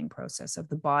healing process of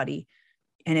the body.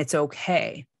 And it's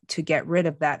okay to get rid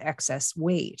of that excess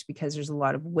weight, because there's a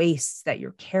lot of waste that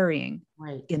you're carrying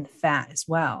Right. in the fat as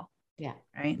well. Yeah.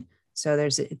 Right. So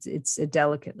it's a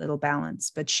delicate little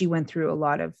balance, but she went through a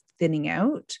lot of thinning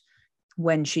out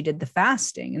when she did the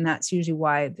fasting. And that's usually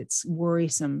why it's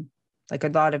worrisome. Like a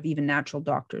lot of even natural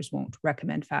doctors won't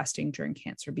recommend fasting during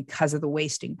cancer because of the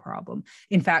wasting problem.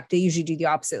 In fact, they usually do the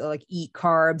opposite, like eat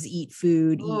carbs, eat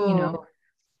food, Oh,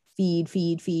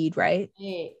 feed, right?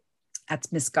 hey.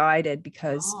 That's misguided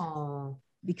Oh,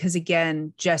 because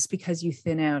again, just because you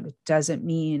thin out, it doesn't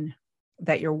mean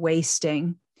that you're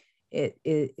wasting it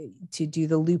to do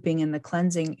the looping and the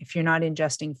cleansing. If you're not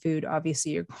ingesting food,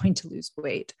 obviously you're going to lose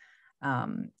weight.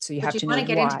 So you but have you to want know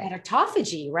to get into why. that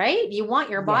autophagy, right? You want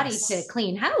your body to Yes.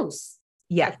 clean house.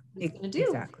 Yeah, That's what it's going to do.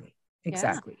 exactly. Yeah.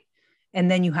 Exactly. And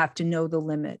then you have to know the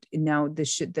limit. Now,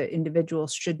 the individual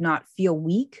should not feel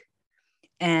weak.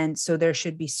 And so there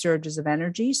should be surges of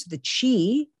energy. So the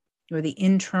chi, or the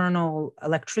internal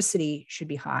electricity, should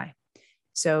be high.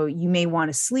 So you may want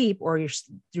to sleep, or your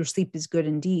sleep is good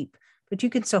and deep, but you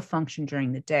can still function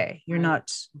during the day. Right.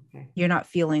 Okay. You're not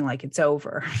feeling like it's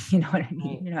over. You know what I mean?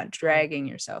 Right. You're not dragging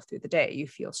yourself through the day. You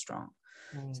feel strong.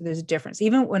 Right. So there's a difference.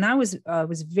 Even when I was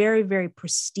very, very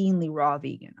pristinely raw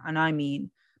vegan, and I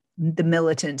mean the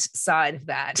militant side of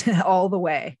that all the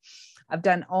way. I've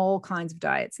done all kinds of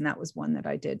diets, and that was one that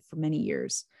I did for many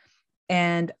years.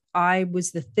 And I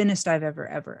was the thinnest I've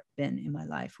ever been in my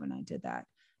life when I did that.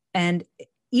 And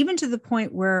even to the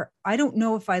point where I don't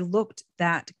know if I looked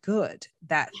that good,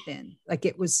 that thin, like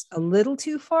it was a little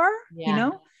too far,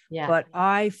 Yeah. Yeah. but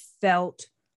I felt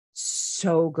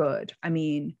so good. I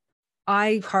mean,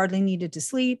 I hardly needed to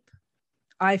sleep.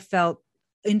 I felt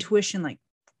intuition like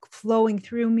flowing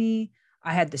through me.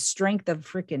 I had the strength of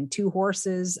freaking two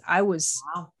horses.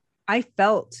 Wow. I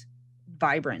felt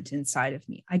vibrant inside of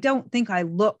me. I don't think I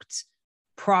looked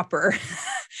proper.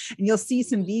 And you'll see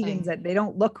some vegans that they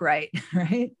don't look right.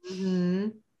 Right. Mm-hmm.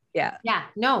 Yeah. Yeah.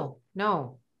 No,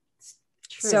 it's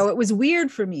true. So it was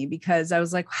weird for me because I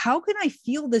was like, how can I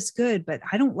feel this good? But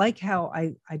I don't like how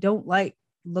I don't like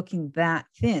looking that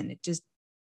thin. It just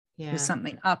was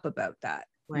something up about that,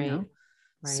 Right.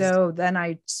 Right. So then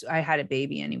I had a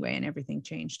baby anyway, and everything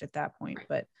changed at that point.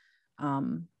 Right.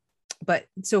 But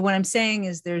so what I'm saying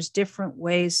is there's different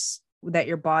ways that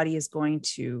your body is going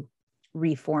to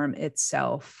reform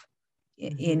itself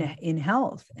in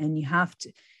health, and you have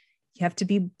to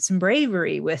be some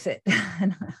bravery with it.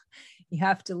 You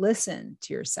have to listen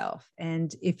to yourself.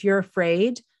 And if you're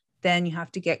afraid, then you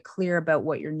have to get clear about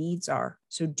what your needs are.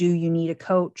 So do you need a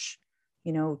coach,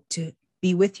 to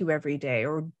be with you every day?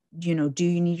 Or, do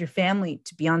you need your family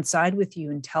to be on side with you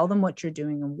and tell them what you're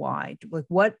doing and why? Like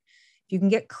if you can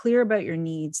get clear about your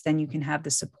needs, then you can have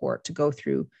the support to go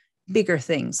through bigger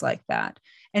things like that.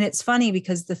 And it's funny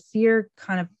because the fear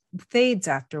kind of fades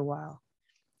after a while,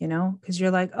 because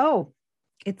you're like, oh,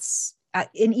 it's,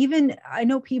 and even I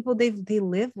know people, they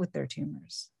live with their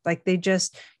tumors. Like they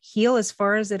just heal as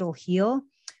far as it'll heal.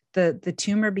 The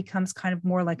tumor becomes kind of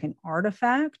more like an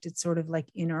artifact. It's sort of like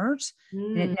inert,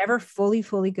 and it never fully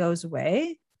goes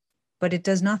away, but it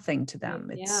does nothing to them.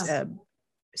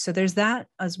 so there's that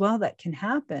as well that can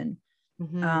happen.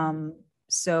 Mm-hmm.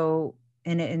 So,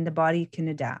 and the body can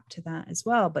adapt to that as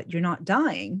well, but you're not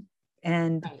dying.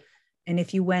 And, Right. and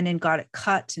if you went and got it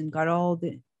cut and got all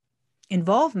the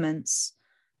involvements,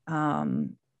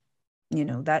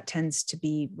 that tends to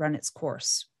be run its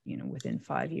course, within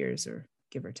 5 years or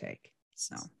give or take.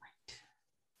 So,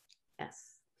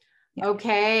 Yes. yeah.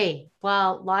 Okay.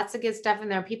 Well, lots of good stuff in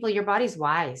there. People, your body's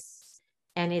wise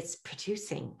and it's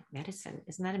producing medicine.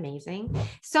 Isn't that amazing?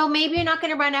 So maybe you're not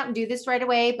going to run out and do this right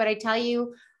away, but I tell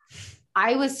you,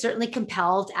 I was certainly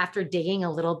compelled after digging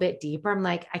a little bit deeper. I'm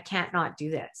like, I can't not do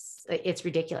this. It's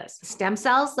ridiculous. Stem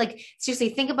cells, like seriously,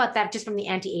 think about that just from the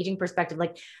anti-aging perspective,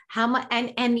 like how much,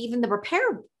 and even the repair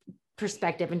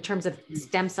perspective in terms of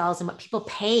stem cells and what people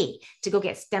pay to go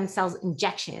get stem cells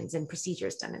injections and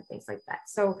procedures done and things like that.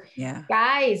 So Yeah.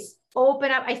 guys,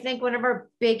 open up. I think one of our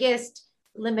biggest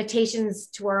limitations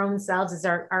to our own selves is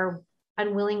our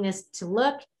unwillingness to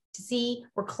look, to see.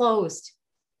 We're closed.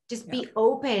 Just be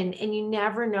open, and you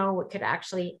never know what could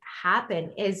actually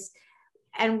happen.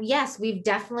 And yes, we've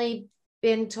definitely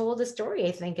been told a story,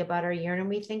 I think, about our urine, and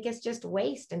we think it's just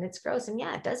waste and it's gross. And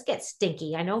yeah, it does get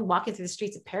stinky. I know walking through the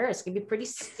streets of Paris can be pretty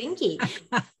stinky,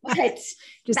 but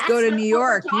just go to New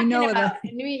York, about.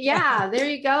 Yeah, there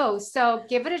you go. So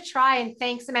give it a try, and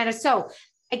thanks, Amanda. So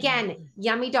again,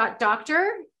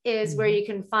 yummy.doctor is where you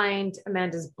can find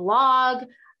Amanda's blog,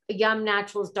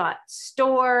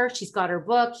 yumnaturals.store. She's got her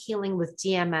book, Healing with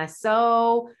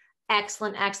DMSO.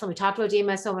 Excellent. We talked about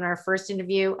DMSO in our first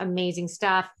interview. Amazing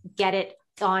stuff. Get it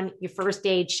on your first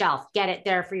aid shelf. Get it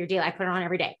there for your daily. I put it on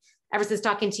every day. Ever since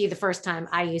talking to you the first time,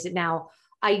 I use it now.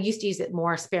 I used to use it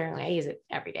more sparingly. I use it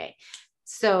every day.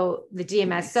 So the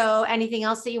DMSO, anything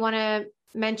else that you want to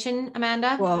mention,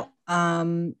 Amanda? Well,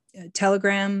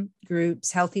 Telegram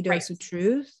groups, Healthy Dose of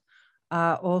Truth.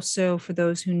 Also, for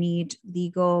those who need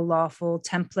legal, lawful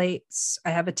templates, I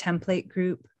have a template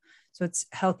group. So it's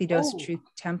Healthy Dose of Truth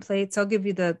templates. I'll give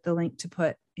you the link to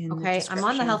put in. Okay. I'm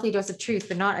on the Healthy Dose of Truth,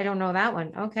 but I don't know that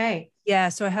one. Okay. Yeah.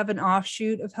 So I have an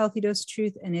offshoot of Healthy Dose of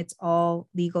Truth, and it's all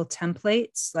legal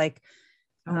templates, like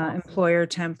employer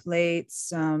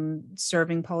templates,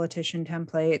 serving politician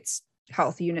templates,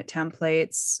 health unit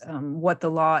templates, what the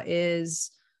law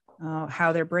is,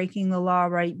 how they're breaking the law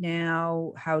right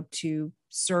now, how to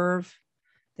serve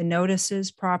the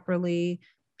notices properly.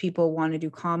 People want to do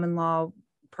common law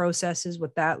processes,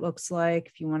 what that looks like.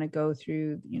 If you want to go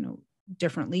through,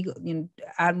 different legal,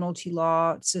 admiralty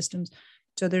law systems.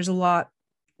 So there's a lot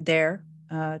there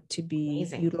to be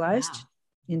utilized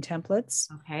in templates.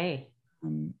 Okay.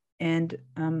 And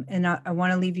I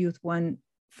want to leave you with one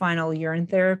final urine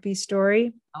therapy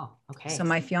story. Oh, okay. So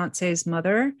my fiance's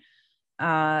mother,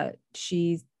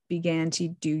 she began to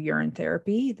do urine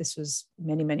therapy. This was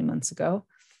many, many months ago.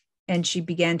 And she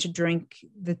began to drink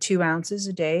the 2 ounces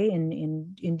a day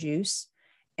in juice.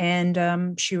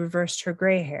 And she reversed her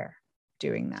gray hair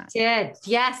doing that. She did.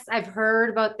 Yes, I've heard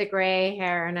about the gray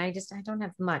hair, and I don't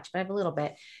have much, but I have a little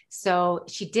bit. So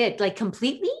she did, like,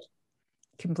 completely?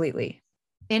 Completely.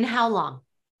 In how long?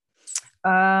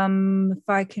 If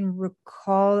I can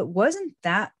recall, it wasn't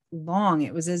that long.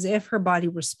 It was as if her body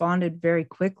responded very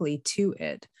quickly to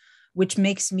it, which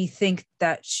makes me think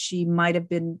that she might have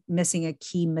been missing a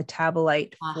key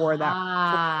metabolite for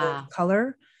that for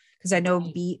color, because I know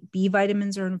B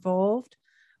vitamins are involved.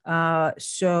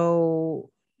 So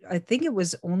I think it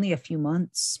was only a few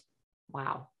months.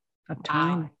 Wow. Of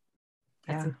time.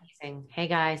 That's amazing. Hey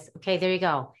guys. Okay, there you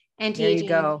go. There you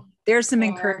go. There's some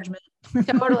encouragement.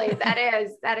 Totally. That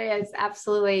is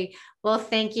absolutely. Well,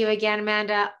 thank you again,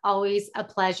 Amanda. Always a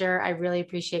pleasure. I really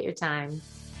appreciate your time.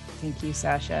 Thank you,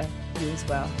 Sasha. You as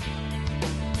well.